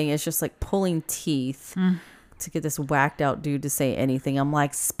anything, it's just like pulling teeth to get this whacked out dude to say anything. I'm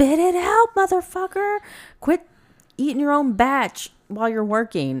like, spit it out, motherfucker. Quit eating your own batch while you're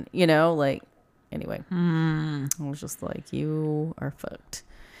working, like anyway. I was just like, you are fucked.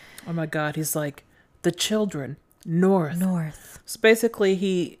 Oh my God. He's like, the children north. So basically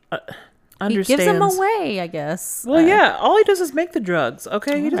he understands. He gives them away, I guess. Well, yeah. All he does is make the drugs.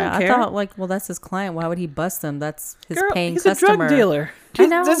 Okay. He doesn't care. I thought like, well, that's his client. Why would he bust them? That's his paying he's customer. He's a drug dealer. I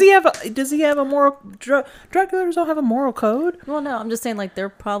know. Does he have a moral drug dealers don't have a moral code? Well, no, I'm just saying like they're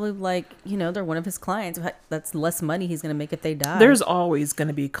probably like, they're one of his clients. That's less money he's going to make if they die. There's always going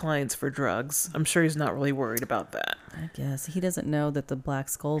to be clients for drugs. I'm sure he's not really worried about that. I guess he doesn't know that the Black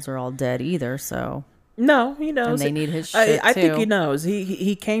Skulls are all dead either, so. No, he knows. And they need his shit I too. think he knows.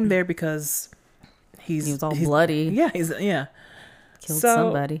 He came there because he was all bloody. Yeah, Killed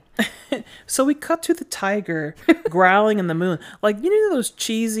somebody. So we cut to the tiger growling in the moon. Like, those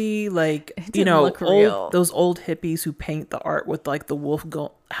cheesy, like, those old hippies who paint the art with like the wolf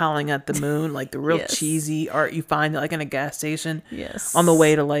howling at the moon, like the real cheesy art you find like in a gas station. Yes. On the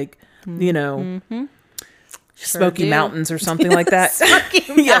way to like, Smoky Mountains or something like that.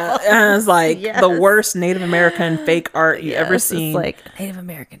 Yeah, and it's like the worst Native American fake art you ever seen. It's like Native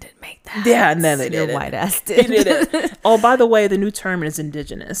American didn't make that. Yeah, and then they did it. White ass did. They did it. Oh, by the way, the new term is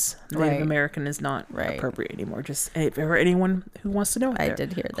indigenous. Native Right. American is not appropriate anymore. Just if ever anyone who wants to know, I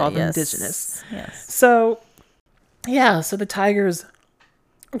did hear that. Call them indigenous. Yes. So, yeah. So the tigers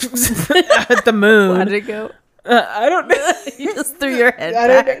at the moon. How did it go? I don't know. You just threw your head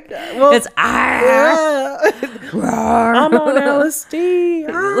back. Well, it's I'm on LSD.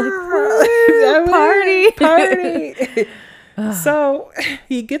 Party. So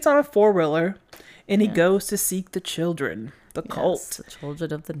he gets on a 4-wheeler and he goes to seek the children, the cult, the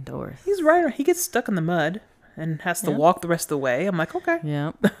children of the north. He's right. He gets stuck in the mud and has to walk the rest of the way. I'm like, okay.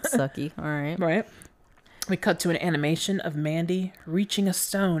 Yeah. Sucky. All right. Right. We cut to an animation of Mandy reaching a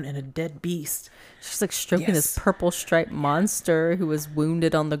stone and a dead beast. She's like stroking this purple striped monster who was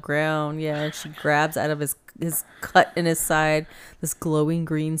wounded on the ground. Yeah, and she grabs out of his cut in his side this glowing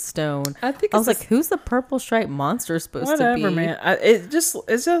green stone. I was like, who's the purple striped monster supposed to be? Whatever, man. It just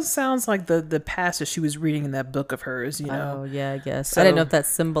sounds like the passage she was reading in that book of hers. Oh yeah, I guess. So, I didn't know if that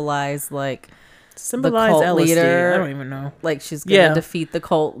symbolized like the cult LSD. Leader. I don't even know. Like she's gonna defeat the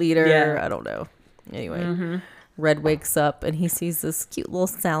cult leader. Yeah. I don't know. Anyway, Red wakes up and he sees this cute little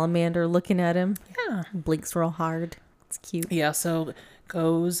salamander looking at him. Yeah. Blinks real hard. It's cute. Yeah, so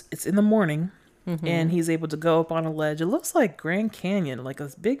it's in the morning and he's able to go up on a ledge. It looks like Grand Canyon, like a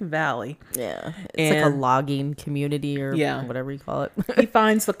big valley. Yeah. It's like a logging community or whatever you call it. He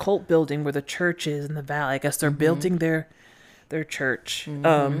finds the cult building where the church is in the valley. I guess they're building their church. It's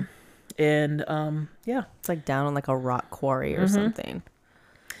like down on like a rock quarry or something.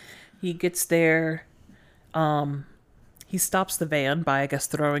 He gets there He stops the van by, I guess,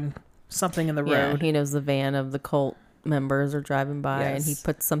 throwing something in the Yeah, road. he knows the van of the cult members are driving by, and he Yes.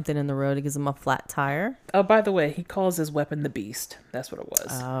 puts something in the road. He gives them a flat tire. Oh, by the way, he calls his weapon the Beast. That's what it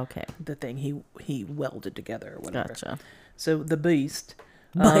was. Oh, okay, The thing he welded together or whatever. gotcha. So the Beast.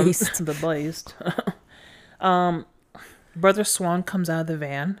 Beast. The Beast. Brother Swan comes out of the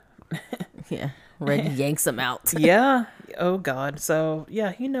van. Yeah, Red yanks him out. Yeah. Oh, God. So,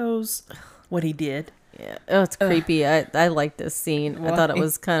 yeah, he knows what he did. Yeah. Oh, it's creepy. I like this scene. I thought it Why?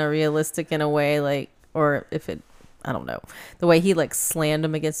 was kind of realistic in a way, like, or if it, I don't know, the way he like slammed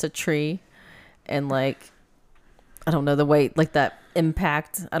him against a tree, and like, I don't know, the way like that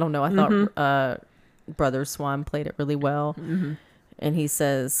impact. I don't know. I thought Brother Swan played it really well, and he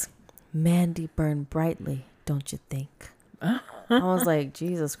says, "Mandy burned brightly, don't you think?" I was like,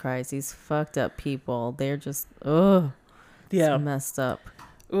 Jesus Christ, these fucked up people. They're just Yeah. messed up.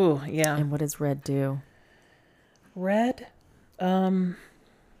 Ooh, yeah. And what does Red do? Red,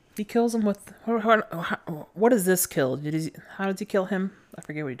 he kills him with what is this kill? How does he kill him? I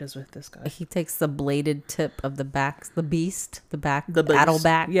forget what he does with this guy. He takes the bladed tip of the beast, The battle beast.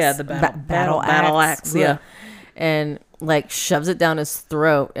 back. Yeah, the battle axe. Yeah. And like shoves it down his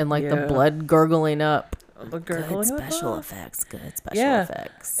throat, and like the Yeah. blood gurgling up. The Good gurgling special of- effects. Good special Yeah.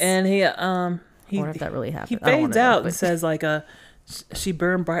 effects. And he I wonder if that really happened. he I don't fades wanna know, out but- and says like she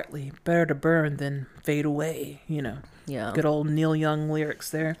burned brightly, better to burn than fade away. You know, Yeah. good old Neil Young lyrics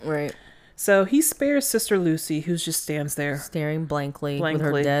there. Right. So he spares Sister Lucy, who just stands there. Staring blankly with her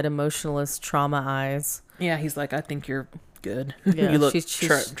Blankly. dead, emotionless trauma eyes. Yeah, he's like, I think you're good. Yeah, you look she's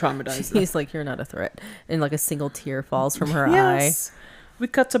traumatized. He's like, you're not a threat, and like a single tear falls from her eye. Yes. We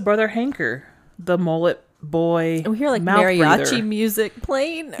cut to Brother Hanker, the mullet boy. And we hear like mouth mariachi breather. music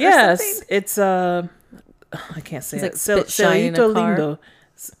playing. Or Yes, something. it's I can't say He's, it. like, spit shining in a Cielito car. Lindo.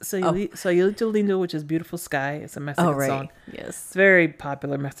 Cielito Lindo, which is beautiful sky. It's a Mexican Oh right. song. Yes. It's a very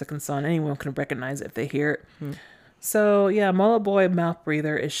popular Mexican song. Anyone can recognize it if they hear it. Hmm. So yeah, mullet boy mouth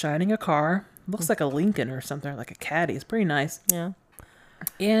breather is shining a car. Looks like a Lincoln or something, like a caddy. It's pretty nice. Yeah.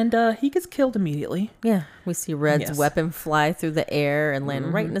 And he gets killed immediately. Yeah. We see Red's Yes. weapon fly through the air and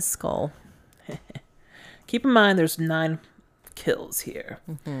land right in his skull. Keep in mind, there's 9 kills here.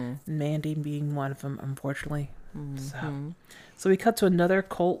 Mm-hmm. Mandy being one of them, unfortunately. So we cut to another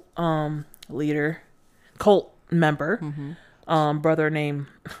cult member, brother named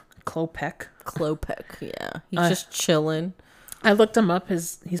Klopek. Klopek. Yeah. He's just chilling. I looked him up.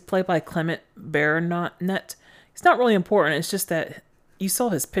 He's played by Clement Baronet. He's not really important. It's just that you saw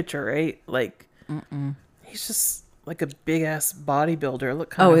his picture, right? Like, he's just like a big ass bodybuilder.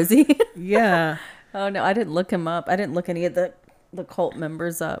 Look. Oh, is he? Yeah. Oh no, I didn't look him up. I didn't look any of the cult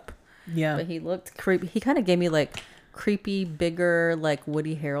members up. Yeah. But he looked creepy. He kind of gave me like creepy, bigger, like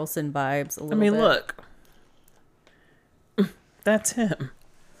Woody Harrelson vibes a I little mean, bit. look. That's him.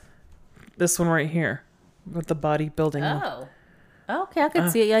 This one right here with the bodybuilding. Oh. Okay, I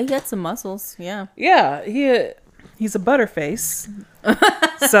could see it. Yeah, he had some muscles. Yeah. Yeah, he's a butterface.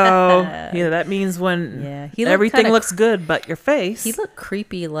 So yeah, that means when Yeah, he looked everything kinda- looks good but your face. He looked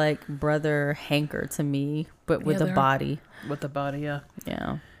creepy like Brother Hanker to me, but with Yeah, a they're- body. with the body, yeah.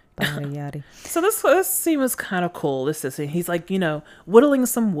 Yeah. Body yaddy. So this scene was kind of cool. This scene, he's like, whittling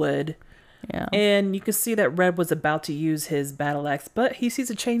some wood, Yeah. and you can see that Red was about to use his battle axe, but he sees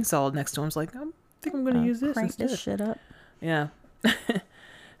a chainsaw next to him. He's like, I think I'm going to use this Crank instead. this shit up. Yeah.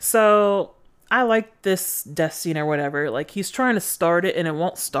 So I like this death scene or whatever. Like, he's trying to start it and it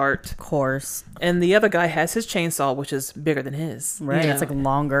won't start. Of course. And the other guy has his chainsaw, which is bigger than his. Right. It's like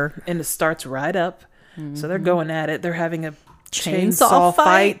longer. And it starts right up. So they're going at it. They're having a Chainsaw chainsaw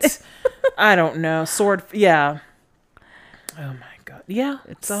fight. I don't know. Sword. Yeah. Oh my God. Yeah.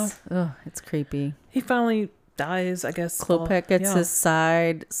 It's creepy. He finally dies, I guess. Klopek gets Yeah. his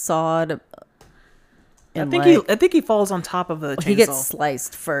side sawed. I think he falls on top of the chainsaw. He gets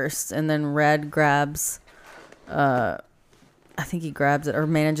sliced first, and then Red grabs. I think he grabs it or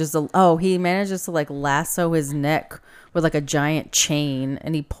manages to. Oh, he manages to like lasso his neck with like a giant chain,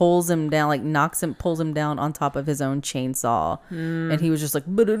 and he pulls him down, like pulls him down on top of his own chainsaw, and he was just like,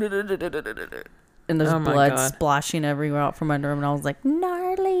 and there's Oh my blood God. splashing everywhere out from under him, and I was like,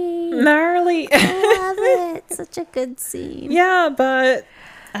 gnarly. Gnarly. I love it. Such a good scene. Yeah, but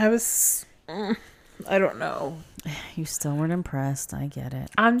I was. I don't know. You still weren't impressed. I get it.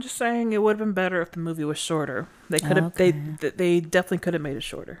 I'm just saying it would have been better if the movie was shorter. They could have. They definitely could have made it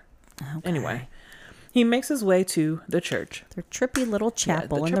shorter. Okay. Anyway, he makes his way to the church. Their trippy little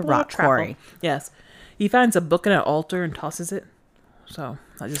chapel in the triple rock chapel. quarry. Yes, he finds a book in an altar and tosses it. So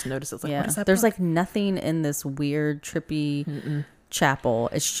I just noticed it's like, what is that? There's book? like nothing in this weird trippy chapel.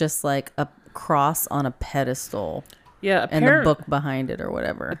 It's just like cross on a pedestal Yeah, and the book behind it or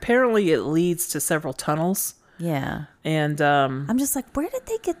whatever. apparently it leads to several tunnels. Yeah. And I'm just like, where did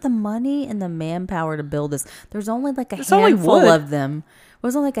they get the money and the manpower to build this? There's only like a It's only handful wood. of them. It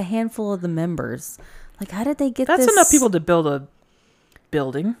was only like a handful of the members. Like, how did they get that's this? enough people to build a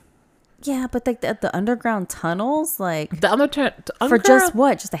building. Yeah, but like the underground tunnels, like The for just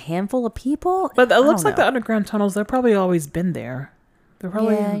what? Just a handful of people? But it I looks don't like the know. underground tunnels, they've probably always been there. They're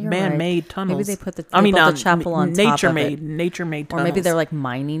probably Yeah, you're man-made right. tunnels. Maybe they put the built the chapel on top of it. Nature-made Or tunnels. maybe they're like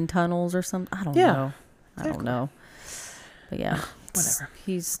mining tunnels or something. I don't Yeah, know. I don't know. But yeah. Whatever.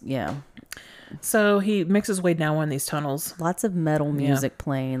 He's, yeah. So he makes his way down one of these tunnels. Lots of metal music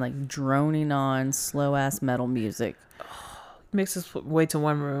playing, like droning on slow ass metal music. Makes his way to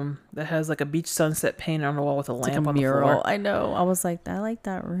one room that has like a beach sunset painted on the wall with a It's lamp like a on mural. the floor. I know. I was like, I like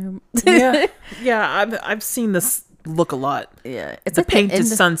that room. Yeah. I've seen this look a lot. Yeah. It's The like painted end-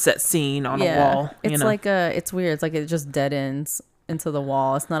 sunset scene on a wall. It's you know? like it's weird. It's like it just dead ends into the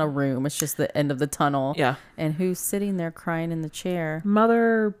wall. It's not a room. It's just the end of the tunnel. Yeah. And who's sitting there crying in the chair?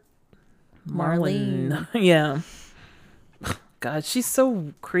 Mother Marlene. Yeah. God, she's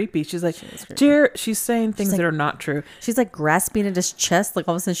so creepy. She's like, is creepy. she's saying things like- that are not true. She's like grasping at his chest. Like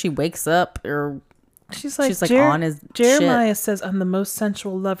all of a sudden she wakes up or She's like, she's like on his Jeremiah says, I'm the most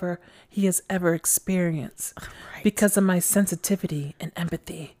sensual lover he has ever experienced. Because of my sensitivity and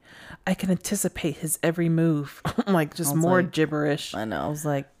empathy, I can anticipate his every move. Like, just more like- gibberish. I know. I was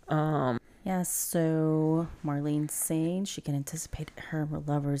like, yeah, so Marlene's saying she can anticipate her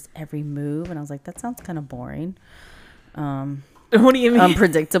lover's every move. And I was like, that sounds kind of boring. What do you mean?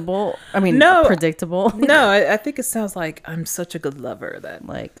 Unpredictable. I mean, No. predictable. No, I think it sounds like I'm such a good lover that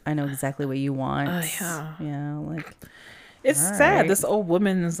Like, I know exactly what you want. yeah. Yeah, like, it's All sad. right. This old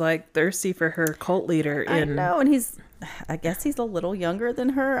woman is like thirsty for her cult leader. I In know. And I guess he's a little younger than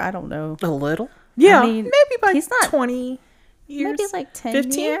her. I don't know. a little. Yeah, mean, maybe like he's not- 20 years. Maybe like 10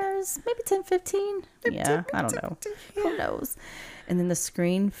 15? years. Maybe 10, 15. Yeah, I don't know. Who knows? And then the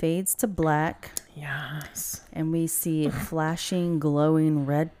screen fades to black. Yes. And we see flashing, glowing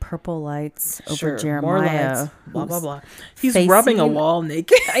red, purple lights over Sure, more Jeremiah. lights, blah blah who's blah. He's facing- rubbing a wall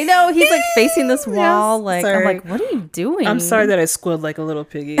naked. I know. He's like facing this wall. Yes, like, sorry. I'm like, what are you doing? I'm sorry that I squealed like a little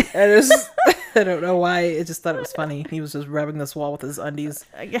piggy. I don't know why. I just thought it was funny. He was just rubbing this wall with his undies.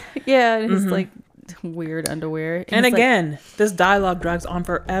 Yeah, and his like weird underwear. And he's like, again, this dialogue drags on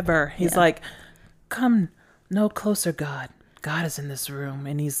forever. He's Yeah. like, "Come no closer, God. God is in this room."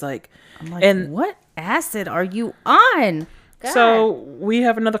 And he's like, I'm like, and what acid are you on? God. so we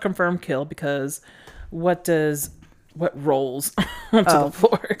have another confirmed kill because what rolls onto the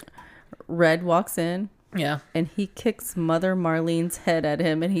floor? Red walks in Yeah. and he kicks Mother Marlene's head at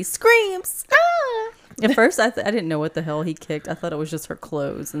him and he screams. Ah! At first, I didn't know what the hell he kicked. I thought it was just her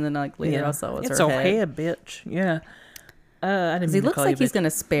clothes, and then like later I saw it was it's her her head. head, bitch. Yeah. I didn't. He mean to looks call like you he's bitch.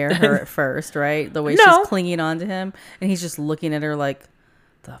 gonna spare her at first, right? The way No. she's clinging on to him, and he's just looking at her like,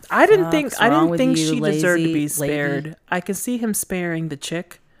 "The I didn't fuck's think wrong with you, she deserved to lazy be lady?" spared. I can see him sparing the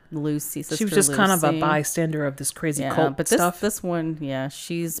chick. Lucy, She was just kind of a Lucy. bystander of this crazy Yeah, cult but this stuff. this one, yeah,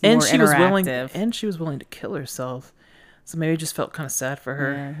 she's more and she was willing interactive. and she was willing to kill herself. So maybe it just felt kind of sad for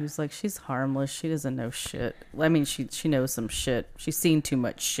her. Yeah, he was like, she's harmless. She doesn't know shit. I mean, she knows some shit. She's seen too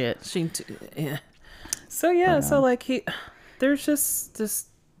much shit. Yeah. So yeah, so like there's just this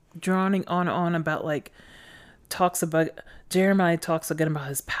droning on about like Jeremiah talks again about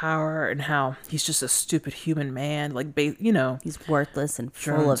his power and how he's just a stupid human man, like He's worthless and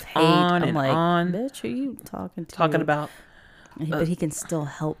full Drones of hate. on I'm and like, on. bitch, who you talking to? talking about But he can still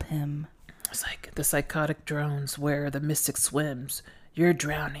help him. it's like the psychotic drones where the mystic swims. You're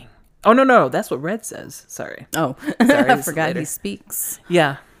drowning. Oh no, that's what Red says. Sorry. Oh, Sorry, I this is forgot later. he speaks.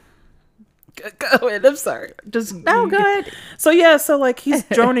 Yeah. Go ahead. I'm sorry. Just Oh, good. So yeah, so like he's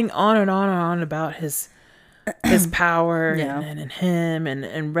droning on and on and on about his power Yeah. and him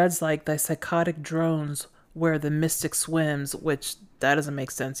and Red's like the psychotic drones where the mystic swims, which that doesn't make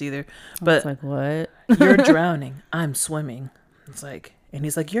sense either. But It's like, what? you're drowning, I'm swimming. It's like, and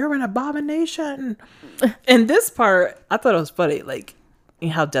he's like, you're an abomination. And this part, I thought it was funny, like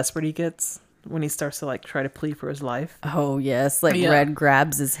how desperate he gets when he starts to like try to plead for his life. Oh, yes. Like, Yeah. Red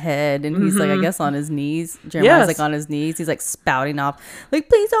grabs his head and he's like, I guess on his knees. Jeremiah's Yes. like on his knees. He's like spouting off, like,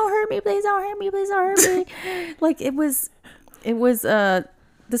 please don't hurt me. Please don't hurt me. Please don't hurt me. Like,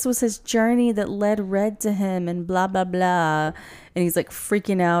 this was his journey that led Red to him and blah, blah, blah. And he's like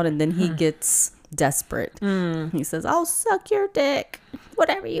freaking out. And then he gets desperate. He says, I'll suck your dick.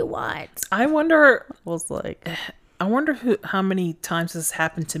 Whatever you want. I wonder I was like, how many times this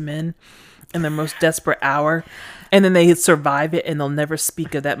happened to men in their most desperate hour, and then they survive it, and they'll never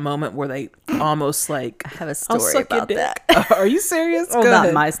speak of that moment where they almost like. I have a "I'll story suck your about dick." that. Are you serious? Well, Go not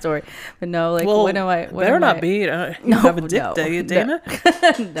ahead. my story, but no, like Well, what am I? What better am not I- be. You No, have a dick, no, do you, no. Dana?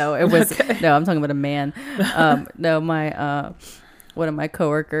 No, it was no. I'm talking about a man. No, my one of my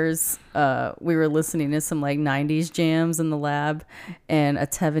coworkers. We were listening to some like '90s jams in the lab, and a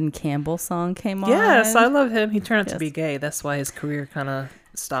Tevin Campbell song came on. Yes, I love him. He turned out to Yes. be gay. That's why his career kind of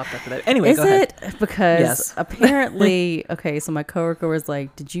stopped after that. Anyway, Is go ahead. it because Yes. apparently? Okay, so my coworker was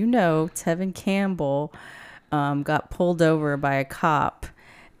like, "Did you know Tevin Campbell got pulled over by a cop?"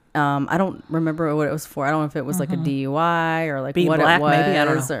 I don't remember what it was for. I don't know if it was like a DUI or like Being what black, it was. maybe? I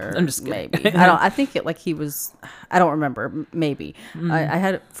don't know. Or I'm just kidding. maybe I don't. I think it like he was. I don't remember. Maybe I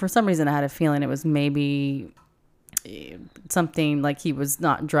had for some reason I had a feeling it was maybe something like he was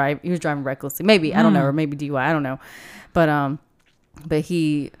not drive. He was driving recklessly. Maybe I don't know, or maybe DUI. I don't know, but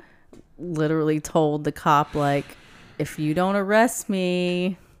he literally told the cop like, if you don't arrest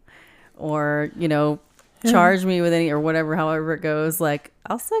me, or charge me with any or whatever, however it goes, like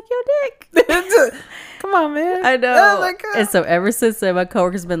I'll suck your dick. Come on, man. I know. Oh my God. And so ever since then, my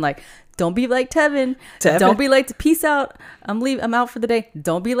coworker's been like, "Don't be like Tevin. Tevin? Don't be like peace out. I'm out for the day.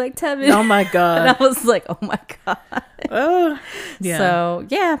 Don't be like Tevin." Oh my And I God. was like, "Oh my God." Yeah. So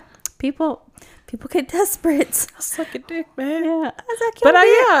yeah, people get desperate. I'll suck your dick, man. Yeah, I was like, But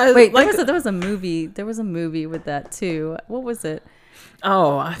yeah, wait, like- there was a movie. There was a movie with that too. What was it?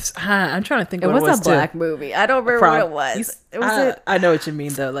 Oh, I'm trying to think It what was it was a black movie. I don't remember what it was. It was I know what you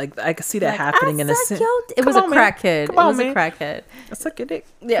mean though. Like I could see that like, happening in a I suck scene. your d- It was a crackhead. Come It on, was a man. crackhead. I'll suck your dick.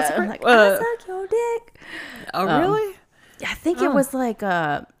 Yeah, That's I'm great. like, I suck your dick. Oh really? I think it was like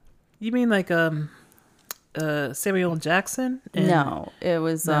You mean like Samuel Jackson? And- no, it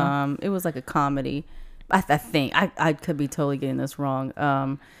was like a comedy. I think I could be totally getting this wrong.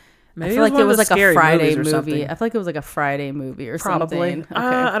 Maybe I feel like one it of was the like a scary Friday movies or movie. something. I feel like it was like a Friday movie or Probably. something. Okay.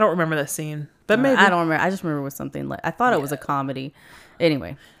 I don't remember that scene, but maybe. I don't remember. I just remember it was something like I thought it was a comedy.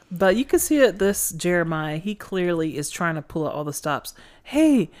 Anyway, But you can see that this Jeremiah, he clearly is trying to pull out all the stops.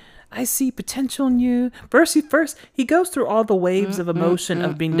 Hey, I see potential in you. First, he goes through all the waves of emotion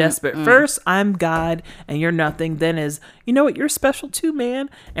of being desperate. First, I'm God and you're nothing. Then is, you know what, you're special too, man.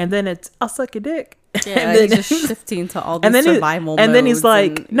 And then it's, I'll suck your dick. yeah, and then, he's just shifting to all these and then survival and then he's modes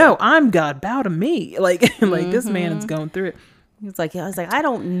like, and- no, I'm God. Bow to me. Like this man is going through it. He's like, I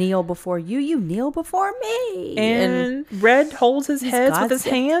don't kneel before you. You kneel before me. And Red holds his head with God's his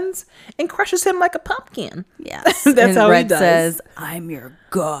gift. hands and crushes him like a pumpkin. yes, That's and how he Red does. says, "I'm your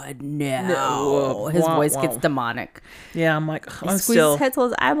god now." No. His Wah, voice wah. gets demonic. Yeah, I'm like, He I'm squeezes still. his head till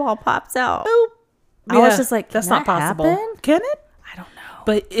his eyeball pops out. Yeah, I was just like, that's can not that possible. happen? Can it? I don't know.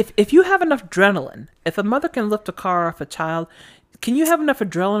 But if you have enough adrenaline, if a mother can lift a car off a child, can you have enough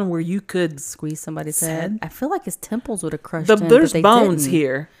adrenaline where you could? Squeeze somebody's Said- head. I feel like his temples would have crushed him. There's but they bones didn't.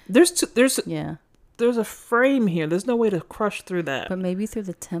 here. There's Yeah, a frame here. There's no way to crush through that. but maybe through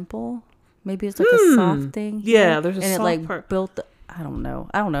the temple. Maybe it's like a soft thing. Yeah, here, there's a and soft it like part. built. I don't know.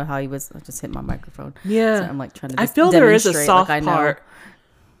 I don't know how he was. I just hit my microphone. Yeah. So I'm like trying to. I Just feel there is a demonstrate soft like I know. part.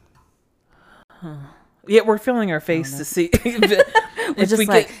 Yeah, we're feeling our face to see. If just we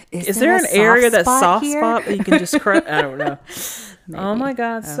like, get- is is there there a an area soft that's spot soft here? spot that you can just crush? I don't know. Oh Maybe. my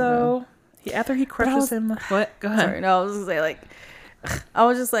God! I don't So after he crushes was- him, what? Go ahead. Sorry, no, I was gonna say like, I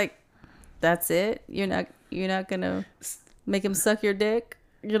was just like, that's it. You're not gonna make him suck your dick.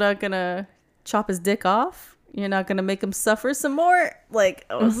 You're not gonna chop his dick off. You're not gonna make him suffer some more. Like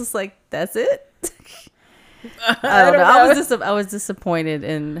I was just like, that's it. I don't know. I was disappointed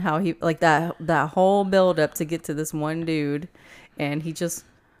in how he like that whole build up to get to this one dude, and he just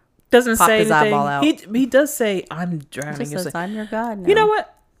Doesn't Pop say his anything. eyeball out. He does say, "I'm drowning." just It's says, like, "I'm your god now." you know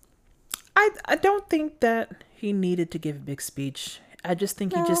what? I don't think that he needed to give a big speech. I just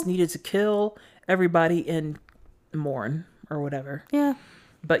think he just needed to kill everybody and mourn or whatever. Yeah,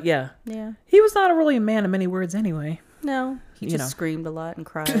 But yeah, yeah. he was not really a man of many words anyway. No, he You just know. screamed a lot and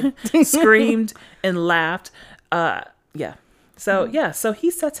cried. Screamed and laughed. Yeah. So so he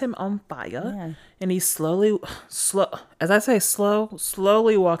sets him on fire, Yeah. and he slowly walks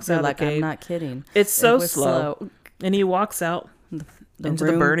They're out like, of the cave. I'm not kidding. It's so It was slow. And he walks out The into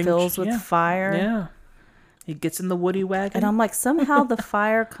room the burning fills with yeah. fire. Yeah. He gets in the woody wagon. And I'm like, somehow the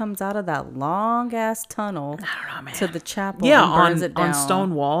fire comes out of that long ass tunnel I don't know, man. to the chapel Yeah, and burns on it down. on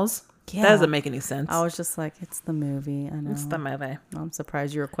stone walls. Yeah. That doesn't make any sense. I was just like, it's the movie. I know. It's the movie. I'm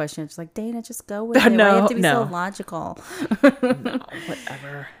surprised you were questioning. Just like, Dana, just go with it. Why do you No, have to be so no. logical?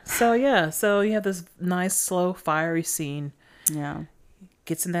 Whatever. So you have this nice, slow, fiery scene. Yeah.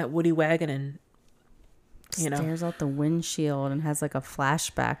 Gets in that woody wagon and stares out the windshield and has like a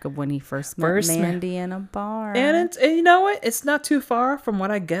flashback of when he first met Mandy in a bar. And you know what? It's not too far from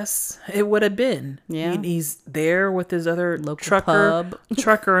what I guess it would have been. Yeah. He's there with his other Local pub.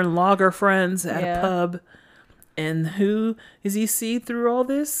 trucker and logger friends at a pub. And who does he see through all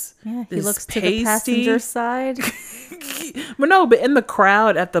this? Yeah, he looks to the passenger side. But in the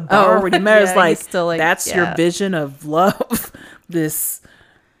crowd at the bar where he met, is like, still like, that's your vision of love. This,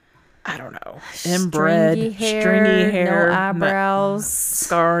 I don't know, inbred, stringy hair, no eyebrows,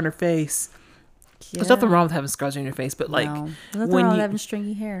 scar on her face. Yeah. There's nothing wrong with having scars on your face, but like, there's nothing wrong with having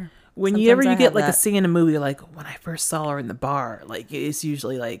stringy hair. When you get like a scene in a movie, like when I first saw her in the bar, like it's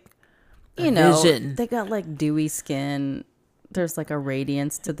usually like vision. They got like dewy skin. There's like a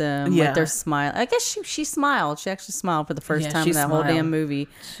radiance to them. Yeah. Like they're smiling. I guess she smiled. She actually smiled for the first time in that whole damn movie.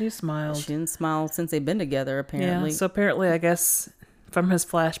 She smiled. She didn't smile since they've been together, apparently. Yeah, so apparently, I guess, from his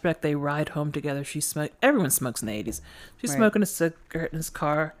flashback, they ride home together. Everyone smokes in the 80s. She's smoking a cigarette in his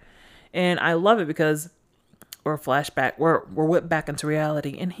car. And I love it because we're whipped back into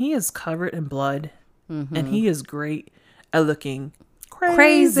reality. And he is covered in blood. Mm-hmm. And he is great at looking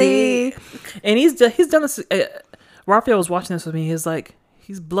crazy. And he's done this. Raphael was watching this with me.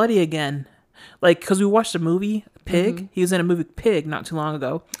 He's bloody again. Like, because we watched the movie Pig. Mm-hmm. He was in a movie Pig not too long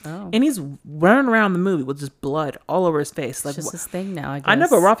ago. Oh. And he's running around the movie with just blood all over his face. Like, it's just his thing now, I guess. I know,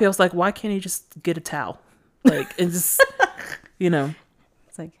 but Raphael's like, why can't he just get a towel? Like, and just,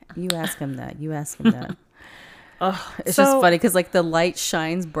 It's like, you ask him that. It's just funny because like the light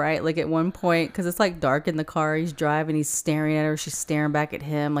shines bright like at one point because it's like dark in the car he's driving, he's staring at her, she's staring back at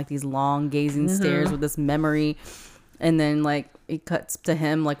him, like these long gazing stares with this memory, and then like it cuts to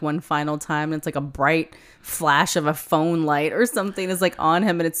him like one final time and it's like a bright flash of a phone light or something is like on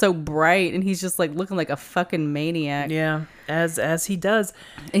him and it's so bright and he's just like looking like a fucking maniac. Yeah, as he does.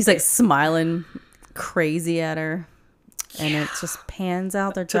 And he's like smiling crazy at her. And it just pans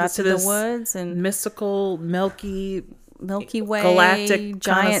out. They're trapped in the woods and mystical, Milky Way, galactic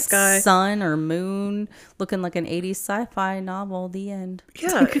giant sky. Sun or moon, looking like an 80s sci-fi novel. The end.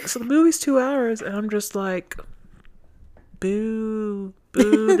 Yeah. So the movie's 2 hours, and I'm just like, boo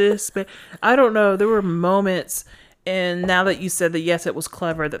this. I don't know. There were moments, and now that you said that, yes, it was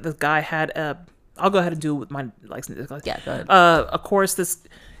clever that the guy had a. I'll go ahead and do it with my license. Yeah, go ahead. Of course, this,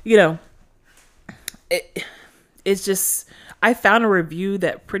 it's just, I found a review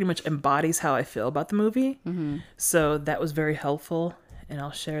that pretty much embodies how I feel about the movie. Mm-hmm. So that was very helpful, and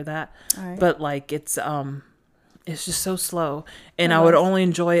I'll share that. All right. But like, it's just so slow, and I would only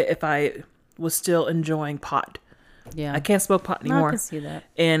enjoy it if I was still enjoying pot. Yeah. I can't smoke pot anymore. I can see that.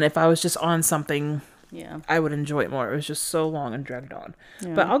 And if I was just on something, yeah, I would enjoy it more. It was just so long and dragged on.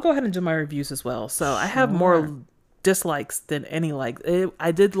 Yeah. But I'll go ahead and do my reviews as well. So I have more dislikes than any likes.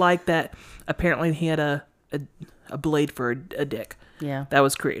 I did like that apparently he had a blade for a dick. Yeah. That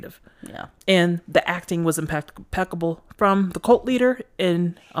was creative. Yeah. And the acting was impeccable from the cult leader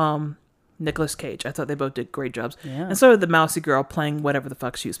and Nicolas Cage. I thought they both did great jobs. Yeah. And so did the mousy girl playing whatever the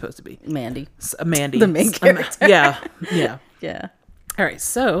fuck she was supposed to be. Mandy. Mandy. The main character. Yeah. Yeah. All right.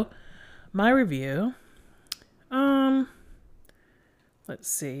 So my review. Let's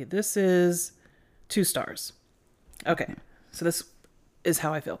see. This is 2 stars. Okay. So this is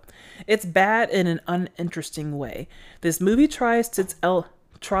how I feel. It's bad in an uninteresting way. This movie tries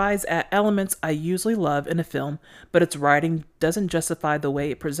at elements I usually love in a film, but its writing doesn't justify the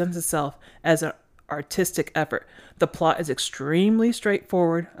way it presents itself as an artistic effort. The plot is extremely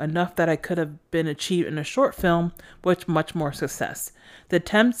straightforward, enough that it could have been achieved in a short film with much more success. The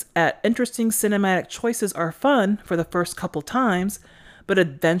attempts at interesting cinematic choices are fun for the first couple times, but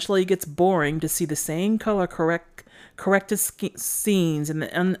eventually it gets boring to see the same color corrected scenes and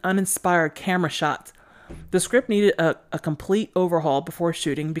the uninspired camera shots. The script needed a complete overhaul before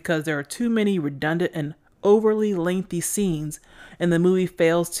shooting because there are too many redundant and overly lengthy scenes, and the movie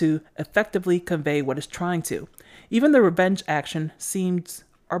fails to effectively convey what it's trying to. Even the revenge action scenes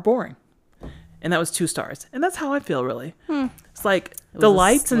are boring. And that was 2 stars. And that's how I feel, really. It's like the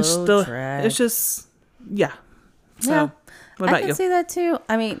lights and still, it's just, yeah. So, yeah. What about you? I you? can see that too.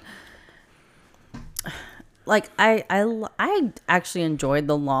 I mean, like I actually enjoyed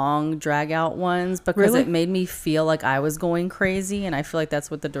the long drag out ones because it made me feel like I was going crazy, and I feel like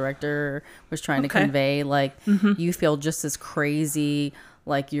that's what the director was trying to convey. Like you feel just as crazy,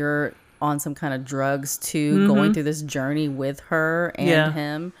 like you're on some kind of drugs too, going through this journey with her and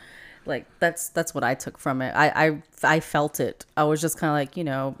him. Like that's what I took from it. I felt it. I was just kind of like,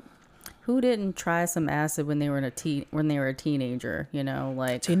 who didn't try some acid when they were a teenager?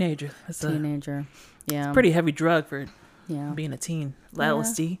 Like teenager. Teenager. Yeah. It's a pretty heavy drug for being a teen.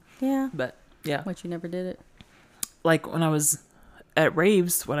 LSD. Yeah. But Yeah. What, you never did it? Like when I was at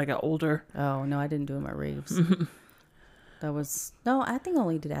raves when I got older. Oh, no, I didn't do it at my raves. That was, no, I think I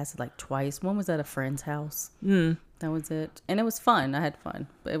only did acid like twice. One was at a friend's house. That was it. And it was fun. I had fun.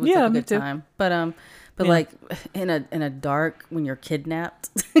 But it was like a me good too. time. But Yeah. like in a dark, when you're kidnapped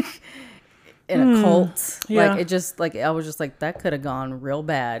in a cult, Yeah. like it just, like, I was just like, that could have gone real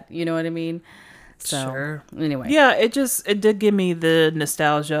bad. You know what I mean? So Sure. anyway. Yeah, it did give me the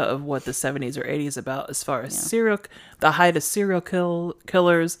nostalgia of what the 70s or 80s about as far as the height of serial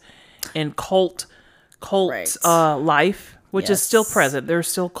killers and cult Right. life, which is still Yes. present. There's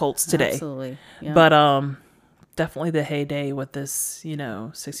still cults today. Absolutely. Yeah. But definitely the heyday with this,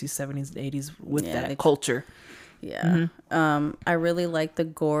 60s, 70s, and 80s with Yeah, that culture. Yeah. I really like the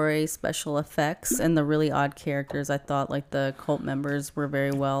gory special effects and the really odd characters. I thought like the cult members were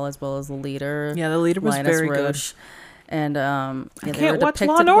very well, as well as the leader. Yeah, the leader was Linus very Roche. And good. yeah, I they can't were watch depicted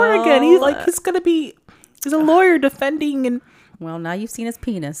Law and Order again. well. He's a lawyer defending, and Well, now you've seen his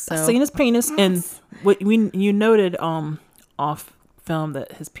penis. So I've seen his penis, and you noted off film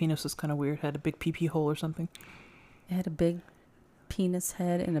that his penis was kind of weird, had a big pee hole or something. it had a big penis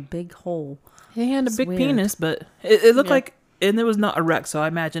head and a big hole. He had a It's big weird. penis, but it looked Yeah. like, and it was not erect, so I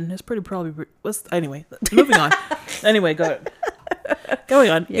imagine it's anyway, moving on. Anyway, go ahead. Going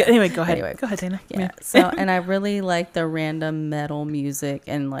on. Yeah. Anyway, go ahead. Anyway. Go ahead, Dana. Yeah. So, and I really like the random metal music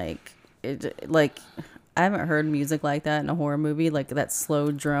and like I haven't heard music like that in a horror movie, like that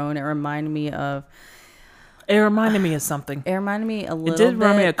slow drone. It reminded me of It reminded me of something. a little It did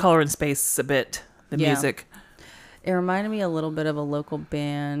remind me bit. of Color and Space a bit. The Yeah. music. It reminded me a little bit of a local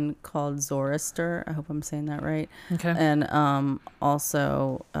band called Zoroaster. I hope I'm saying that right. Okay. And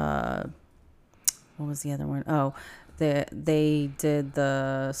also what was the other one? Oh, they did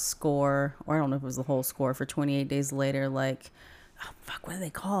the score, or I don't know if it was the whole score for 28 Days Later. Like, oh fuck, what are they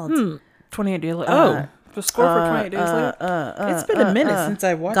called? 28 Days Later. The score for 28 Days Later. It's been a minute since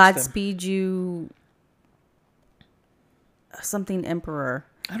I watched them. Godspeed You. Something Emperor.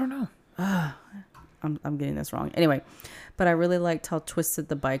 I don't know. I'm getting this wrong. Anyway, but I really liked how twisted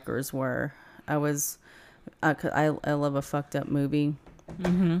the bikers were. I love a fucked up movie.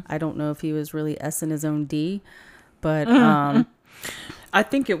 Mm-hmm. I don't know if he was really S in his own D, but I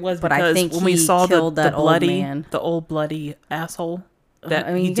think it was But because I think when we he saw killed that old man. the old bloody asshole. That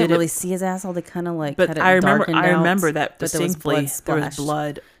I mean, he you did can't really it, see his asshole. They kind of like but had it I remember darkened out, that but there was distinctly. blood There was splashed.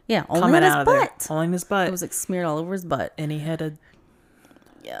 blood Yeah, only coming on his out of butt. there, only in his butt, It was like smeared all over his butt. and he had a.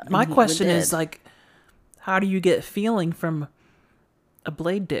 Yeah. My and he question did. is like, how do you get feeling from a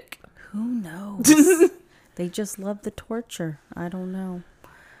blade dick? Who knows? They just love the torture. I don't know.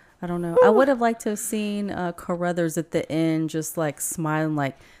 I would have liked to have seen Carruthers at the end, just like smiling,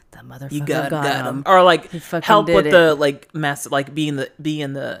 like the motherfucker You got got him. him, or like He fucking help did with it. the like mass, like be in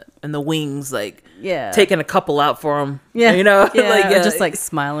the wings, like Yeah. taking a couple out for him. Yeah. you know, Yeah. like Or just like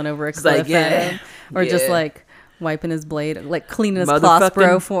smiling over a cliff like, yeah, at him, or just yeah. like wiping his blade, like cleaning his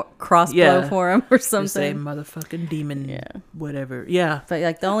Motherfucking- crossbow yeah. for him or the same something. motherfucking demon, Yeah. whatever. Yeah, But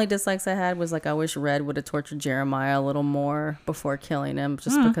like the only dislikes I had was like I wish Red would have tortured Jeremiah a little more before killing him,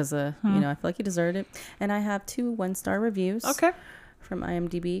 just because of I feel like he deserved it. And I have 2 1-star reviews. okay. From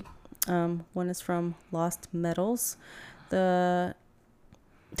IMDb. One is from Lost Metals.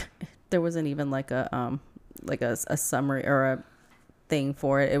 There wasn't even like a summary or a thing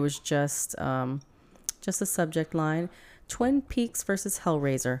for it. It was just a subject line: Twin Peaks versus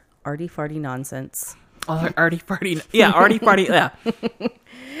Hellraiser. Arty farty nonsense. Oh, Artie Party. Yeah, Artie Party. Yeah.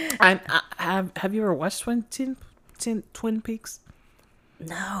 Have you ever watched Twin Peaks?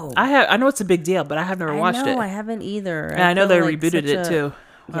 No, I have. I know it's a big deal, but I have never watched it. I haven't either. And I know feel they like rebooted such it too.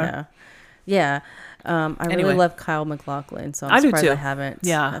 Yeah, yeah. I Anyway. really love Kyle MacLachlan, so I'm I do surprised I too. haven't.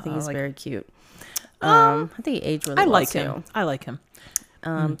 Yeah, I think I he's like- very cute. I think he aged really I well like too. him. I like him.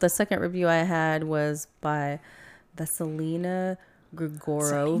 The second review I had was by Veselina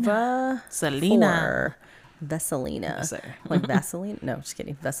Grigorova. Selena. For Veselina. Sorry. Like Vaseline? No, just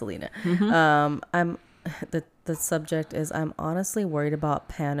kidding. Veselina. I'm the subject is I'm honestly worried about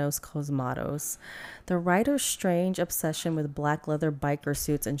Panos Cosmatos. The writer's strange obsession with black leather biker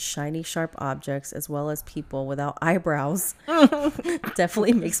suits and shiny sharp objects, as well as people without eyebrows,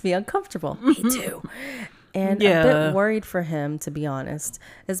 definitely makes me uncomfortable. Me too. And a Yeah. bit worried for him, to be honest.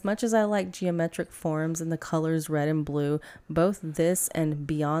 As much as I like geometric forms and the colors red and blue, both this and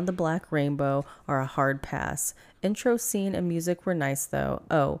Beyond the Black Rainbow are a hard pass. Intro scene and music were nice, though.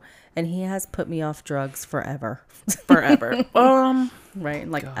 Oh, and he has put me off drugs forever. Forever. Right?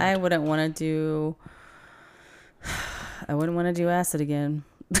 Like, God. I wouldn't want to do acid again.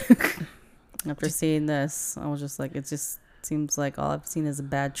 After seeing this, I was just like, it's just Seems like all I've seen is a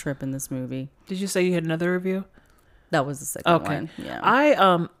bad trip in this movie. Did you say you had another review? That was the second one. Yeah.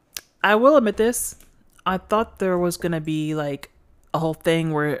 I will admit this. I thought there was gonna be like a whole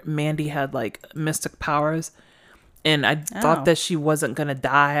thing where Mandy had like mystic powers, and I thought that she wasn't gonna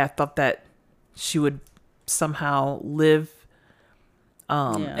die. I thought that she would somehow live,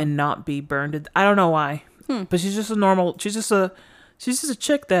 and not be burned. I don't know why, but she's just a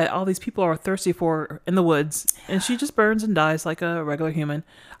chick that all these people are thirsty for in the woods, and she just burns and dies like a regular human.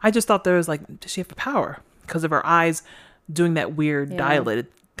 I just thought there was like, does she have a power because of her eyes doing that weird dilated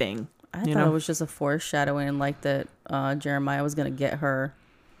thing? I thought it was just a foreshadowing, like that Jeremiah was gonna get her.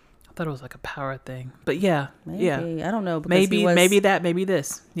 I thought it was like a power thing, but yeah, maybe. I don't know. Maybe that, maybe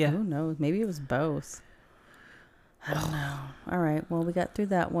this. Yeah, who knows? Maybe it was both. I don't know. All right. Well, we got through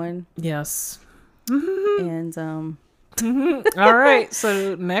that one. Yes. And all right.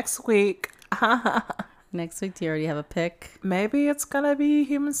 So next week. Next week, do you already have a pick? Maybe it's gonna be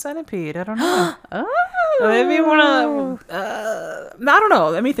Human Centipede. I don't know. Oh, maybe you wanna. I don't know.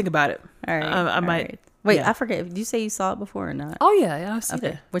 Let me think about it. All right. I might. Right. Wait, I forget. Did you say you saw it before or not? Oh yeah, I've seen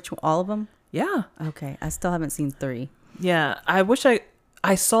it. Which one? All of them? Yeah. Okay, I still haven't seen 3. Yeah, I wish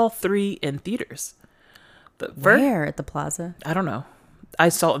I saw 3 in theaters. Where at the Plaza? I don't know. I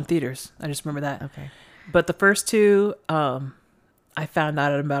saw it in theaters. I just remember that. Okay. But the first 2, I found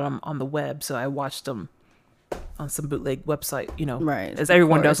out about them on the web, so I watched them on some bootleg website, right, as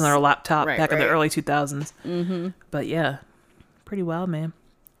everyone does on their laptop back in the early 2000s. Mm-hmm. But yeah, pretty wild, man.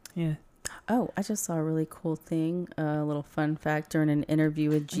 Yeah. Oh, I just saw a really cool thing. A little fun fact. During an interview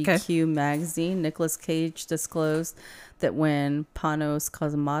with GQ magazine, Nicolas Cage disclosed that when Panos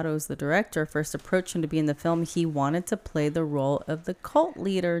Cosmatos, the director, first approached him to be in the film, he wanted to play the role of the cult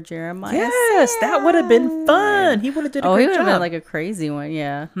leader, Jeremiah. Yes, that would have been fun. He would have did a great job. He would have been like a crazy one,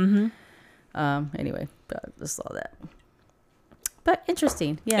 yeah. Mm-hmm. Anyway, but I just saw that. But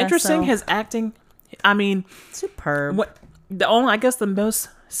interesting, yeah. Interesting. His acting, I mean, superb. I guess the most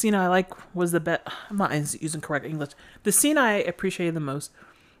scene I like was the best. I'm not using correct English. The scene I appreciated the most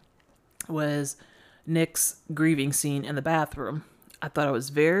was Nick's grieving scene in the bathroom. I thought it was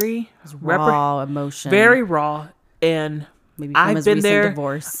very raw emotion, very raw, and maybe from his recent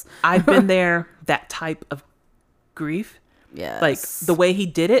divorce. I've been there. That type of grief. Yeah, like the way he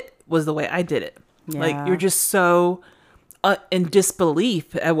did it was the way I did it. Yeah. Like you're just so in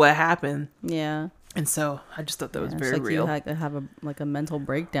disbelief at what happened. Yeah. And so I just thought that was very real. You had to have a mental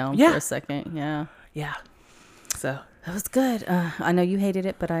breakdown for a second. Yeah. Yeah. So that was good. I know you hated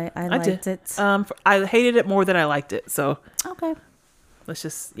it, but I liked it. I hated it more than I liked it. So okay. Let's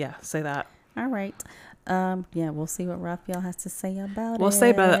just say that. All right. We'll see what Raphael has to say about it. We'll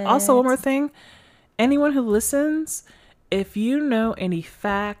say about it. Also, one more thing. Anyone who listens, if you know any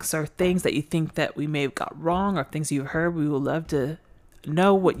facts or things that you think that we may have got wrong or things you've heard, we would love to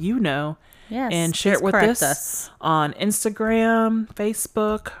know what you know. Yes, and share it with us on Instagram,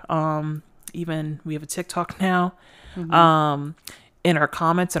 Facebook. Even we have a TikTok now. Mm-hmm. In our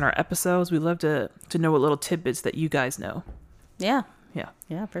comments and our episodes, we love to know what little tidbits that you guys know. Yeah. Yeah.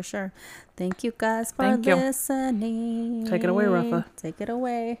 Yeah, for sure. Thank you guys for listening. Take it away, Rafa. Take it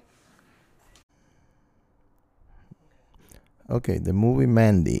away. Okay, the movie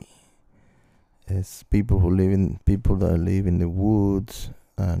Mandy is people that live in the woods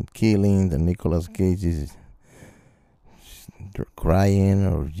and killing. The Nicolas Cage is crying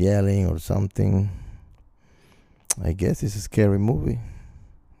or yelling or something. I guess it's a scary movie.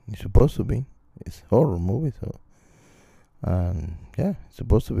 It's supposed to be. It's a horror movie, so it's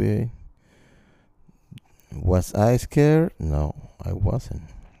supposed to be. Was I scared? No, I wasn't.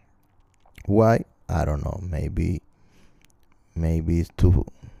 Why? I don't know. Maybe it's too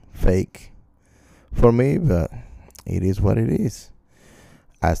fake for me, but it is what it is.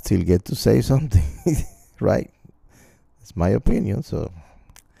 I still get to say something, right? It's my opinion, so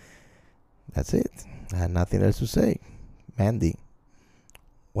that's it. I have nothing else to say. Mandy,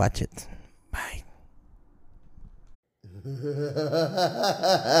 watch it. Bye.